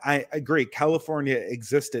that I agree. California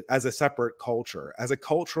existed as a separate culture, as a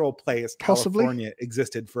cultural place. Possibly. California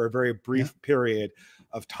existed for a very brief period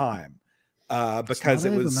of time. Because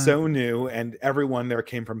it was so new and everyone there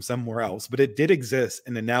came from somewhere else, but it did exist,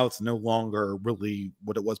 and then now it's no longer really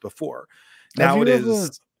what it was before. Now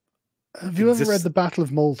Have you ever read The Battle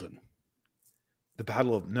of Malden?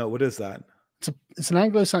 No, what is that? It's an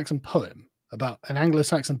Anglo-Saxon poem about an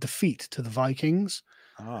Anglo-Saxon defeat to the Vikings.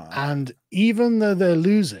 And even though they're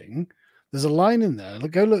losing, there's a line in there.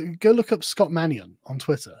 Go look up Scott Mannion on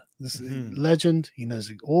Twitter. This legend. He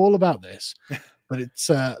knows all about this. But it's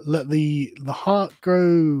let the heart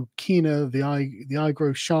grow keener, the eye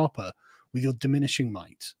grow sharper with your diminishing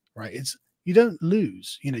might. Right? It's, you don't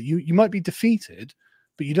lose. You might be defeated,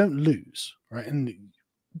 but you don't lose. Right? And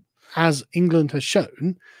as England has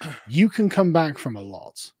shown, you can come back from a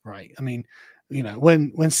lot. Right? I mean,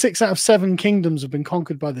 when 6 out of 7 kingdoms have been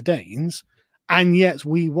conquered by the Danes, and yet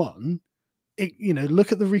we won.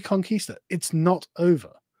 Look at the Reconquista. It's not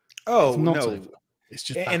over. Oh, it's not no. over. It's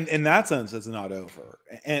just in that sense, it's not over.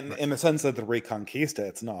 And in the sense of the Reconquista,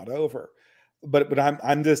 it's not over. But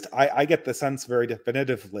I get the sense very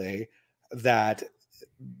definitively that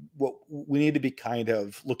what we need to be kind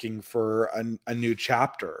of looking for a new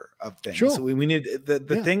chapter of things. Sure. So we need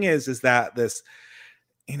the thing is that this,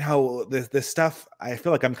 this stuff, I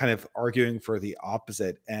feel like I'm kind of arguing for the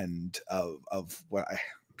opposite end of what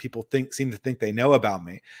people seem to think they know about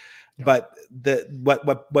me. Yeah. But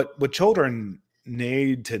what children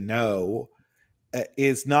need to know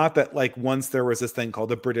is not that, like, once there was this thing called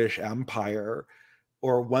the British Empire,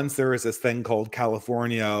 or once there was this thing called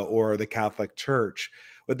California or the Catholic Church.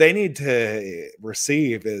 What they need to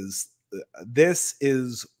receive is, this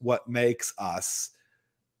is what makes us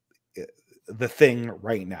the thing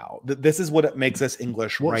right now. This is what it makes us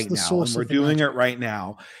English right now, and we're doing it right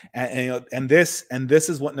now. And this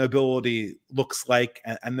is what nobility looks like,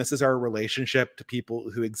 and this is our relationship to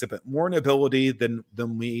people who exhibit more nobility than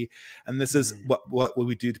we. And this is what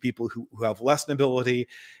we do to people who have less nobility.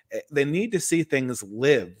 They need to see things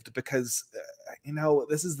lived, because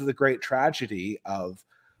this is the great tragedy of.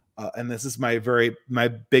 And this is my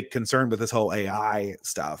big concern with this whole AI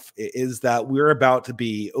stuff, is that we're about to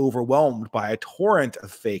be overwhelmed by a torrent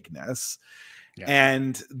of fakeness. Yeah.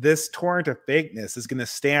 And this torrent of fakeness is going to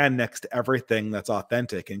stand next to everything that's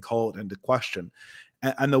authentic and call it into question.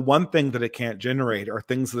 And the one thing that it can't generate are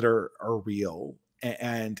things that are real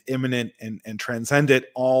and imminent and transcendent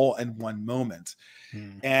all in one moment.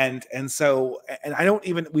 And so, and I don't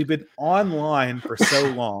even, we've been online for so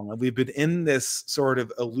long, and we've been in this sort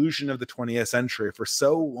of illusion of the 20th century for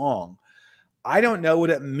so long. I don't know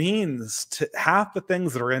what it means to half the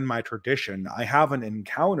things that are in my tradition I haven't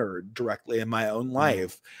encountered directly in my own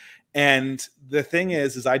life. And the thing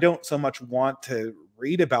is I don't so much want to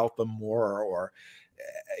read about them more, or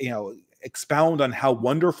expound on how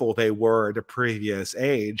wonderful they were at a previous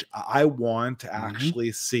age. I want to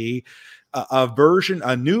actually see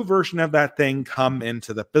a new version of that thing come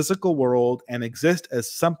into the physical world and exist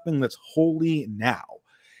as something that's holy now.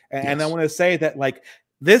 And I want to say that, like,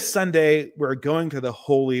 this Sunday, we're going to the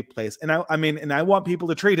holy place. And I want people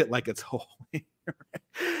to treat it like it's holy.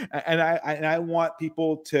 and I want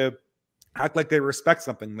people to act like they respect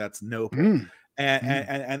something that's noble.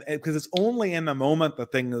 And because it's only in the moment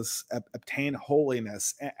that things obtain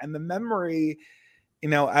holiness. And the memory,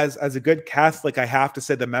 as a good Catholic, I have to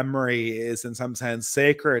say the memory is in some sense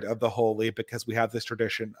sacred of the holy, because we have this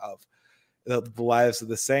tradition of the lives of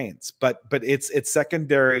the saints, but it's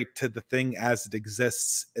secondary to the thing as it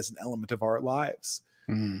exists as an element of our lives.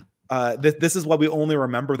 This is why we only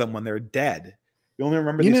remember them when they're dead. We only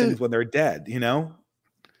remember these things when they're dead.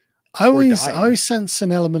 I always sense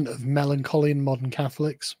an element of melancholy in modern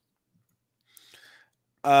Catholics.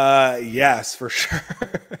 Yes, for sure.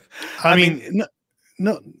 I mean,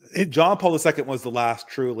 John Paul II was the last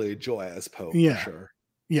truly joyous pope, for sure.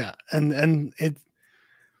 Yeah, and it.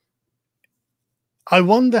 I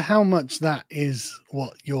wonder how much that is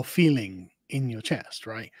what you're feeling in your chest,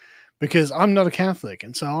 right? Because I'm not a Catholic,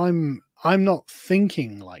 and so I'm not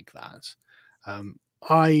thinking like that. I'm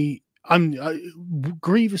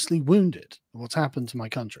grievously wounded at what's happened to my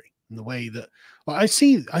country, in the way that, well, I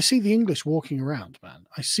see the English walking around, man.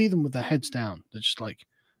 I see them with their heads down. They're just like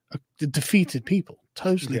defeated people,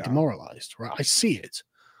 totally demoralized, right? I see it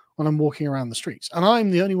when I'm walking around the streets, and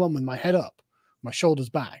I'm the only one with my head up, my shoulders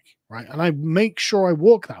back, right? And I make sure I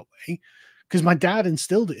walk that way because my dad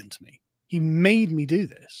instilled it into me. He made me do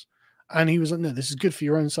this. And he was like, no, this is good for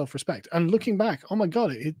your own self-respect. And looking back, oh my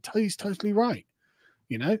God, he's totally right,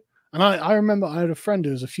 And I remember I had a friend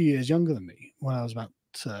who was a few years younger than me when I was about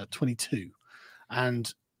 22.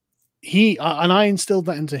 And I instilled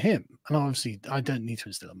that into him. And obviously I don't need to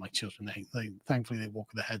instill it in my children. They thankfully they walk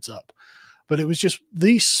with their heads up. But it was just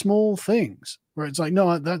these small things where it's like,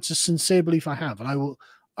 no, that's a sincere belief I have. And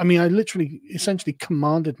I literally essentially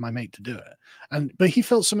commanded my mate to do it. But he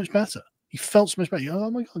felt so much better. He felt so much better.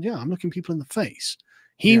 Oh my God, yeah, I'm looking people in the face.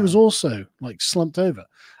 He was also like slumped over.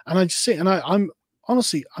 And I just sit and I'm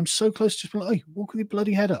honestly, I'm so close to just being like, hey, walk with your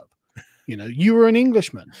bloody head up. You were an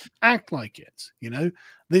Englishman. Act like it.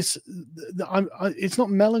 It's not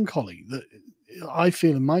melancholy that I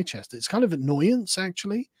feel in my chest. It's kind of annoyance,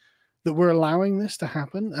 actually, that we're allowing this to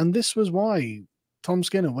happen. And this was why Tom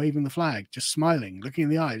Skinner waving the flag, just smiling, looking in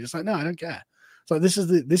the eye, just like, no, I don't care. It's like, this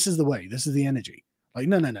is the way, this is the energy. Like,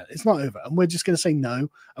 no, it's not over. And we're just going to say no. And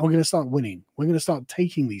we're going to start winning. We're going to start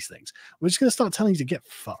taking these things. We're just going to start telling you to get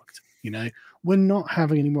fucked. We're not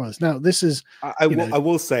having any more of this. Now, this is, I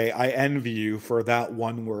will say, I envy you for that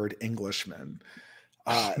one word, Englishman.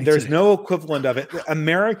 There's no equivalent of it.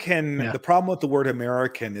 American, the problem with the word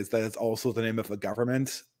American is that it's also the name of a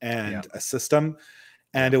government and a system,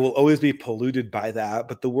 and it will always be polluted by that.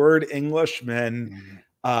 But the word Englishman,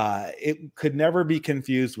 it could never be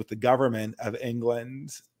confused with the government of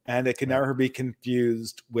England, and it can never be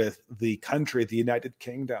confused with the country, the United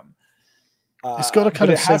Kingdom. It's got a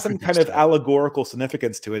kind of, it has some kind of allegorical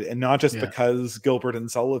significance to it, and not just because Gilbert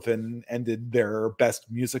and Sullivan ended their best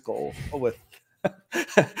musical with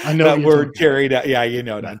I know that word carried out. Yeah,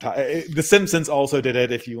 what I'm talking. The Simpsons also did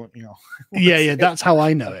it. If you yeah, that's how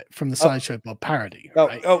I know it, from the Sideshow Bob parody.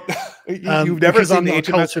 Right? You've never seen the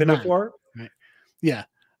HMS Pin before? Right? Yeah,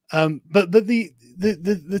 but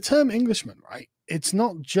the term Englishman, right? It's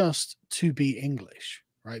not just to be English,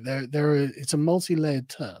 right? It's a multi-layered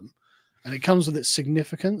term, and it comes with its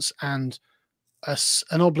significance and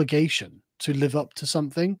an obligation to live up to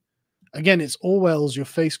something. Again, it's Orwell's "Your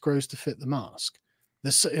face grows to fit the mask."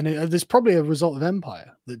 There's probably a result of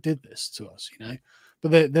empire that did this to us,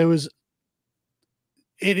 But there was.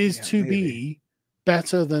 It is to be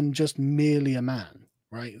better than just merely a man,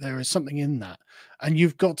 right? There is something in that, and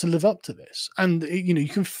you've got to live up to this. And you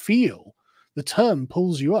can feel the term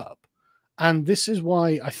pulls you up, and this is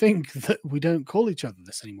why I think that we don't call each other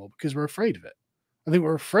this anymore, because we're afraid of it. I think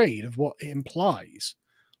we're afraid of what it implies.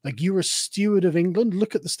 Like, you're a steward of England.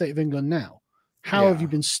 Look at the state of England now. How have you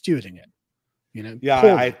been stewarding it?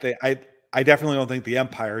 Yeah, I I definitely don't think the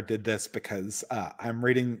Empire did this, because I'm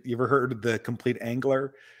reading. You ever heard of The Complete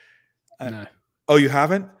Angler? No. Oh, you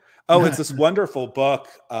haven't? Oh, it's No. this wonderful book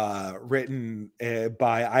written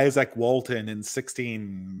by Isaac Walton in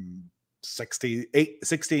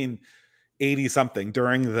 1680 something,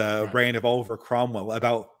 during the Right. reign of Oliver Cromwell,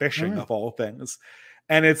 about fishing, Oh. of all things.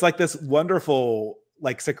 And it's like this wonderful,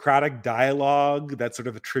 like, Socratic dialogue that's sort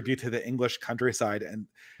of a tribute to the English countryside, and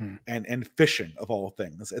Hmm. and fishing, of all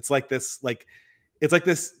things. It's like this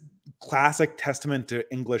classic testament to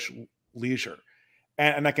English leisure.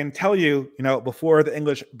 And I can tell you, before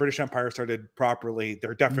the British Empire started properly,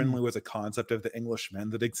 there Hmm. definitely was a concept of the Englishman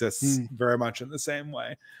that exists Hmm. very much in the same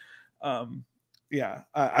way. Um, yeah,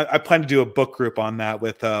 I plan to do a book group on that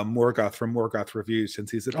with Morgoth from Morgoth Reviews, since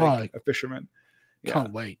he's Oh, a fisherman. Yeah,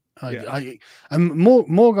 can't wait. yeah.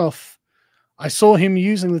 Morgoth, I saw him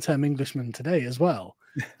using the term Englishman today as well.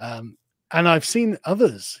 And I've seen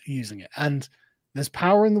others using it. And there's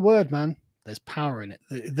power in the word, man. There's power in it.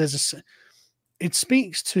 It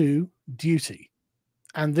speaks to duty.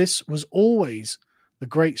 And this was always the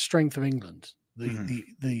great strength of England. Mhm.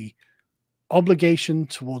 The obligation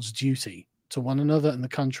towards duty to one another and the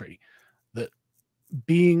country that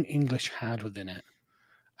being English had within it.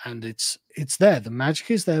 And it's there. The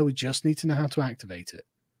magic is there. We just need to know how to activate it.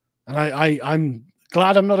 And I'm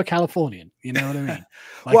glad I'm not a Californian. You know what I mean?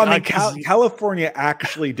 Well, I mean, California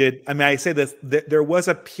actually did. I mean, I say this, there was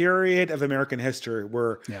a period of American history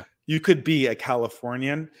where yeah, you could be a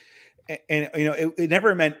Californian, and it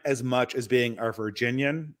never meant as much as being a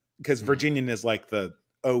Virginian, because Virginian is like the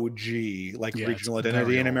OG, like, yeah, it's regional identity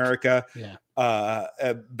very in old. America, Yeah,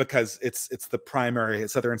 because it's the primary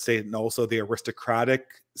southern state, and also the aristocratic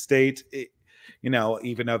state,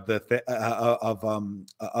 even of the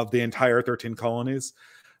entire 13 colonies.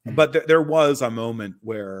 But there was a moment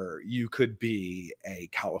where you could be a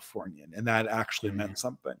Californian, and that actually meant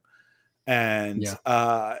something. And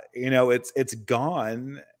yeah, it's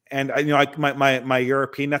gone. And my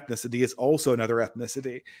European ethnicity is also another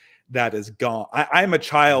ethnicity that is gone. I'm a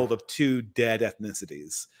child of two dead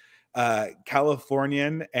ethnicities,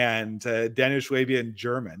 Californian and Danish, Swabian,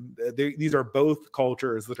 German. These are both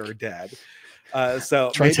cultures that are dead.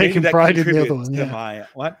 So try maybe taking that pride in the other contributes one. to Yeah, my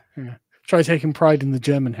what? yeah. Try taking pride in the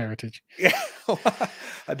German heritage. Yeah.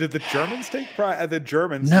 Did the Germans take pride? The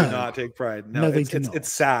Germans do No, not take pride. No, no, they do not.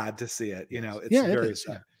 it's sad to see it. Yes. It's Yeah, it very is.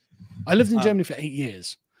 sad. Yeah, I lived in Um, Germany for 8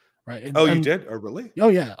 years. Right, oh, you and did? Oh, really? oh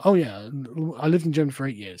yeah, oh yeah. I lived in Germany for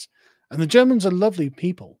 8 years, and the Germans are lovely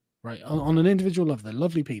people. Right, on an individual level, they're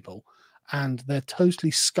lovely people, and they're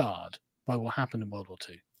totally scarred by what happened in World War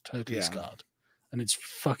II. Totally Yeah. scarred, and it's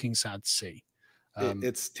fucking sad to see.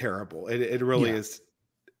 It's terrible. It really Yeah, is.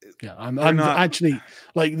 yeah. They're I'm not. actually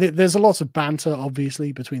like there's a lot of banter,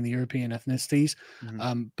 obviously, between the European ethnicities,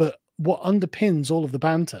 Mhm. but what underpins all of the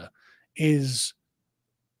banter is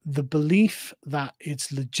the belief that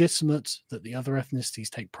it's legitimate that the other ethnicities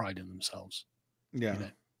take pride in themselves. Yeah. You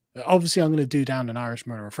know, obviously, I'm going to do down an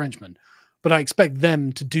Irishman or a Frenchman, but I expect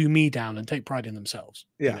them to do me down and take pride in themselves.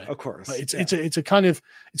 Yeah. You know, Of but course. it's a kind of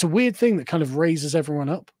it's a weird thing that kind of raises everyone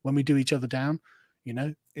up when we do each other down. You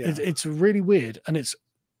know, Yeah. it's really weird, and it's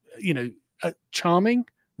charming,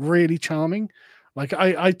 really charming. Like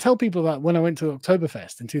I tell people that when I went to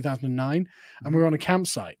Oktoberfest in 2009, and we Mhm. were on a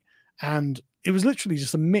campsite, and it was literally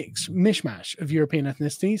just a mishmash of European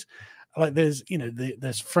ethnicities. Like there's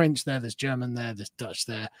there's French there, there's German there, there's Dutch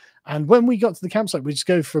there. And when we got to the campsite, we just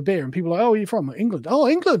go for a beer, and people are like, "Oh, are you from England?" "Oh,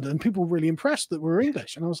 England!" And people were really impressed that we're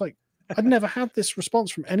English. And I was like, I'd never had this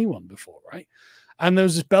response from anyone before, right? And there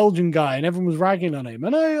was this Belgian guy, and everyone was ragging on him,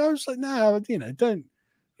 and I was like, "No, don't."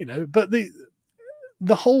 But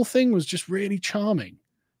the whole thing was just really charming,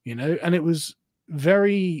 and it was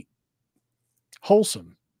very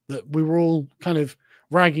wholesome that we were all kind of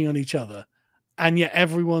ragging on each other, and yet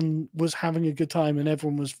everyone was having a good time, and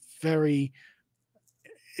everyone was very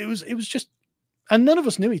it was just, and none of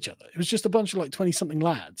us knew each other. It was just a bunch of like 20 something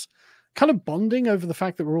lads kind of bonding over the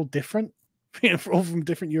fact that we're all different, we're all from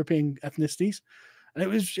different European ethnicities. And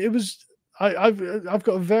I've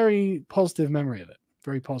got a very positive memory of it.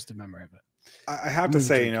 Very positive memory of it. I have to Movie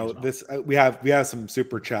say, drinking as well. this we have some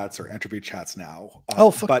super chats or entropy chats now.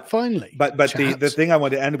 Finally. But the Chats. thing I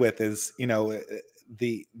want to end with is,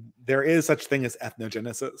 there is such thing as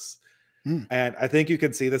ethnogenesis. Mm. And I think you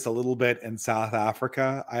can see this a little bit in South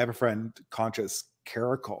Africa. I have a friend, Conscious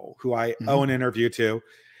Caracol, who I owe an interview to,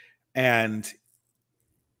 and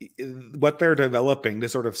what they're developing to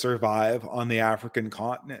sort of survive on the African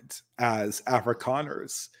continent as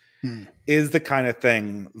Afrikaners is the kind of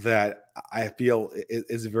thing that I feel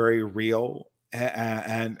is very real,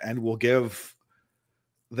 and will give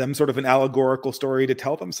them sort of an allegorical story to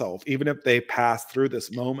tell themselves, even if they pass through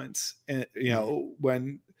this moment, and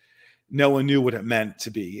when no one knew what it meant to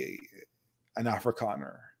be an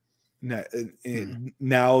Afrikaner.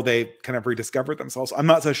 Now they kind of rediscovered themselves. I'm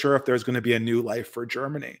not so sure if there's going to be a new life for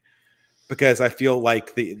Germany, because I feel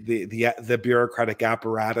like the bureaucratic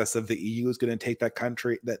apparatus of the EU is going to take that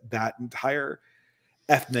country, that entire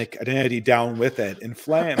ethnic identity down with it in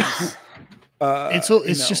flames.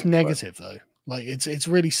 It's just negative though. Like it's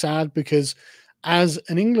really sad, because as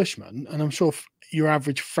an Englishman, and I'm sure your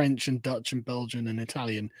average French and Dutch and Belgian and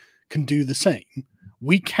Italian can do the same,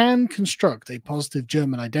 we can construct a positive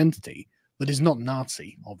German identity that is not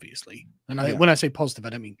Nazi, obviously. And when I say positive, I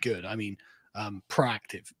don't mean good. I mean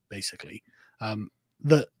proactive, basically,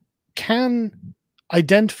 that can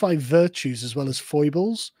identify virtues as well as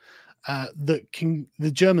foibles that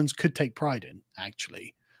the Germans could take pride in,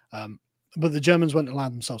 actually. But the Germans won't allow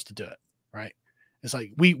themselves to do it, right? It's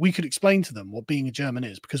like we could explain to them what being a German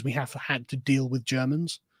is, because we have had to deal with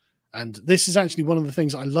Germans. And this is actually one of the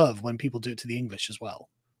things I love when people do it to the English as well,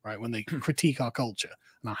 right? When they critique our culture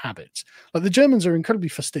and our habits. Like, the Germans are incredibly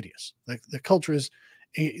fastidious. The culture is,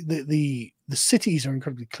 the cities are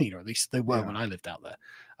incredibly clean, or at least they were when I lived out there.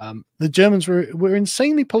 The Germans were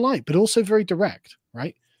insanely polite, but also very direct,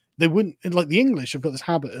 right? They wouldn't, like the English have got this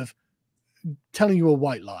habit of telling you a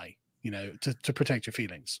white lie, to protect your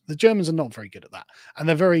feelings. The Germans are not very good at that. And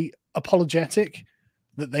they're very apologetic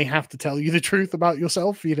that they have to tell you the truth about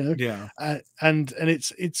yourself, Yeah. And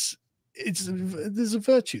it's there's a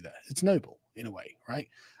virtue there. It's noble in a way, right?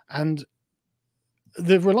 And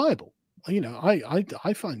they're reliable.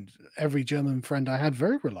 I find every German friend I had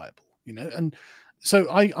very reliable, and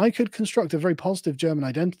so I could construct a very positive German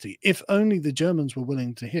identity if only the Germans were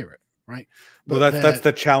willing to hear it, right? But well, that's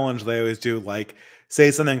the challenge they always do. Like, say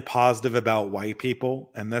something positive about white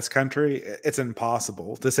people in this country. It's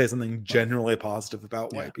impossible to say something generally positive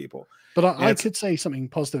about white people. But I could say something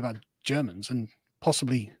positive about Germans, and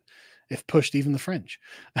possibly, if pushed, even the French.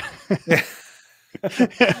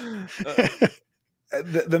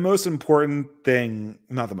 The most important thing,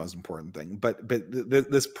 not the most important thing, but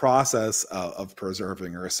this process of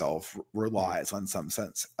preserving yourself relies on some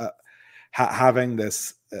sense having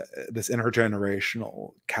this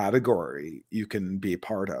intergenerational category you can be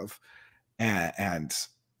part of, and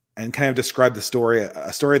kind of describe a story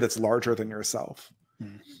that's larger than yourself.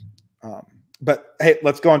 But hey,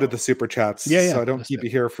 let's go on to the super chats, so I don't keep you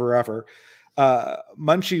here forever.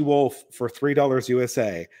 Munchie Wolf for $3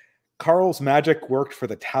 USA. Carl's magic worked for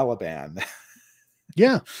the Taliban.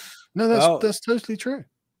 Yeah, no, that's totally true.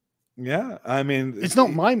 Yeah, I mean, it's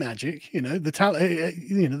not my magic, the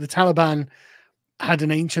Taliban had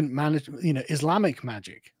an ancient Islamic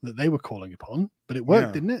magic that they were calling upon, but it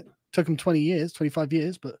worked, didn't it? Took them 20 years, 25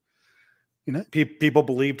 years, but people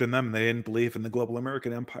believed in them, and they didn't believe in the global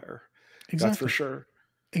American empire. Exactly. That's for sure.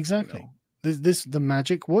 Exactly. The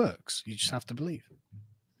magic works. You just have to believe.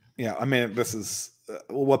 Yeah, I mean, this is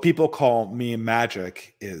what people call me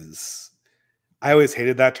magic is. I always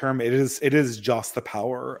hated that term. It is just the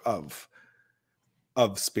power of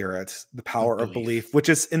spirit, the power of belief, which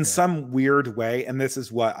is in some weird way. And this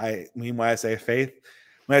is what I mean when I say faith.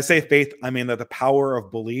 When I say faith, I mean that the power of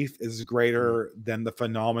belief is greater than the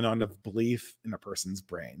phenomenon of belief in a person's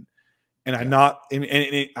brain. And I'm not. And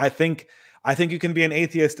I think you can be an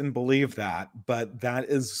atheist and believe that, but that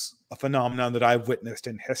is a phenomenon that I've witnessed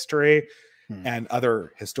in history, and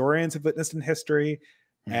other historians have witnessed in history.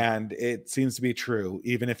 And it seems to be true,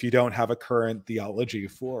 even if you don't have a current theology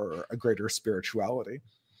for a greater spirituality.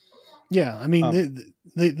 Yeah, I mean,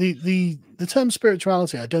 the term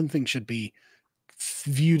spirituality, I don't think should be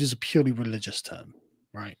viewed as a purely religious term,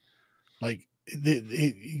 right? Like,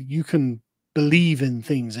 you can believe in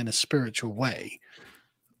things in a spiritual way.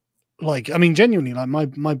 Like, I mean, genuinely,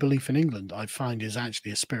 like my belief in England, I find, is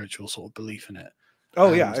actually a spiritual sort of belief in it.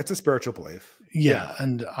 Oh, yeah, it's a spiritual belief. Yeah,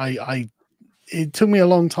 and it took me a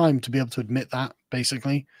long time to be able to admit that,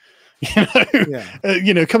 basically.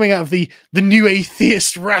 Coming out of the new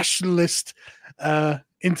atheist rationalist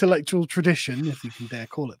intellectual tradition, if you can dare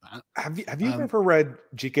call it that. Have you ever read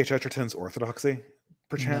G.K. Chesterton's Orthodoxy,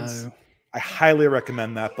 perchance? No. I highly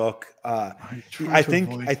recommend that book. I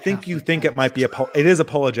think you think it might be it is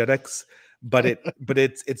apologetics, but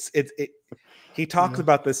it's he talks Yeah.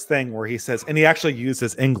 about this thing where he says, and he actually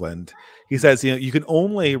uses England. He says, you know, you can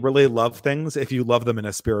only really love things if you love them in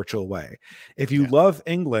a spiritual way. If you Yeah. love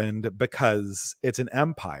England because it's an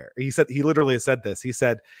empire, he literally said this. He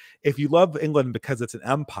said, if you love England because it's an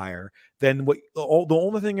empire, then the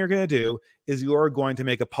only thing you're going to do is you are going to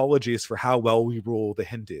make apologies for how well we rule the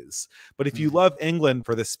Hindus. But if you love England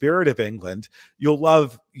for the spirit of England, you'll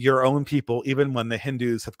love your own people even when the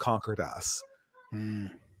Hindus have conquered us.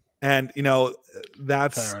 And you know,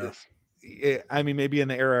 that's, Fair enough. I mean, maybe in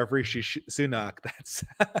the era of Rishi Sunak, that's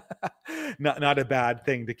not a bad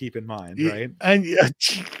thing to keep in mind, right? And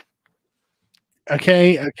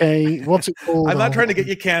okay. What's it called? I'm not trying to get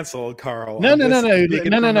you canceled, Carl. No. I'm just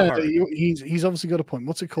speaking from the heart. He's obviously got a point.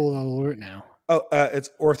 What's it called? I'll order it now. Oh,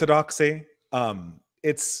 it's orthodoxy.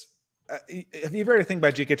 It's if you've read anything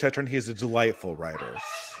by G.K. Chesterton, he's a delightful writer,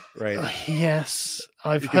 right? Yes,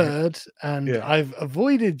 I've heard, and I've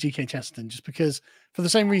avoided G.K. Chesterton just because, for the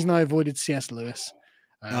same reason I avoided C.S. Lewis,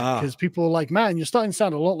 because people are like, man, you're starting to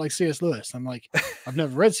sound a lot like C.S. Lewis. I'm like, I've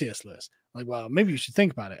never read C.S. Lewis. I'm like, well, maybe you should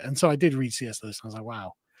think about it. And so I did read C.S. Lewis, and I was like,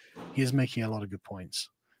 wow, he is making a lot of good points.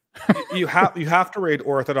 you have to read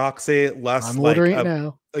orthodoxy less. I'm ordering it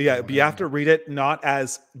now. Yeah, but you have to read it not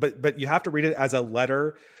as, but you have to read it as a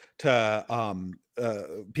letter to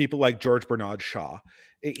people like George Bernard Shaw.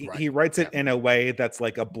 He writes it in a way that's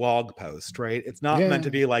like a blog post, right? It's not meant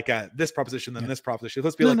to be like this proposition, then this proposition.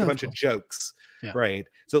 Let's be like a bunch of jokes, right?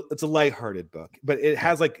 So it's a lighthearted book, but it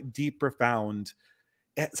has like deep, profound.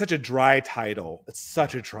 It's such a dry title. It's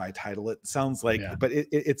such a dry title. It sounds like, but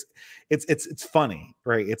it's funny,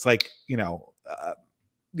 right? It's like, you know,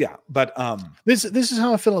 but this is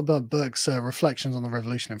how I feel about Burke's reflections on the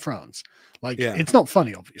revolution in France. Like, it's not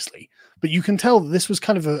funny, obviously, but you can tell that this was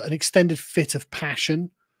kind of an extended fit of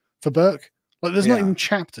passion for Burke. Like, there's not even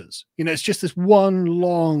chapters, you know, it's just this one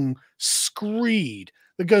long screed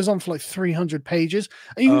that goes on for like 300 pages.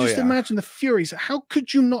 And you can just imagine the furies. How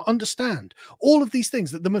could you not understand all of these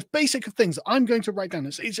things, that the most basic of things that I'm going to write down?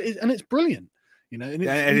 And it's brilliant. You know, and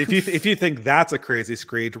if you think that's a crazy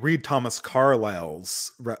screed, read Thomas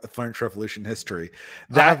Carlyle's French Revolution history.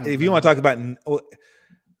 That, if you want to talk about,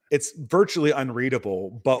 it's virtually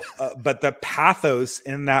unreadable, but the pathos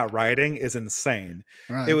in that writing is insane.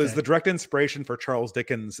 It was the direct inspiration for Charles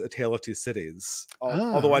Dickens' A Tale of Two Cities.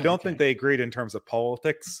 Although I don't think they agreed in terms of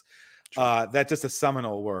politics. That's just a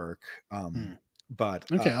seminal work. But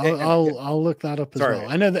I'll look that up as well.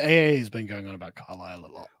 I know the AA has been going on about Carlyle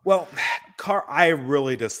a lot. Well, I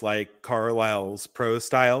really dislike Carlyle's prose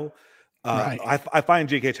style. I find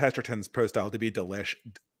G.K. Chesterton's prose style to be delicious.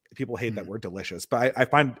 People hate that word delicious, but I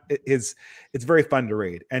find it's very fun to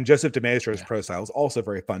read. And Joseph de Maistre prose style is also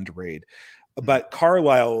very fun to read. But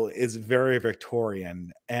Carlyle is very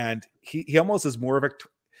Victorian, and he almost is more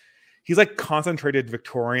he's like concentrated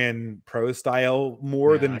Victorian prose style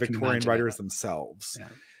more than Victorian writers themselves.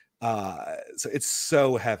 So it's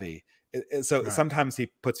so heavy. Sometimes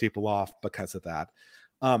he puts people off because of that.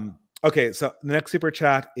 Okay, so the next super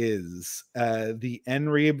chat is the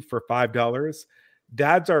Nreeb for $5.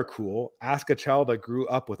 Dads are cool. Ask a child that grew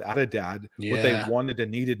up without a dad what they wanted and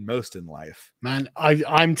needed most in life. Man,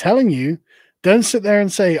 I'm telling you, don't sit there and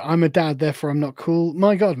say I'm a dad, therefore I'm not cool.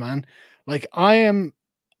 My God, man. Like, I am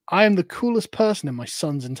the coolest person in my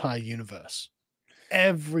son's entire universe.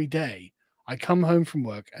 Every day I come home from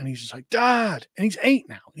work and he's just like, Dad, and he's 8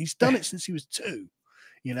 now. And he's done it since he was 2,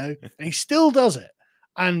 you know, and he still does it.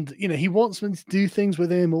 And, you know, he wants me to do things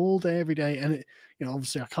with him all day, every day. And it, you know,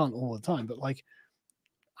 obviously I can't all the time, but like,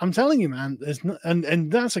 I'm telling you, man, there's no,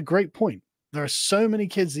 and that's a great point. There are so many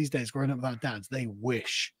kids these days growing up without dads. They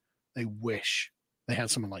wish they had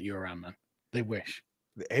someone like you around, man. They wish.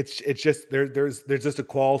 It's just there's just a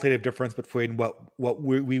qualitative difference between what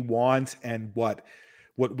we want and what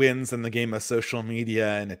wins in the game of social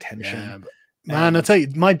media and attention. Yeah, man, I tell you,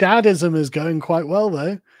 my dadism is going quite well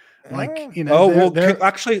though. Like, you know. Oh well,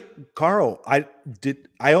 actually, Carl, I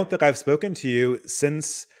don't think I've spoken to you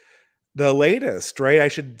since the latest, right? I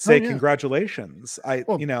should say congratulations. I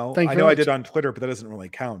know I did on Twitter, but that doesn't really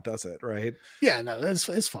count, does it? Right? Yeah, no, it's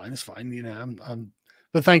fine. It's fine. You know,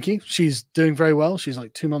 but thank you. She's doing very well. She's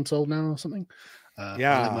like 2 months old now or something.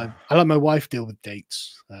 I let my wife deal with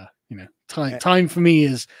dates. You know, time for me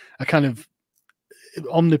is a kind of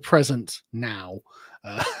omnipresent now.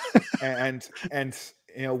 And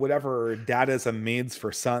you know, whatever dadism means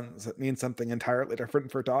for sons, it means something entirely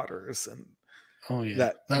different for daughters. And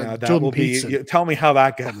that will be. Tell me how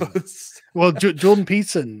that goes. Well, Jordan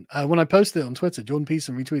Peterson, when I posted it on Twitter, Jordan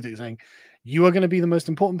Peterson retweeted it saying, "You are going to be the most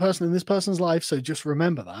important person in this person's life, so just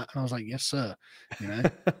remember that." And I was like, "Yes, sir." You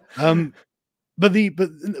know, but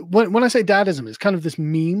when I say dadism, it's kind of this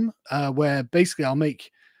meme where basically I'll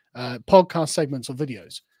make podcast segments or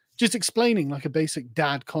videos just explaining like a basic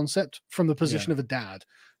dad concept from the position Yeah. of a dad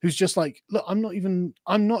who's just like, look,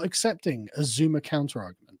 I'm not accepting a Zoomer counter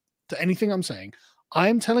argument to anything I'm saying. I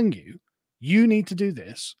am telling you, you need to do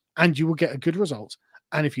this and you will get a good result.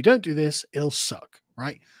 And if you don't do this, it'll suck,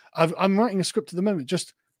 right? I'm writing a script at the moment.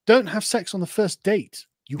 Just don't have sex on the first date,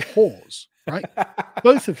 you whores, right?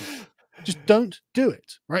 Both of you. Just don't do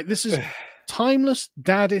it, right? This is timeless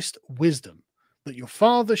daddist wisdom that your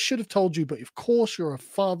father should have told you, but of course you're a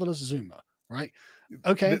fatherless Zoomer, right?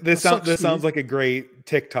 Okay, This sounds like a great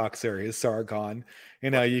TikTok series, Sargon. You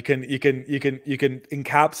know, you can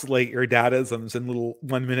encapsulate your dadisms in little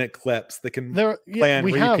 1-minute clips that can play on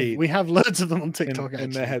repeat. We have loads of them on TikTok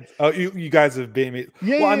in the actually. heads. Oh, you guys have been.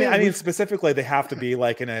 Yeah, well, yeah, I mean, specifically, they have to be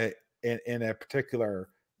like in a particular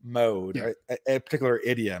mode, yeah. or a particular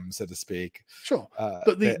idiom, so to speak. Sure.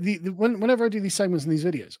 But whenever I do these segments and these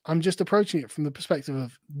videos, I'm just approaching it from the perspective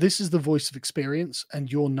of this is the voice of experience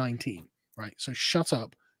and you're 19, right? So shut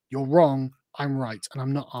up. You're wrong. I'm right. And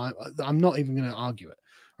I'm not even going to argue it.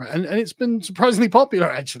 Right. And it's been surprisingly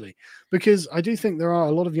popular actually, because I do think there are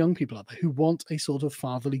a lot of young people out there who want a sort of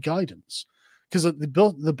fatherly guidance. Because at the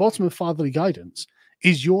bottom of fatherly guidance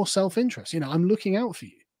is your self-interest. You know, I'm looking out for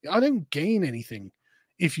you. I don't gain anything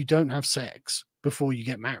if you don't have sex before you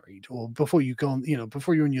get married or before you go on, you know,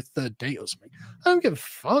 before you're on your third date or something. I don't give a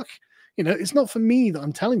fuck. You know, it's not for me that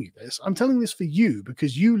I'm telling you this. I'm telling this for you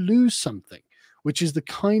because you lose something, which is the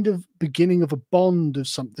kind of beginning of a bond of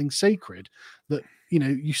something sacred that, you know,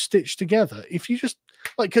 you stitch together. If you just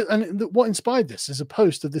like, and what inspired this is a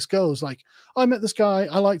post of this girl who's like, I met this guy,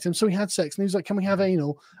 I liked him, so we had sex, and he was like, can we have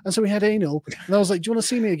anal? And so we had anal, and I was like, do you want to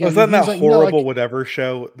see me again? Was that that like, horrible no, whatever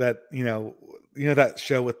show that you know that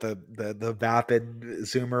show with the vapid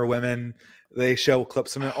Zoomer women? They show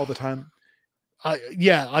clips from it all the time.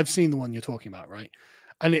 Yeah, I've seen the one you're talking about, right?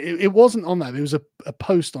 And it wasn't on that. It was a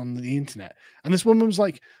post on the internet. And this woman was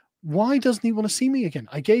like, why doesn't he want to see me again?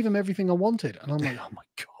 I gave him everything I wanted. And I'm like, oh my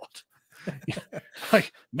God.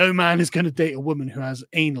 Like, no man is going to date a woman who has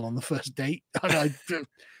anal on the first date. And I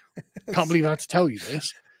can't believe I had to tell you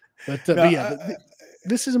this. But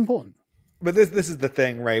this is important. But this is the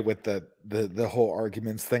thing, right? With the whole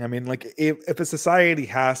arguments thing. I mean, like if a society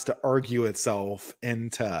has to argue itself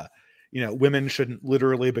into, you know, women shouldn't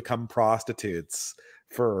literally become prostitutes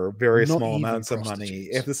for very Not small even amounts of money.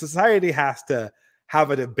 prostitutes. If the society has to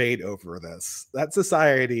have a debate over this, that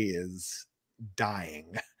society is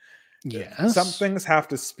dying. Yes. Some things have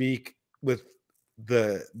to speak with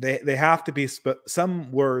they have to be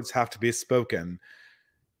some words have to be spoken.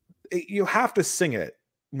 You have to sing it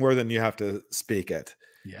more than you have to speak it.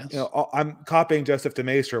 Yes. You know, I'm copying Joseph de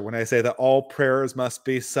Maistre when I say that all prayers must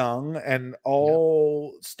be sung, and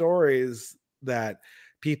all stories that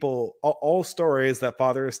all stories that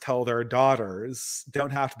fathers tell their daughters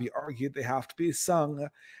don't have to be argued. They have to be sung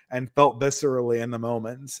and felt viscerally in the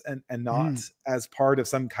moment, and not as part of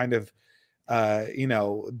some kind of you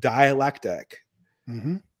know, dialectic.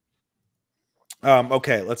 Mm-hmm.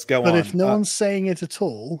 Okay, let's go on. But if no one's saying it at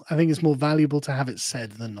all, I think it's more valuable to have it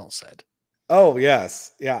said than not said. Oh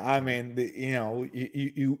yes, yeah. I mean, you know,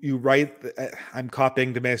 you write. I'm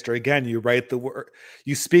copying de Maistre again. You write the word.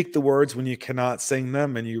 You speak the words when you cannot sing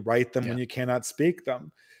them, and you write them when you cannot speak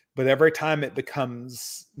them. But every time it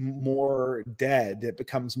becomes more dead, it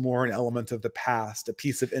becomes more an element of the past, a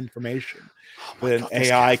piece of information that an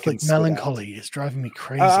AI can spit out. Melancholy is driving me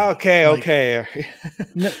crazy. Okay.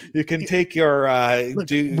 No, you can take your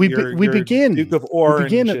we begin Duke of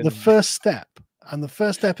Orange. We begin at the first step, and the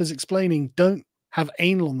first step is explaining don't have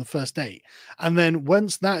anal on the first date, and then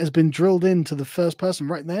once that has been drilled into the first person,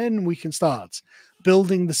 right then we can start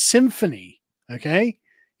building the symphony. Okay,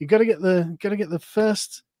 you got to get the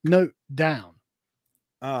first note down.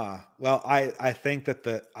 Well, I think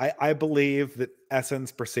that I believe that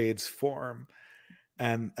essence precedes form,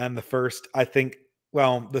 and the first, I think,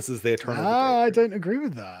 well, this is the eternal debate. I don't agree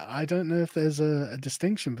with that. I don't know if there's a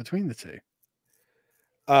distinction between the two.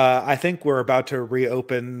 I think we're about to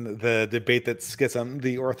reopen the debate that schism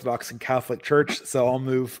the Orthodox and Catholic Church, so I'll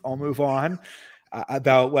move on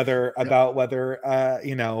about whether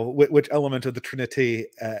you know, which element of the Trinity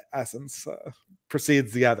essence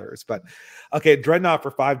precedes the others. But okay, Dreadnought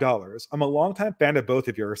for $5. I'm a longtime fan of both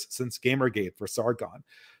of yours since Gamergate for Sargon.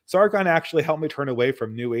 Sargon actually helped me turn away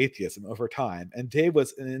from new atheism over time, and Dave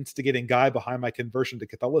was an instigating guy behind my conversion to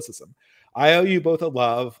Catholicism. I owe you both a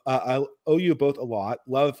love. I owe you both a lot.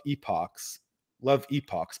 Love Epochs. Love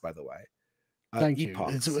Epochs, by the way. Thank you.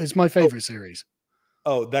 It's my favorite series.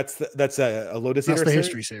 Oh, that's a Lotus That's Eater the series.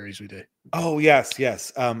 history series we do. Oh yes,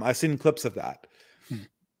 yes. I've seen clips of that. Hmm.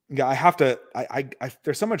 Yeah, I have to.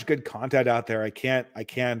 There's so much good content out there. I can't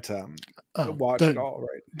Oh, watch it all.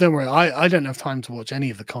 Right. don't worry. I don't have time to watch any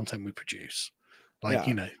of the content we produce. Like,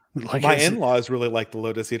 Yeah. like My it's. in-laws really like the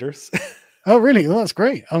Lotus Eaters. Oh, really? Well, that's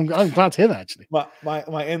great. I'm glad to hear that. Actually,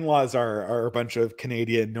 my in-laws are a bunch of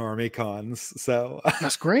Canadian normie cons. So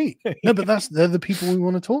that's great. No, but they're the people we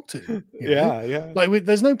want to talk to. yeah, yeah. Like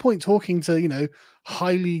there's no point talking to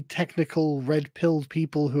highly technical red pilled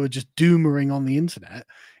people who are just doomering on the internet.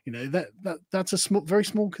 That's a very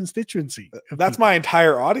small constituency of That's people. my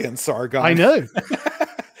entire audience, I Sargon. know.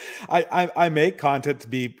 I make content to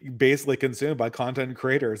be basically consumed by content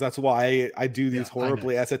creators. That's why I do these Yeah, I know.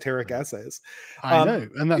 horribly esoteric essays. I know,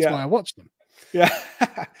 and that's Yeah, why I watch them. yeah.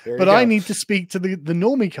 There you But I go. need to speak to the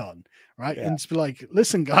normicon, right? Yeah. And just be like,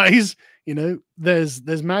 listen, guys,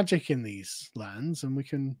 there's magic in these lands, and we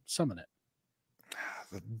can summon it.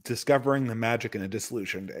 Discovering the magic in a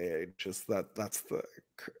disillusioned age is that's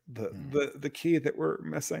the key that we're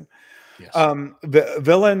missing. Yes. The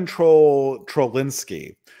villain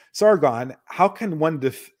Trollinsky. Sargon, how can one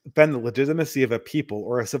defend the legitimacy of a people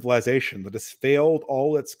or a civilization that has failed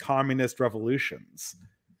all its communist revolutions?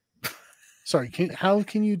 Sorry, how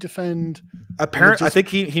can you defend? Apparently, I think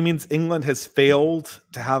he means England has failed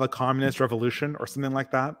to have a communist revolution or something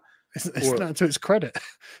like that. It's not to its credit.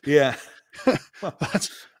 Yeah. That's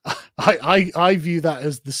I view that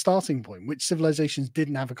as the starting point. Which civilizations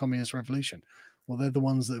didn't have a communist revolution? Well, they're the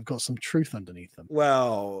ones that have got some truth underneath them.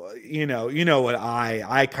 Well, you know what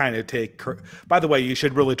I kind of take. By the way, you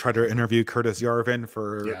should really try to interview Curtis Yarvin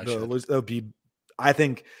for I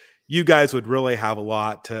think you guys would really have a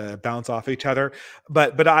lot to bounce off each other.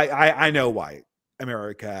 But I know why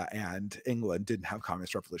America and England didn't have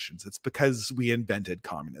communist revolutions. It's because we invented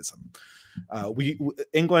communism.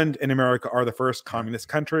 England and America are the first communist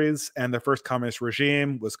countries, and the first communist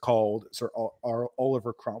regime was called Sir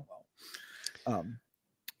Oliver Cromwell.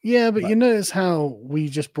 Yeah, but you notice how we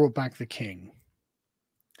just brought back the king.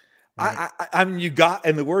 Right? I mean, you got,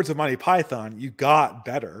 in the words of Monty Python, you got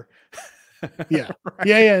better. Yeah, right?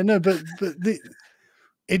 Yeah. No, but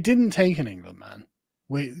it didn't take in England, man.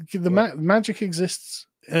 Magic exists,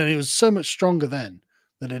 and it was so much stronger then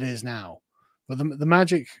than it is now. But the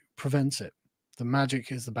magic prevents it. The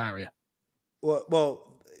magic is the barrier.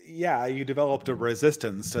 Well, yeah, you developed a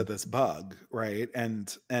resistance to this bug, right?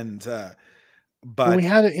 But we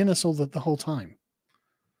had it in us all the whole time.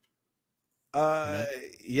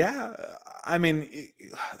 Yeah, I mean,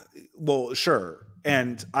 well, sure.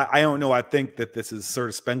 And I don't know. I think that this is sort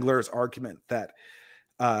of Spengler's argument that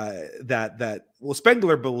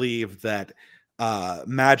Spengler believed that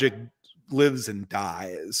magic lives and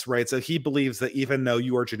dies, right? So he believes that even though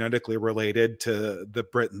you are genetically related to the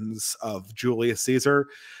Britons of Julius Caesar,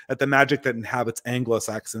 that the magic that inhabits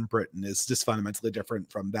Anglo-Saxon Britain is just fundamentally different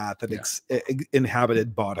from that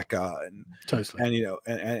inhabited Boudica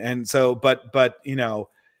and so, but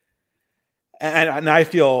and I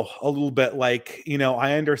feel a little bit like,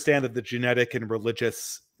 I understand that the genetic and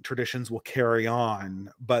religious traditions will carry on,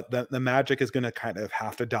 but the magic is going to kind of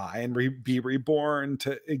have to die and be reborn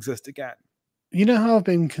to exist again. You know how I've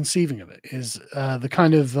been conceiving of it is the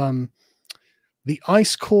kind of the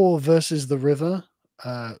ice core versus the river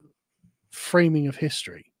framing of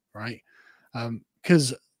history, right?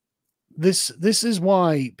 Because this is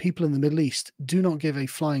why people in the Middle East do not give a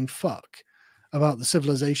flying fuck about the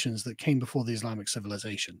civilizations that came before the Islamic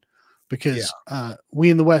civilization. Because we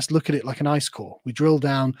in the West look at it like an ice core. We drill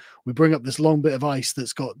down, we bring up this long bit of ice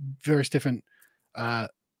that's got various different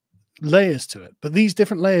layers to it. But these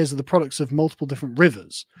different layers are the products of multiple different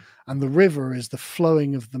rivers. And the river is the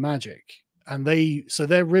flowing of the magic. And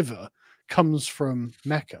their river comes from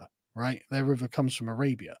Mecca, right? Their river comes from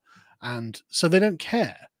Arabia. And so they don't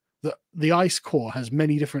care that the ice core has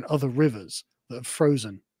many different other rivers that have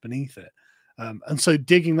frozen beneath it. And so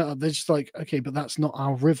digging that up, they're just like, okay, but that's not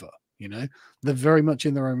our river. They're very much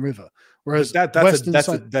in their own river. Whereas that's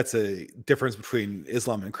a difference between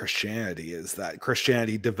Islam and Christianity, is that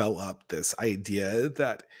Christianity developed this idea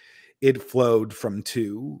that it flowed from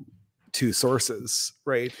two sources,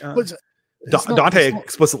 right? Dante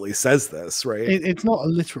explicitly says this, right? It's not a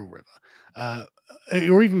literal river,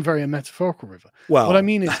 or even very a metaphorical river. Well, what I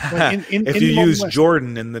mean is, like if you use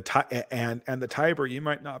Jordan and the Tiber, you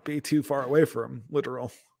might not be too far away from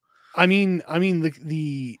literal. I mean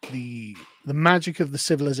the magic of the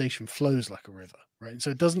civilization flows like a river, right?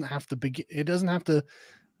 So it doesn't have to begin. It doesn't have to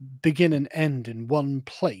begin and end in one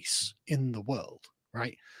place in the world,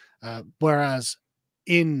 right? Whereas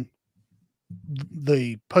in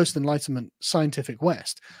the post-Enlightenment scientific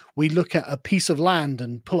West, we look at a piece of land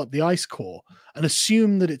and pull up the ice core and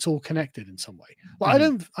assume that it's all connected in some way.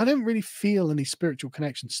 Well, I don't really feel any spiritual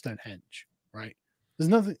connection to Stonehenge, right? There's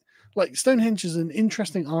nothing like Stonehenge is an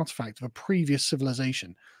interesting artifact of a previous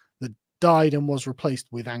civilization that died and was replaced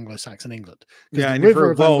with Anglo-Saxon England. Yeah, and if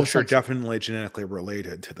you're Welsh, you're definitely genetically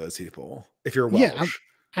related to those people. If you're Welsh. Yeah,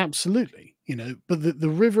 absolutely. You know, but the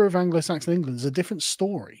river of Anglo-Saxon England is a different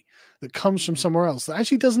story that comes from somewhere else that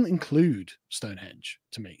actually doesn't include Stonehenge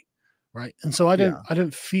to me, right? And so I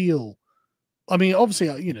don't feel. I mean,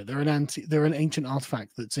 obviously, you know, they're an ancient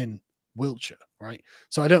artifact that's in Wiltshire, right?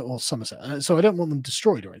 So I don't, or Somerset, so I don't want them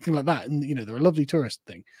destroyed or anything like that. And you know, they're a lovely tourist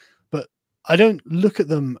thing, but I don't look at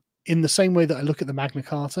them in the same way that I look at the Magna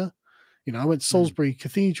Carta. You know, I went to Salisbury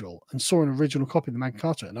Cathedral and saw an original copy of the Magna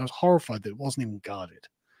Carta, and I was horrified that it wasn't even guarded.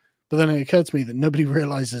 But then it occurred to me that nobody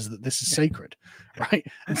realizes that this is sacred, right?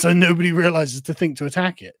 And so nobody realizes to think to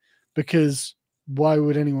attack it, because why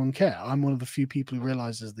would anyone care? I'm one of the few people who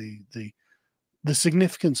realizes the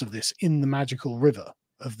significance of this in the magical river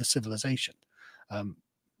of the civilization.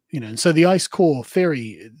 You know, and so the ice core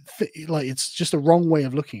theory, like, it's just a wrong way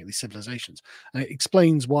of looking at these civilizations, and it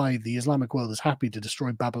explains why the Islamic world is happy to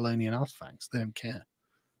destroy Babylonian artifacts. They don't care.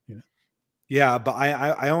 You know? Yeah, but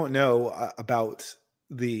I don't know about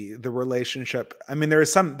the relationship. I mean,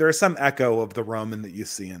 there's some echo of the Roman that you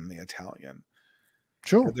see in the Italian.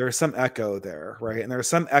 Sure, there's some echo there, right? And there's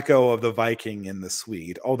some echo of the Viking in the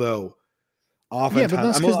Swede, although oftentimes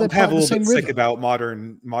I'm kind of a little bit sick about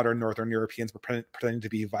modern Northern Europeans pretending to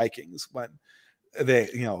be Vikings when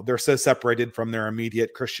they're so separated from their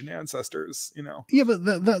immediate Christian ancestors, you know. Yeah,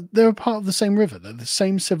 but they're part of the same river. They're the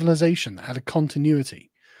same civilization that had a continuity.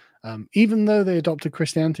 Even though they adopted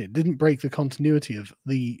Christianity, it didn't break the continuity of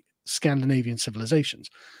the Scandinavian civilizations.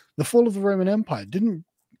 The fall of the Roman Empire didn't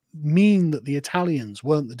mean that the Italians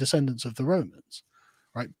weren't the descendants of the Romans,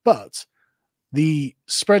 right? But the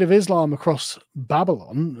spread of Islam across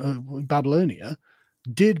Babylonia,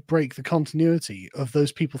 did break the continuity of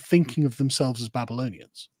those people thinking of themselves as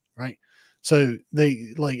Babylonians, right? So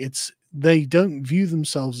they don't view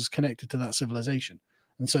themselves as connected to that civilization,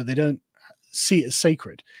 and so they don't see it as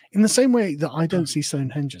sacred in the same way that I don't see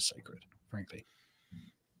Stonehenge as sacred, frankly.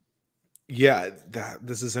 Yeah,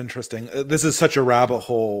 this is interesting. This is such a rabbit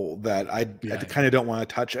hole that I kind of don't want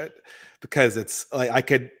to touch it, because it's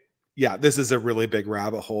like this is a really big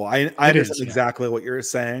rabbit hole. I understand exactly what you're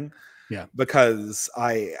saying. Yeah, because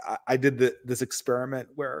I did this experiment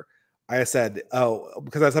where I said,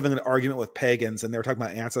 because I was having an argument with pagans and they were talking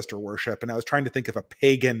about ancestor worship, and I was trying to think of a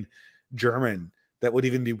pagan German that would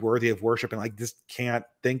even be worthy of worship, and like just can't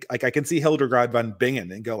think. Like, I can see Hildegard von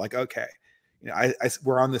Bingen and go like, okay, you know,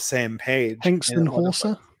 we're on the same page. Hengsten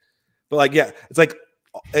Horsa. But like, yeah,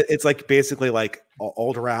 it's like basically like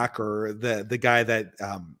Alderac, or the guy that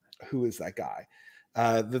who is that guy?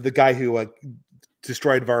 The guy who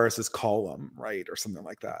destroyed Varus's column, right, or something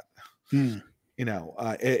like that. You know,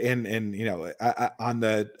 and you know, on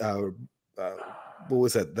the what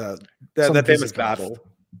was it, that famous battle?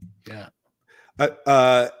 Yeah.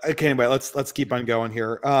 Okay, anyway, let's keep on going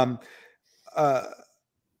here.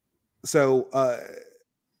 So I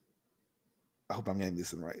hope I'm getting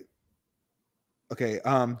this in right. Okay,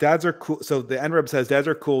 dads are cool. So the NREB says dads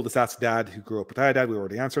are cool. Just ask dad who grew up with dad. We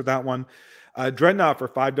already answered that one. Dreadnought for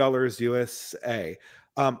 $5 USA.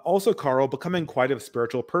 Also, Carl, becoming quite a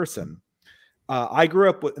spiritual person. I grew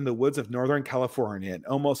up in the woods of Northern California in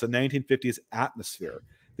almost a 1950s atmosphere.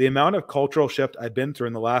 The amount of cultural shift I've been through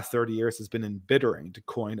in the last 30 years has been embittering, to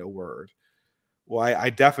coin a word. Well, I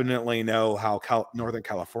definitely know how Northern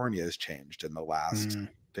California has changed in the last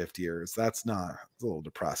 50 years. It's a little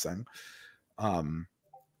depressing. I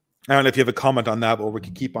don't know if you have a comment on that, or we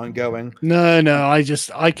could keep on going. No,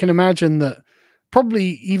 I can imagine that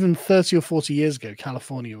probably even 30 or 40 years ago,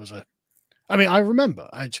 California was I remember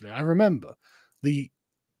the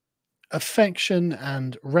affection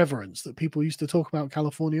and reverence that people used to talk about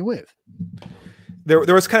California with.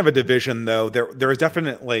 There was kind of a division, though. There was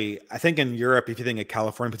definitely, I think in Europe, if you think of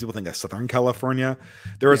California, people think of Southern California.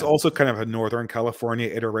 There was also kind of a Northern California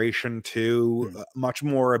iteration too, much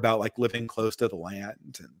more about like living close to the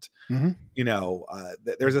land. And, you know,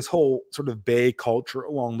 there's this whole sort of bay culture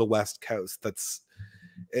along the West Coast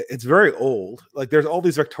it's very old. Like, there's all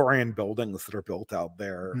these Victorian buildings that are built out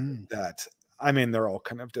there that, I mean, they're all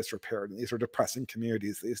kind of disrepaired, and these are depressing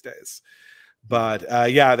communities these days. But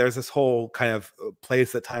there's this whole kind of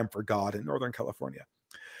place that time for God in Northern California.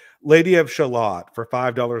 Lady of Shalott for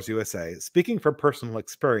 $5 USA. Speaking from personal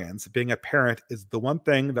experience, being a parent is the one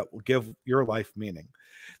thing that will give your life meaning.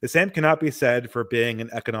 The same cannot be said for being an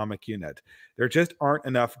economic unit. There just aren't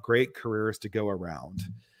enough great careers to go around.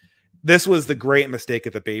 This was the great mistake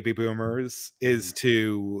of the baby boomers, is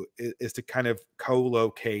to kind of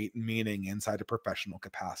co-locate meaning inside a professional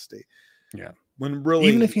capacity. Yeah. When really,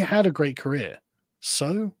 even if you had a great career,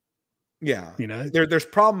 so yeah, you know, there's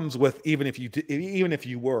problems with even if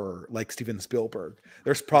you were like Steven Spielberg,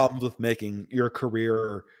 there's problems with making your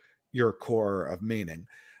career your core of meaning.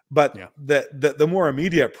 But yeah, the more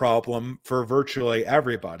immediate problem for virtually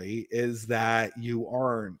everybody is that you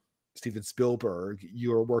aren't Steven Spielberg,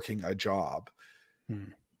 you're working a job.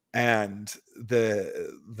 And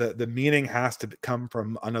the meaning has to come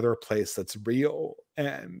from another place that's real,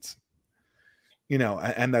 and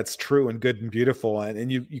and that's true and good and beautiful,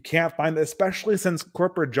 and you can't find that, especially since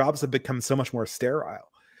corporate jobs have become so much more sterile.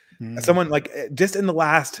 Someone like, just in the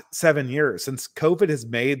last 7 years, since COVID has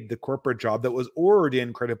made the corporate job that was already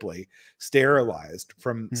incredibly sterilized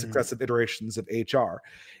from successive iterations of HR,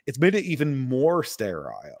 it's made it even more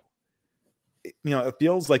sterile. It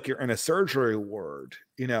feels like you're in a surgery ward.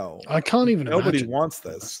 I can't even Nobody imagine. wants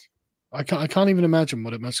this. I can't even imagine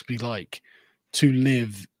what it must be like to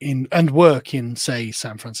live in and work in, say,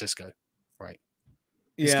 San Francisco, right?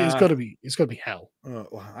 It's got to be hell.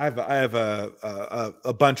 Well, I have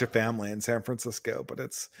a bunch of family in San Francisco, but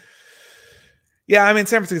I mean,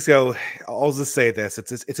 San Francisco, I'll just say this,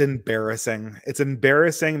 it's embarrassing. It's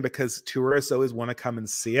embarrassing because tourists always want to come and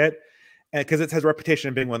see it, and because it has a reputation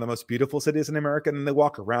of being one of the most beautiful cities in America, and they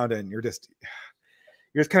walk around it and you're just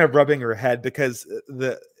kind of rubbing your head, because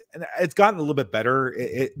and it's gotten a little bit better.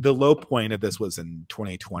 The low point of this was in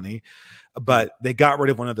 2020, but they got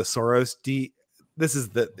rid of one of the Soros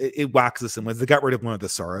it waxes and wins. They got rid of one of the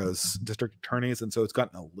Soros district attorneys, and so it's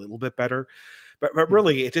gotten a little bit better. But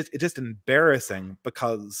really, it's just embarrassing,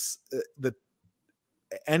 because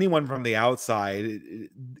anyone from the outside,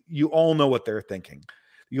 you all know what they're thinking.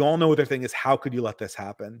 You all know what their thing is. How could you let this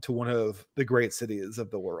happen to one of the great cities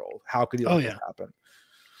of the world? How could you let this happen?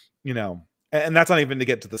 And that's not even to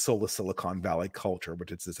get to the soul of Silicon Valley culture,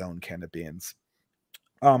 which is its own can of beans.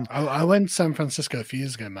 I went to San Francisco a few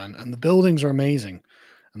years ago, man, and the buildings are amazing,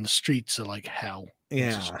 and the streets are like hell.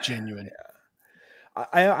 Yeah, it's just genuine. Yeah.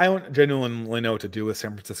 I don't genuinely know what to do with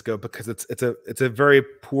San Francisco, because it's a very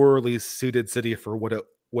poorly suited city for what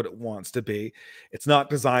it wants to be. It's not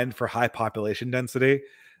designed for high population density,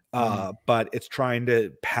 but it's trying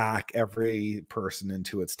to pack every person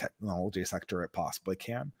into its technology sector it possibly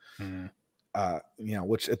can.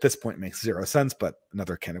 Which at this point makes zero sense, but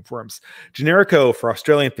another can of worms. Generico for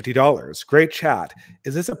Australian $50. Great chat.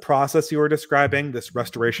 Is this a process you are describing, this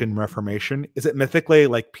restoration reformation? Is it mythically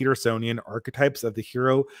like Petersonian archetypes of the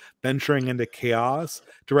hero venturing into chaos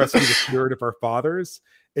to rescue the spirit of our fathers?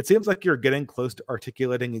 It seems like you're getting close to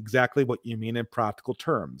articulating exactly what you mean in practical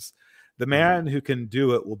terms. The man who can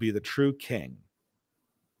do it will be the true king.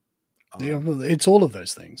 It's all of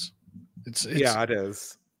those things. It's it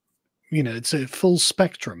is. It's a full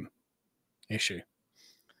spectrum issue.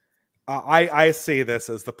 I see this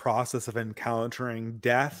as the process of encountering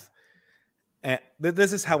death. And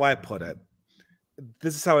this is how I put it.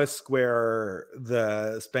 This is how I square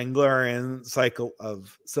the Spenglerian cycle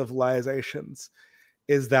of civilizations,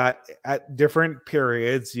 is that at different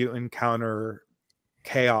periods you encounter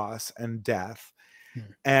chaos and death.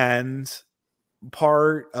 And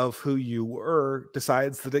part of who you were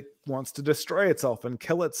decides that it wants to destroy itself and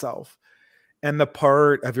kill itself, and the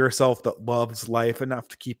part of yourself that loves life enough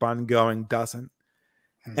to keep on going doesn't.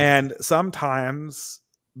 And sometimes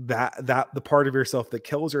that the part of yourself that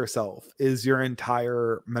kills yourself is your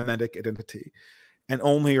entire mimetic identity, and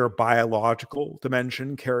only your biological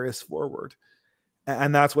dimension carries forward.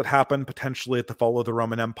 And that's what happened potentially at the fall of the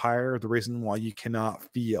Roman Empire, the reason why you cannot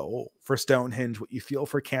feel for Stonehenge what you feel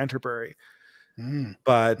for Canterbury.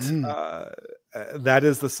 But that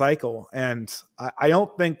is the cycle. And I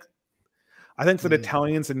think that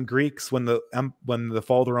Italians and Greeks, when the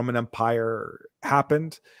fall of the Roman Empire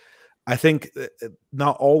happened, I think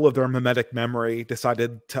not all of their mimetic memory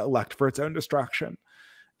decided to elect for its own destruction.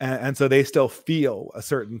 And so they still feel a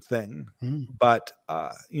certain thing. But,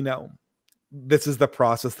 this is the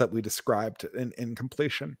process that we described in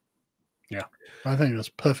completion. Yeah, I think that's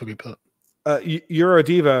perfectly put.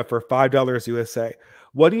 Eurodiva for $5 USA.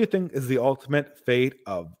 What do you think is the ultimate fate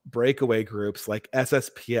of breakaway groups like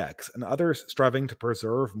SSPX and others striving to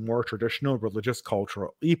preserve more traditional religious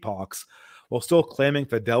cultural epochs while still claiming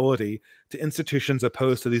fidelity to institutions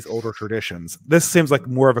opposed to these older traditions? This seems like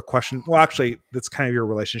more of a question. Well, actually, that's kind of your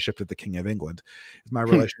relationship to the King of England. It's my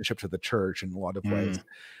relationship to the church in a lot of ways.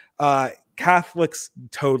 Catholics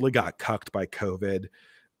totally got cucked by COVID.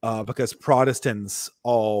 because Protestants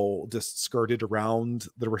all just skirted around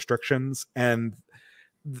the restrictions, and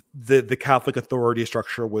the Catholic authority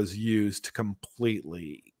structure was used to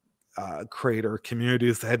completely crater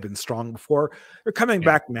communities that had been strong before. They're coming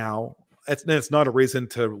back now. It's not a reason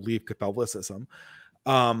to leave Catholicism,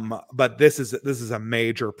 but this is a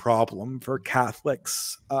major problem for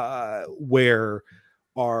Catholics, where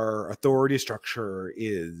our authority structure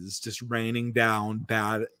is just raining down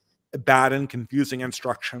bad and confusing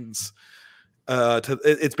instructions.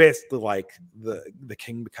 It's basically like the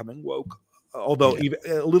king becoming woke, although even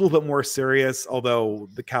a little bit more serious, although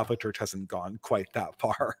the Catholic Church hasn't gone quite that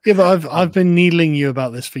far. Yeah, but I've been needling you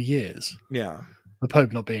about this for years. Yeah. The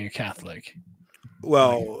Pope not being a Catholic.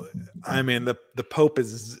 Well, I mean, the Pope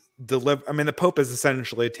is the Pope has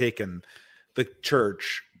essentially taken the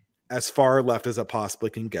church as far left as it possibly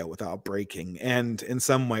can go without breaking, and in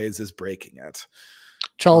some ways is breaking it.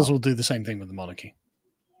 Charles will do the same thing with the monarchy.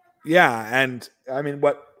 Yeah, and I mean,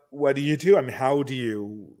 what do you do? I mean, how do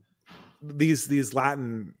you these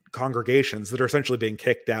Latin congregations that are essentially being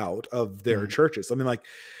kicked out of their churches? I mean, like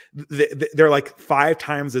they're like 5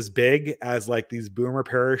 times as big as like these boomer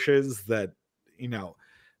parishes that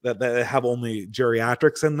that have only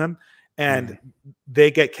geriatrics in them, and they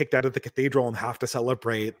get kicked out of the cathedral and have to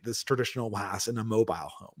celebrate this traditional mass in a mobile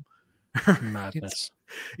home. Madness.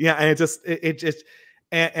 Yeah, and it just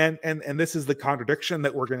and this is the contradiction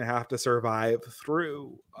that we're going to have to survive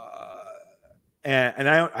through. And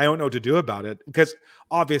I don't know what to do about it, because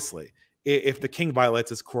obviously, if the king violates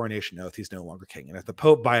his coronation oath, he's no longer king, and if the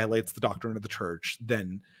Pope violates the doctrine of the church,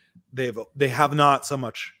 then they have not so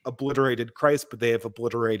much obliterated Christ, but they have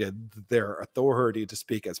obliterated their authority to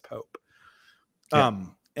speak as Pope.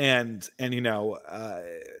 And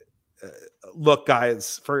look,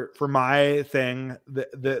 guys, for my thing,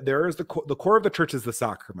 there is the core of the church is the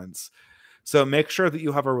sacraments. So make sure that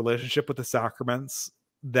you have a relationship with the sacraments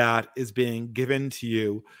that is being given to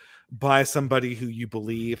you by somebody who you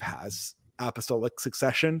believe has apostolic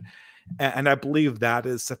succession, and I believe that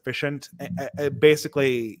is sufficient.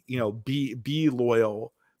 Basically, be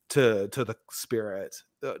loyal to the Spirit,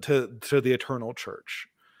 to the eternal church,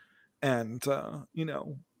 and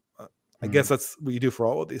I guess that's what you do for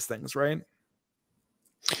all of these things, right?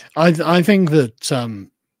 I think that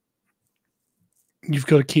you've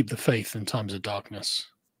got to keep the faith in times of darkness.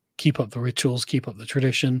 Keep up the rituals, keep up the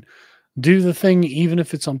tradition, do the thing, even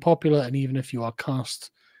if it's unpopular, and even if you are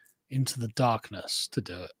cast into the darkness to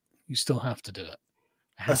do it. You still have to do it.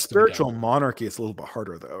 A spiritual monarchy is a little bit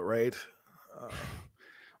harder, though, right?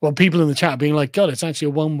 Well, people in the chat being like, God, it's actually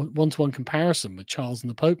a one-to-one comparison with Charles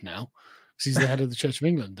and the Pope now, because he's the head of the Church of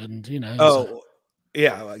England, and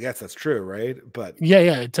yeah, well, I guess that's true, right? But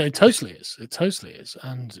it totally is. It totally is,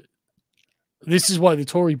 and this is why the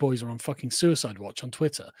Tory boys are on fucking suicide watch on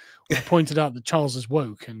Twitter. When I pointed out that Charles is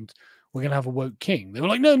woke and we're gonna have a woke king, they were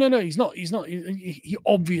like, no, he's not. He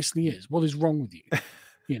obviously is. What is wrong with you?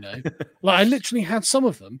 Like I literally had some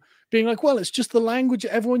of them being like, well, it's just the language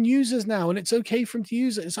everyone uses now, and it's okay for him to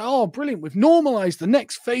use it. It's like, oh, brilliant. We've normalized the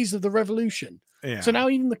next phase of the revolution. Yeah. So now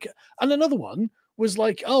even and another one was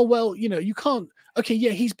like, oh, well, you can't. Okay,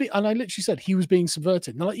 yeah, and I literally said he was being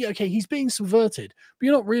subverted. And they're like, yeah, okay, he's being subverted, but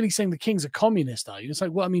you're not really saying the king's a communist, are you? It's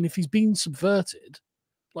like, well, I mean, if he's being subverted,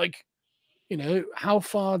 like, how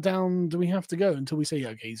far down do we have to go until we say, yeah,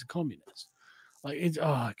 okay, he's a communist? Like,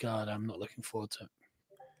 oh God, I'm not looking forward to it.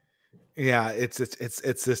 Yeah, it's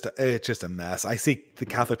just a mess. I see the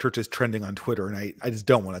Catholic Church is trending on Twitter, and I just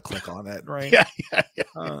don't want to click on it, right?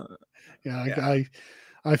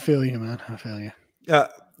 I feel you, man. I feel you.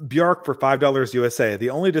 Bjork for $5 USA. The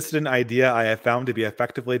only dissident idea I have found to be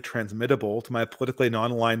effectively transmittable to my politically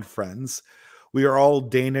non-aligned friends, we are all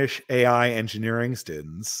Danish AI engineering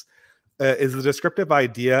students, is the descriptive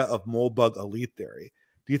idea of mole-bug elite theory.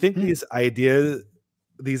 Do you think these ideas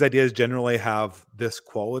generally have this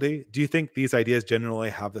quality? Do you think these ideas generally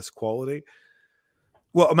have this quality?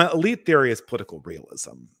 Well, my elite theory is political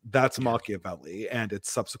realism. That's Machiavelli and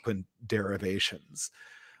its subsequent derivations.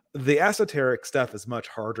 The esoteric stuff is much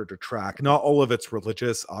harder to track. Not all of it's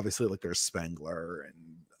religious. Obviously, like there's Spengler, and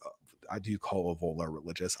I do call Evola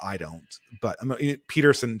religious. I don't. But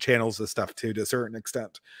Peterson channels this stuff too, to a certain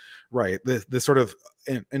extent. Right. The sort of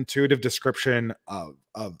intuitive description of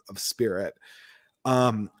spirit.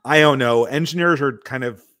 I don't know. Engineers are kind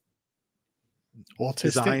of autistic.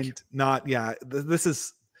 Designed, this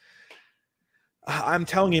is, I'm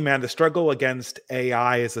telling you, man, the struggle against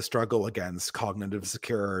AI is a struggle against cognitive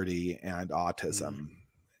security and autism.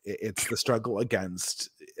 It's the struggle against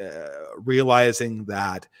realizing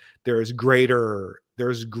that there's greater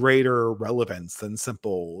relevance than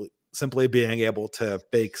simple simply being able to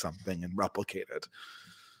fake something and replicate it.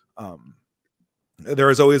 There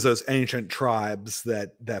was always those ancient tribes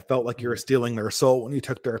that felt like you were stealing their soul when you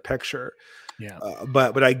took their picture. Yeah.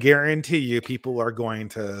 But I guarantee you, people are going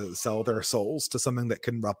to sell their souls to something that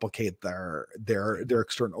can replicate their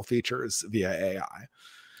external features via AI.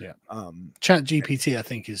 Yeah. Chat GPT, I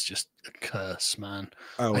think, is just a curse, man.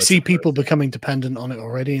 I see people becoming dependent on it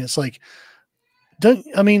already. And it's like,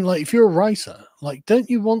 if you're a writer, like, don't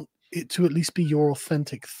you want it to at least be your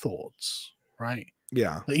authentic thoughts, right?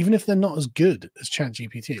 Yeah. Like, even if they're not as good as Chat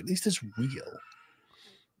GPT, at least it's real.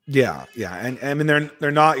 Yeah. And I mean,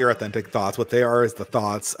 they're not your authentic thoughts. What they are is the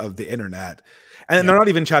thoughts of the internet. And they're not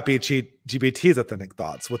even Chat GPT's authentic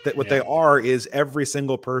thoughts. What they are is every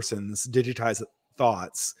single person's digitized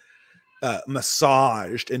thoughts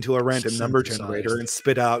massaged into a random number generator and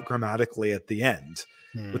spit out grammatically at the end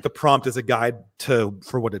with the prompt as a guide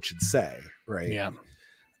for what it should say, right? Yeah.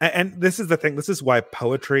 And this is the thing. This is why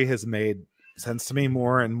poetry has made sense to me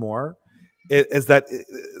more and more. Is that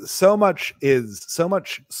so much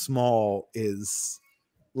small is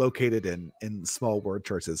located in small word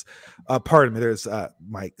choices. Pardon me, there's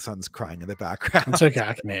my son's crying in the background. It's okay,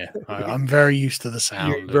 I can hear. I'm very used to the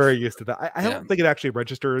sound. You're very used to that. I don't think it actually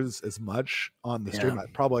registers as much on the stream.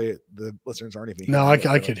 Probably the listeners aren't even. No, I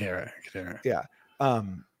could hear it. Yeah.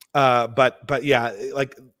 But yeah,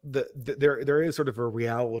 like there is sort of a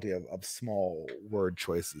reality of small word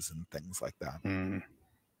choices and things like that.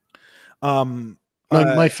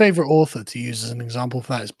 My favorite author to use as an example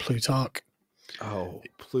for that is Plutarch. Oh,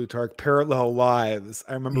 Plutarch, Parallel Lives.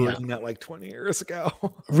 I remember reading that like 20 years ago.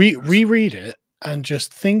 Reread it and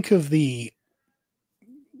just think of the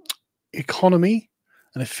economy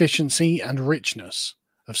and efficiency and richness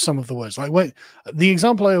of some of the words. Like, the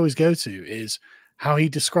example I always go to is how he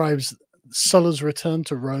describes Sulla's return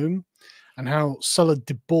to Rome and how Sulla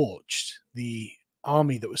debauched the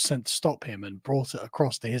army that was sent to stop him and brought it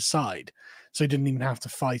across to his side, so he didn't even have to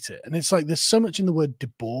fight it. And it's like, there's so much in the word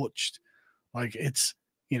debauched. Like, it's,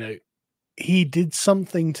 he did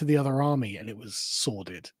something to the other army and it was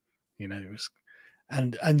sordid, it was,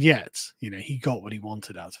 and yet, he got what he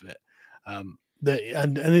wanted out of it. And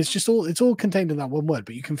it's just it's all contained in that one word,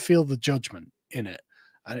 but you can feel the judgment in it,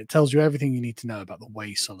 and it tells you everything you need to know about the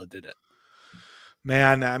way Sulla did it.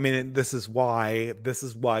 Man, I mean, this is why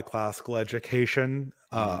classical education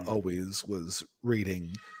always was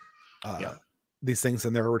reading these things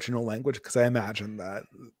in their original language, because I imagine that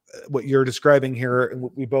what you're describing here, and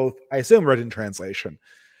what we both, I assume, read in translation,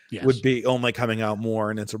 would be only coming out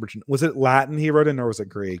more in its original. Was it Latin he wrote in, or was it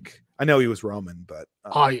Greek? I know he was Roman, but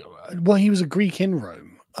he was a Greek in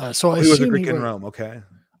Rome. So he was a Greek in Rome. Okay.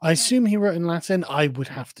 I assume he wrote in Latin. I would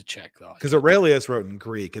have to check that, because Aurelius wrote in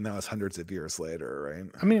Greek, and that was hundreds of years later, right?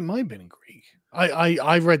 I mean, it might have been in Greek.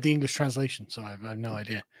 I read the English translation, so I have no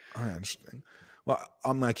idea. Oh, interesting. Well,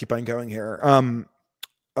 I'm gonna keep on going here.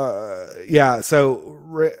 So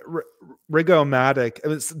Rigomatic.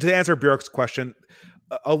 To answer Bjork's question,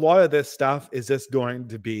 a lot of this stuff is just going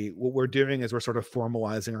to be, what we're doing is we're sort of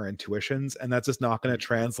formalizing our intuitions, and that's just not going to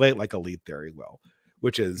translate like elite theory will.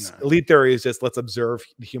 Which is, elite theory is just, let's observe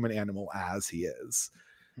the human animal as he is,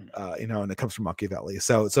 and it comes from Machiavelli.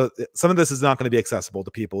 So some of this is not going to be accessible to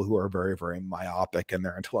people who are very, very myopic in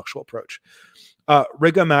their intellectual approach.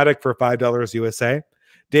 Rigomatic for $5 USA.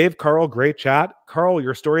 Dave, Carl, great chat. Carl,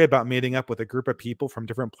 your story about meeting up with a group of people from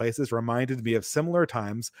different places reminded me of similar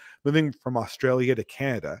times moving from Australia to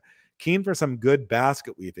Canada. Keen for some good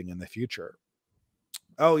basket weaving in the future.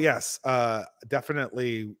 Oh, yes,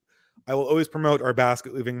 definitely. I will always promote our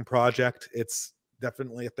basket weaving project. It's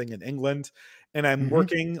definitely a thing in England. And I'm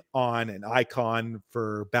working on an icon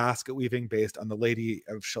for basket weaving based on the Lady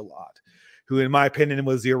of Shalott, who, in my opinion,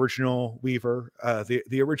 was the original weaver,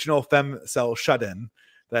 the original femme cell shut-in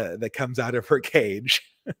that comes out of her cage,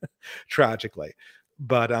 tragically.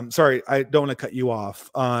 But I'm sorry, I don't want to cut you off.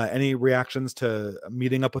 Any reactions to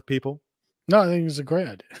meeting up with people? No, I think it's a great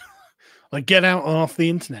idea. Like, get out and off the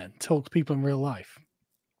internet, talk to people in real life.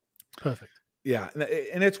 Perfect. Yeah,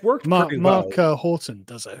 and it's worked pretty well. Mark Horton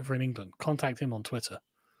does it over in England. Contact him on Twitter.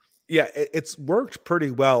 Yeah, it's worked pretty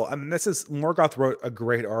well. I mean, Morgoth wrote a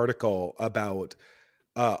great article about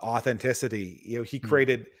authenticity. He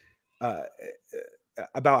created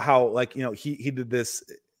about how, he did this.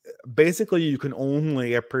 Basically, you can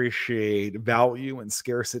only appreciate value and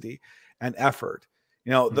scarcity and effort.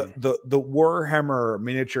 The Warhammer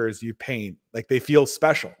miniatures you paint, like, they feel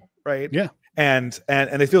special, right? Yeah. And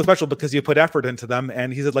they feel special because you put effort into them.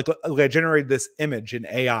 And he said, like, I generated this image in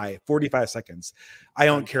AI, 45 seconds. I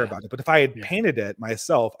don't care about it. But if I had painted it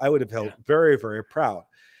myself, I would have felt very, very proud.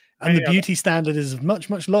 and the beauty standard is much,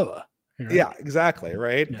 much lower. Right? Yeah, exactly.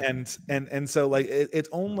 Right. Yeah. And so like it's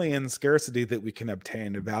only in scarcity that we can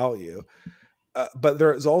obtain value. But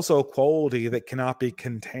there is also a quality that cannot be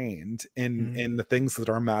contained in the things that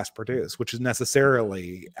are mass produced, which is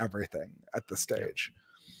necessarily everything at this stage.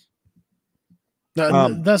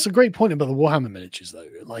 That's a great point about the Warhammer miniatures, though.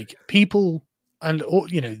 Like people, and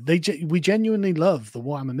we genuinely love the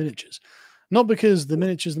Warhammer miniatures, not because the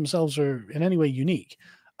miniatures themselves are in any way unique,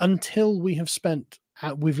 until we have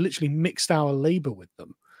we've literally mixed our labor with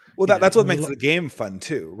them. Well, that's what makes the game fun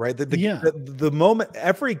too, right? The moment,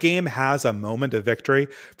 every game has a moment of victory.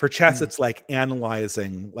 For chess, it's like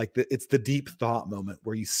analyzing, like it's the deep thought moment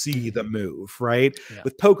where you see the move, right? Yeah.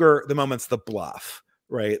 With poker, the moment's the bluff,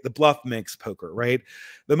 right? The bluff makes poker, right?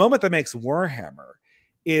 The moment that makes Warhammer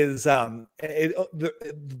is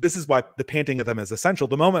this is why the painting of them is essential.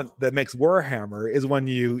 The moment that makes Warhammer is when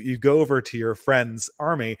you go over to your friend's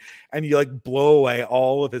army and you like blow away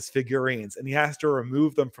all of his figurines and he has to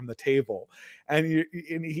remove them from the table, and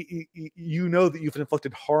you know that you've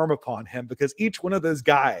inflicted harm upon him because each one of those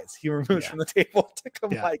guys he removes from the table took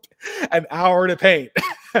him like an hour to paint.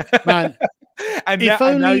 Man, and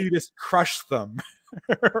now you just crush them.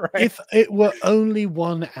 Right? If it were only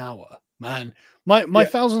 1 hour, man, my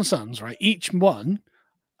Thousand Sons, right? Each one,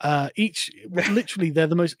 literally, they're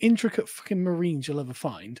the most intricate fucking Marines you'll ever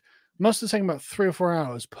find. Must have taken about 3 or 4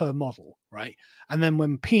 hours per model, right? And then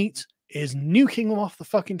when Pete is nuking them off the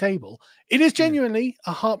fucking table, it is genuinely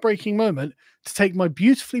a heartbreaking moment to take my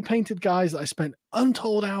beautifully painted guys that I spent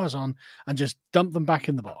untold hours on and just dump them back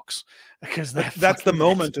in the box because that's the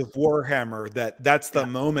moment of Warhammer. That's the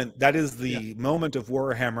moment. That is the moment of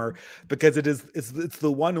Warhammer because it's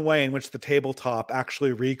the one way in which the tabletop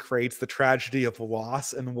actually recreates the tragedy of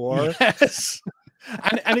loss and war. Yes.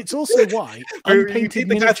 And it's also why unpainted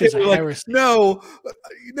miniatures are heresy. No,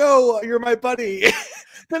 you're my buddy.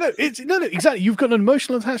 No, exactly. You've got an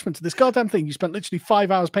emotional attachment to this goddamn thing. You spent literally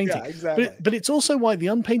 5 hours painting. Yeah, exactly. But it's also why the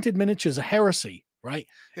unpainted miniatures are heresy, right?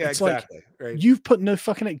 Yeah, it's exactly. Like, you've put no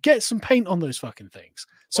fucking get some paint on those fucking things.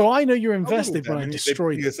 So I know you're invested when I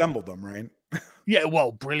destroyed them. You assembled them, right? Yeah,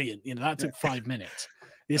 well, brilliant. That took 5 minutes.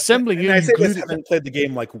 The assembling. And I say this, having played the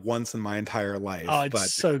game like once in my entire life. Oh,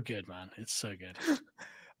 it's so good, man. It's so good.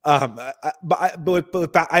 But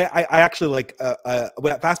I actually like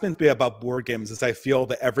what fascinates me about board games is I feel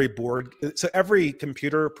that every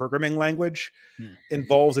computer programming language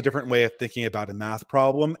involves a different way of thinking about a math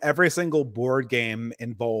problem. Every single board game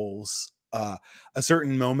involves a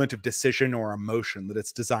certain moment of decision or emotion that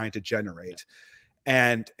it's designed to generate.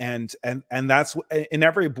 And that's in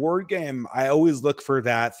every board game. I always look for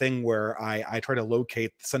that thing where I try to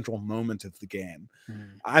locate the central moment of the game.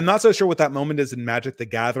 I'm not so sure what that moment is in Magic the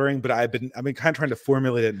Gathering, but I've been kind of trying to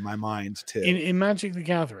formulate it in my mind too. In Magic the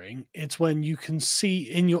Gathering, it's when you can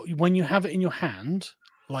see when you have it in your hand,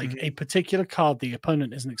 like a particular card the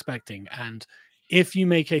opponent isn't expecting, and if you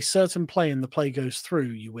make a certain play and the play goes through,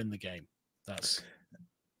 you win the game.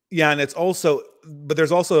 Yeah, and it's also, but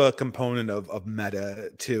there's also a component of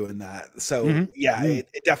meta too in that. So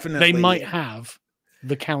it definitely, they might have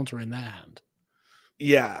the counter in their hand.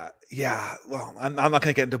 Yeah. Well, I'm not going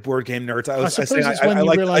to get into board game nerds. I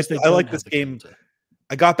like this game.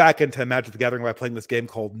 I got back into Magic the Gathering by playing this game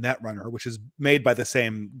called Netrunner, which is made by the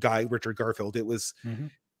same guy, Richard Garfield.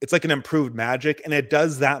 It's like an improved Magic, and it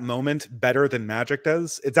does that moment better than Magic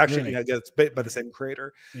does. It's actually it's by the same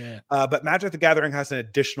creator. Yeah. But Magic the Gathering has an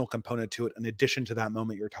additional component to it in addition to that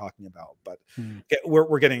moment you're talking about. But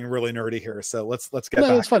we're getting really nerdy here, so let's get back.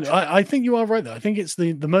 That's fine. I think you are right though. I think it's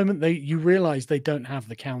the moment you realize they don't have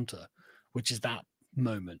the counter, which is that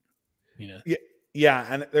moment. Yeah,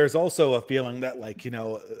 and there's also a feeling that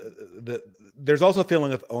there's also a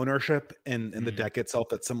feeling of ownership in the deck itself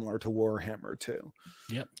that's similar to Warhammer too.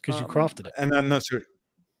 Yeah, because you crafted it. And I'm not sure.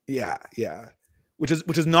 Yeah. Which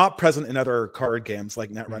is not present in other card games like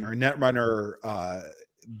Netrunner. Netrunner,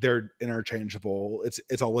 they're interchangeable.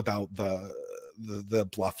 It's all about the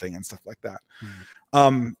bluffing and stuff like that.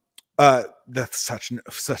 That's such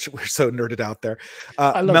we're so nerded out there.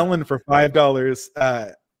 Melon for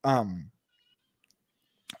 $5.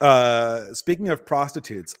 Speaking of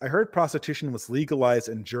prostitutes, I heard prostitution was legalized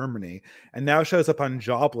in Germany and now shows up on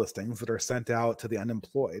job listings that are sent out to the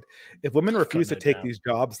unemployed. If women refuse to take these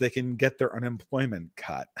jobs, they can get their unemployment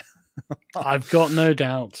cut. I've got no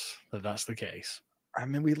doubt that that's the case. I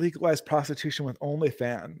mean, we legalized prostitution with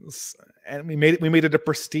OnlyFans, and we made it a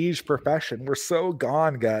prestige profession. We're so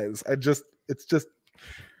gone, guys. I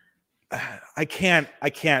can't.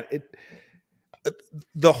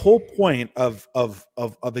 The whole point of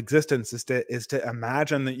existence is to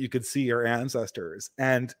imagine that you could see your ancestors,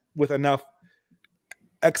 and with enough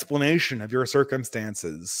explanation of your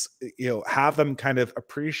circumstances, have them kind of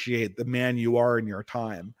appreciate the man you are in your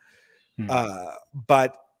time.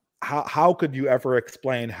 But how could you ever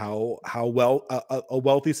explain how well a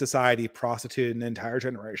wealthy society prostituted an entire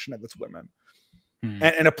generation of its women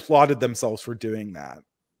and applauded themselves for doing that?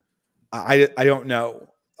 I don't know.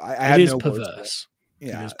 I It have is no words for it. perverse.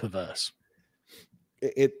 Yeah, It is perverse.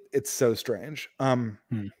 It's so strange. Hmm.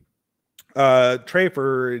 Trey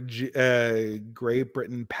for Great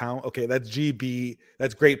Britain pound. Okay, that's GB.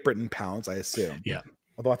 That's Great Britain pounds, I assume. Yeah.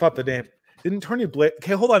 Although I thought the name didn't Tony Blair.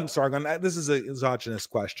 Okay, hold on, Sargon. This is a exogenous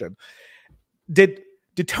question. Did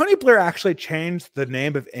Tony Blair actually change the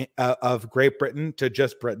name of Great Britain to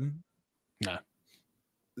just Britain? No.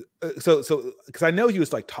 So because I know he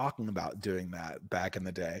was like talking about doing that back in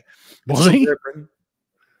the day. Was he? Great Britain?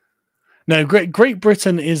 No, Great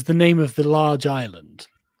Britain is the name of the large island.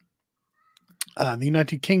 The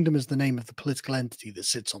United Kingdom is the name of the political entity that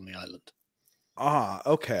sits on the island. Ah,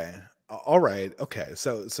 okay. All right. Okay.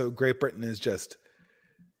 So Great Britain is just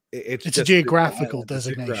it's a just geographical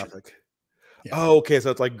designation. Geographic. Yeah. Oh, okay.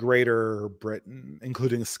 So it's like Greater Britain,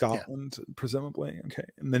 including Scotland, presumably. Okay.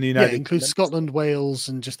 And then the United includes Scotland, Wales,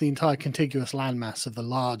 and just the entire contiguous landmass of the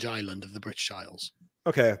large island of the British Isles.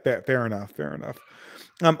 Okay, fair enough. Fair enough.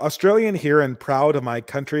 Australian here and proud of my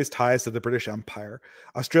country's ties to the British Empire.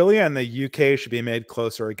 Australia and the UK should be made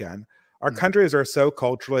closer again. Our countries are so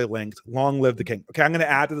culturally linked. Long live the king. Okay, I'm going to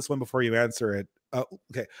add to this one before you answer it.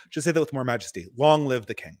 Okay, just say that with more majesty. Long live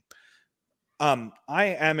the king.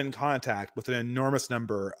 I am in contact with an enormous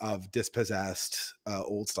number of dispossessed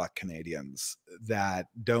old stock Canadians that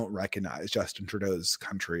don't recognize Justin Trudeau's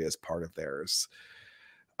country as part of theirs.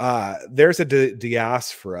 There's a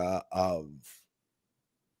diaspora of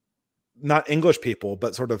not English people,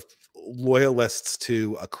 but sort of loyalists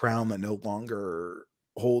to a crown that no longer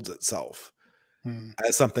holds itself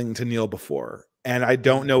as something to kneel before. And I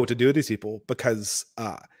don't know what to do with these people because,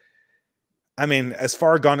 I mean, as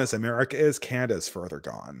far gone as America is, Canada is further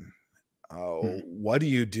gone. What do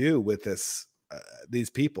you do with this?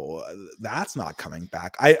 These people? That's not coming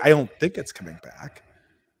back. I don't think it's coming back.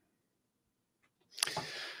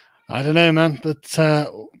 I don't know, man. But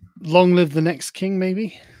long live the next king,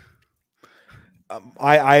 maybe.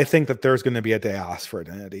 I think that there's going to be a diaspora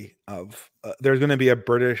identity of there's going to be a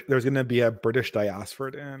British diaspora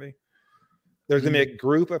identity. There's going to be a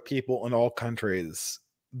group of people in all countries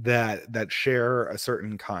that share a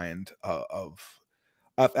certain kind of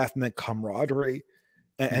ethnic camaraderie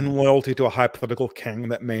and loyalty to a high political king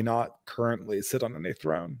that may not currently sit on any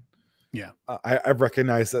throne. Yeah, I've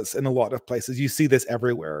recognized this in a lot of places. You see this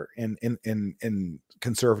everywhere in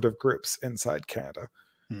conservative groups inside Canada.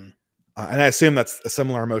 And I assume that's a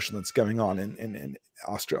similar emotion that's going on in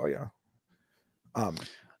Australia.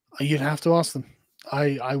 You'd have to ask them.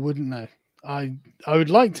 I wouldn't know. I would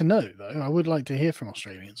like to know, though. I would like to hear from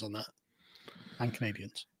Australians on that and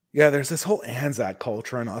Canadians. Yeah, there's this whole Anzac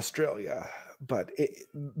culture in Australia, but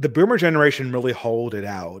the boomer generation really hollowed it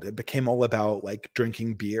out. It became all about like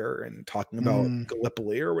drinking beer and talking about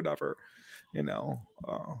Gallipoli or whatever,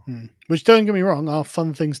 Which, don't get me wrong, are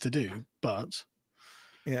fun things to do, but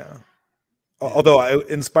yeah. Although it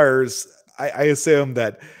inspires, I assume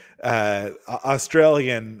that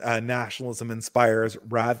Australian nationalism inspires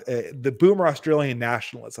the boomer Australian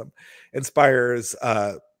nationalism inspires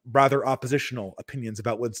rather oppositional opinions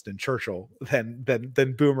about Winston Churchill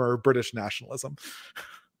than boomer British nationalism.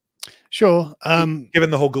 Sure.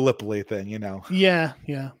 Given the whole Gallipoli thing, Yeah.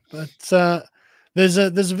 But there's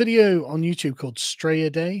a video on YouTube called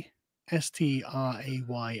Straya Day,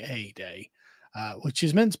 Straya Day. Which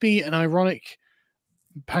is meant to be an ironic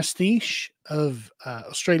pastiche of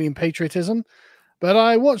Australian patriotism. But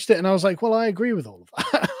I watched it and I was like, well, I agree with all of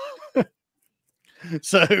that.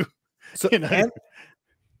 so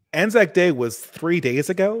Anzac Day was 3 days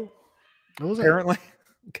ago. Was apparently.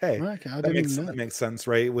 Okay. That makes sense,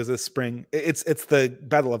 right? It was a spring. It's the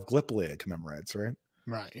Battle of Gallipoli it commemorates, right?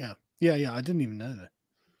 Right. Yeah. I didn't even know that.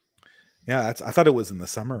 Yeah, I thought it was in the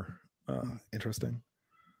summer. Interesting.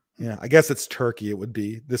 Yeah, I guess it's Turkey.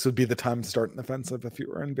 This would be the time to start an offensive if you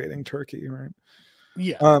were invading Turkey, right?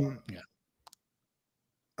 Yeah.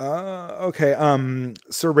 Okay.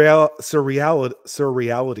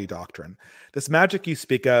 Surreality doctrine. This magic you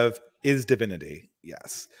speak of is divinity.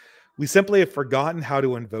 Yes. We simply have forgotten how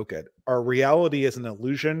to invoke it. Our reality is an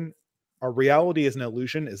illusion.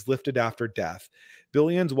 Is lifted after death.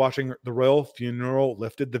 Billions watching the royal funeral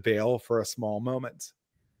lifted the veil for a small moment.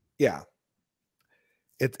 Yeah.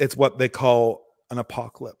 It's what they call an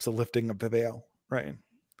apocalypse, a lifting of the veil, right?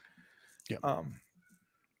 Yep.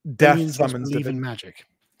 Death Billions must summons believe in magic.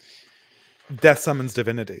 death summons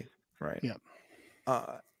divinity, right? Yep.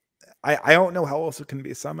 I don't know how else it can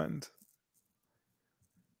be summoned.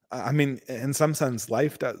 I mean, in some sense,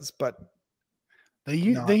 life does, but There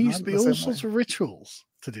not used to in be the all same way. sorts of rituals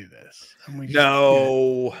to do this, and we just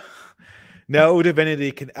no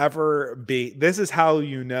divinity can ever be. This is how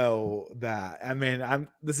you know that. I mean,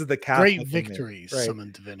 this is the Catholic great in me, victories right?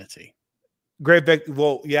 summon divinity.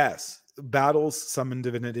 Well, yes, battles summon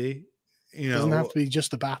divinity. Doesn't have to be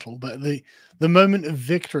just a battle, but the moment of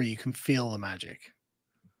victory, you can feel the magic,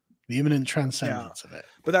 the imminent transcendence of it.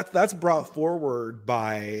 But that's brought forward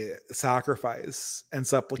by sacrifice and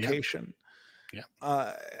supplication.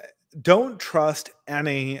 Yeah. Don't trust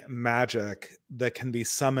any magic that can be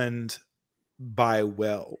summoned by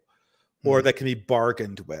will or that can be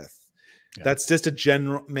bargained with. Yeah. That's just a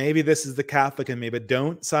general, maybe this is the Catholic in me, but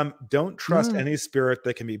don't trust any spirit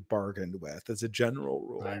that can be bargained with as a general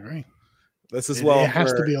rule. I agree. This is it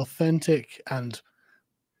has to be authentic and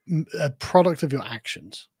a product of your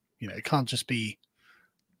actions. It can't just be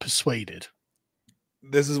persuaded.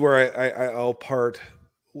 This is where I'll part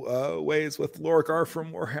ways with Lorgar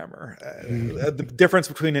from Warhammer. The difference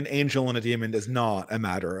between an angel and a demon is not a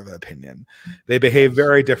matter of opinion. They behave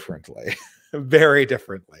very differently. Very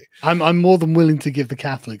differently. I'm more than willing to give the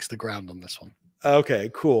Catholics the ground on this one.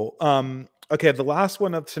 Okay, cool. Okay, the last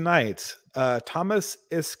one of tonight, Thomas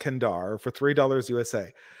Iskandar for $3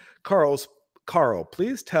 USA. Carl,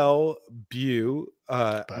 please tell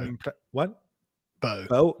what?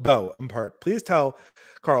 Bo. Please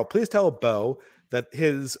tell Bo that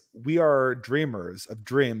his "We Are Dreamers of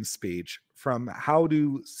Dreams" speech from "How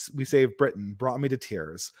Do We Save Britain" brought me to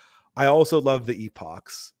tears. I also love the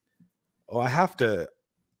epochs. Oh, I have to.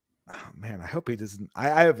 Oh, man, I hope he doesn't.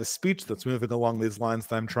 I have a speech that's moving along these lines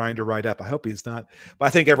that I'm trying to write up. I hope he's not. But I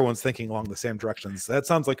think everyone's thinking along the same directions. That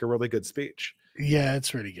sounds like a really good speech. Yeah,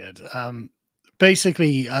 it's really good.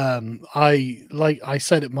 Basically, I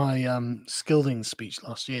said at my Skilding speech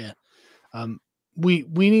last year, we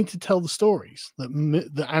need to tell the stories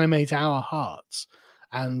that animate our hearts,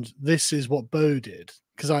 and this is what Bo did,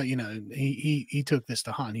 because he took this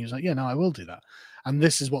to heart and he was like, yeah, no, I will do that, and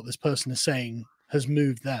this is what this person is saying has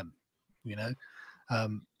moved them,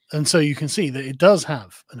 and so you can see that it does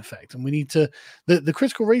have an effect, and we need to. The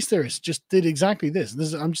critical race theorists just did exactly this.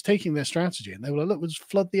 I'm just taking their strategy, and they were like, "Look, we'll just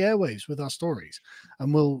flood the airwaves with our stories,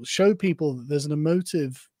 and we'll show people that there's an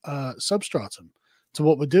emotive substratum to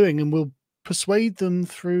what we're doing, and we'll persuade them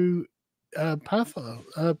through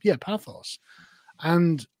pathos,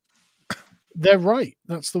 and they're right.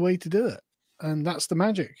 That's the way to do it, and that's the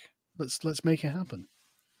magic. Let's make it happen."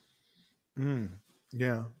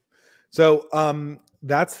 Yeah. So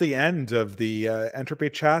that's the end of the Entropy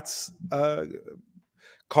Chats.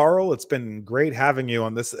 Carl, it's been great having you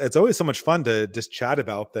on this. It's always so much fun to just chat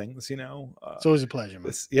about things, It's always a pleasure,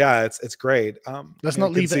 man. It's great. Let's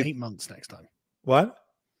not leave it 8 months next time. What?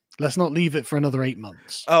 Let's not leave it for another 8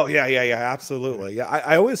 months. Oh, yeah, absolutely. Yeah,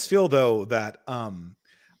 I always feel, though, that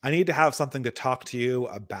I need to have something to talk to you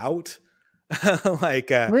about.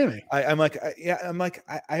 Really? I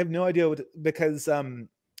have no idea because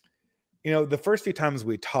the first few times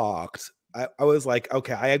we talked, I was like,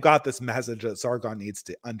 okay, I got this message that Sargon needs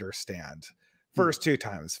to understand. First 2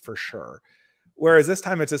 times for sure. Whereas this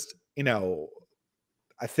time it's just,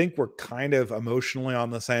 I think we're kind of emotionally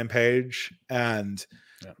on the same page. And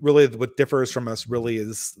really what differs from us really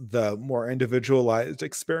is the more individualized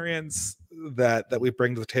experience that we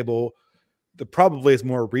bring to the table that probably is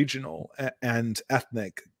more regional and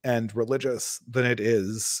ethnic and religious than it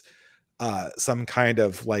is some kind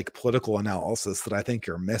of like political analysis that I think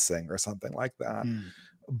you're missing or something like that.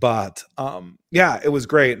 But it was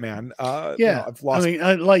great, man. I've lost.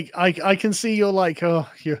 I mean, I can see you're like, oh,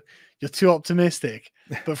 you're too optimistic.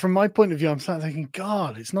 But from my point of view, I'm starting thinking,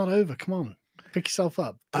 God, it's not over. Come on, pick yourself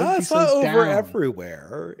up. Don't be it's not over down.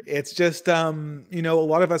 Everywhere. It's just a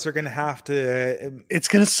lot of us are going to have to. It's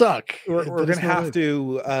going to suck. We're going to have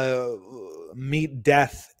to meet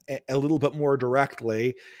death a little bit more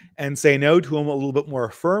directly and say no to him a little bit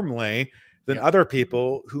more firmly than other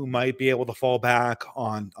people who might be able to fall back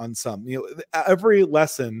on some. Every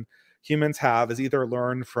lesson humans have is either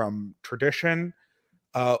learned from tradition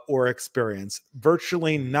or experience.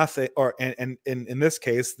 Virtually nothing, and in this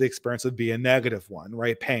case, the experience would be a negative one,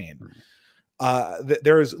 right? Pain.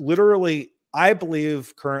 There is literally, I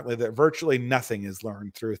believe currently that virtually nothing is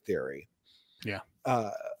learned through theory. Yeah.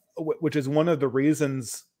 Which is one of the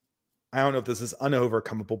reasons I don't know if this is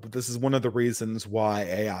unovercomable, but this is one of the reasons why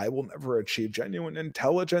AI will never achieve genuine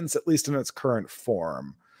intelligence, at least in its current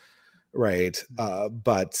form. Right.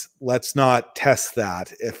 But let's not test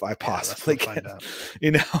that if I possibly can,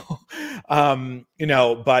 you know,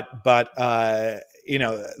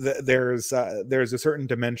 there's a certain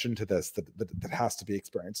dimension to this that has to be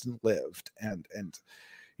experienced and lived. And,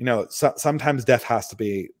 sometimes death has to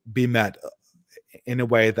be met in a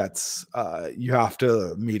way that's, you have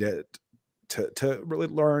to meet it to really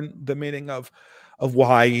learn the meaning of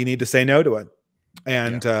why you need to say no to it.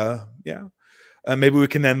 And maybe we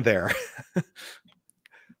can end there.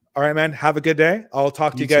 All right, man. Have a good day. I'll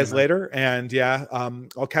talk to you guys later. And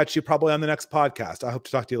I'll catch you probably on the next podcast. I hope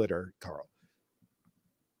to talk to you later, Carl.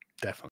 Definitely.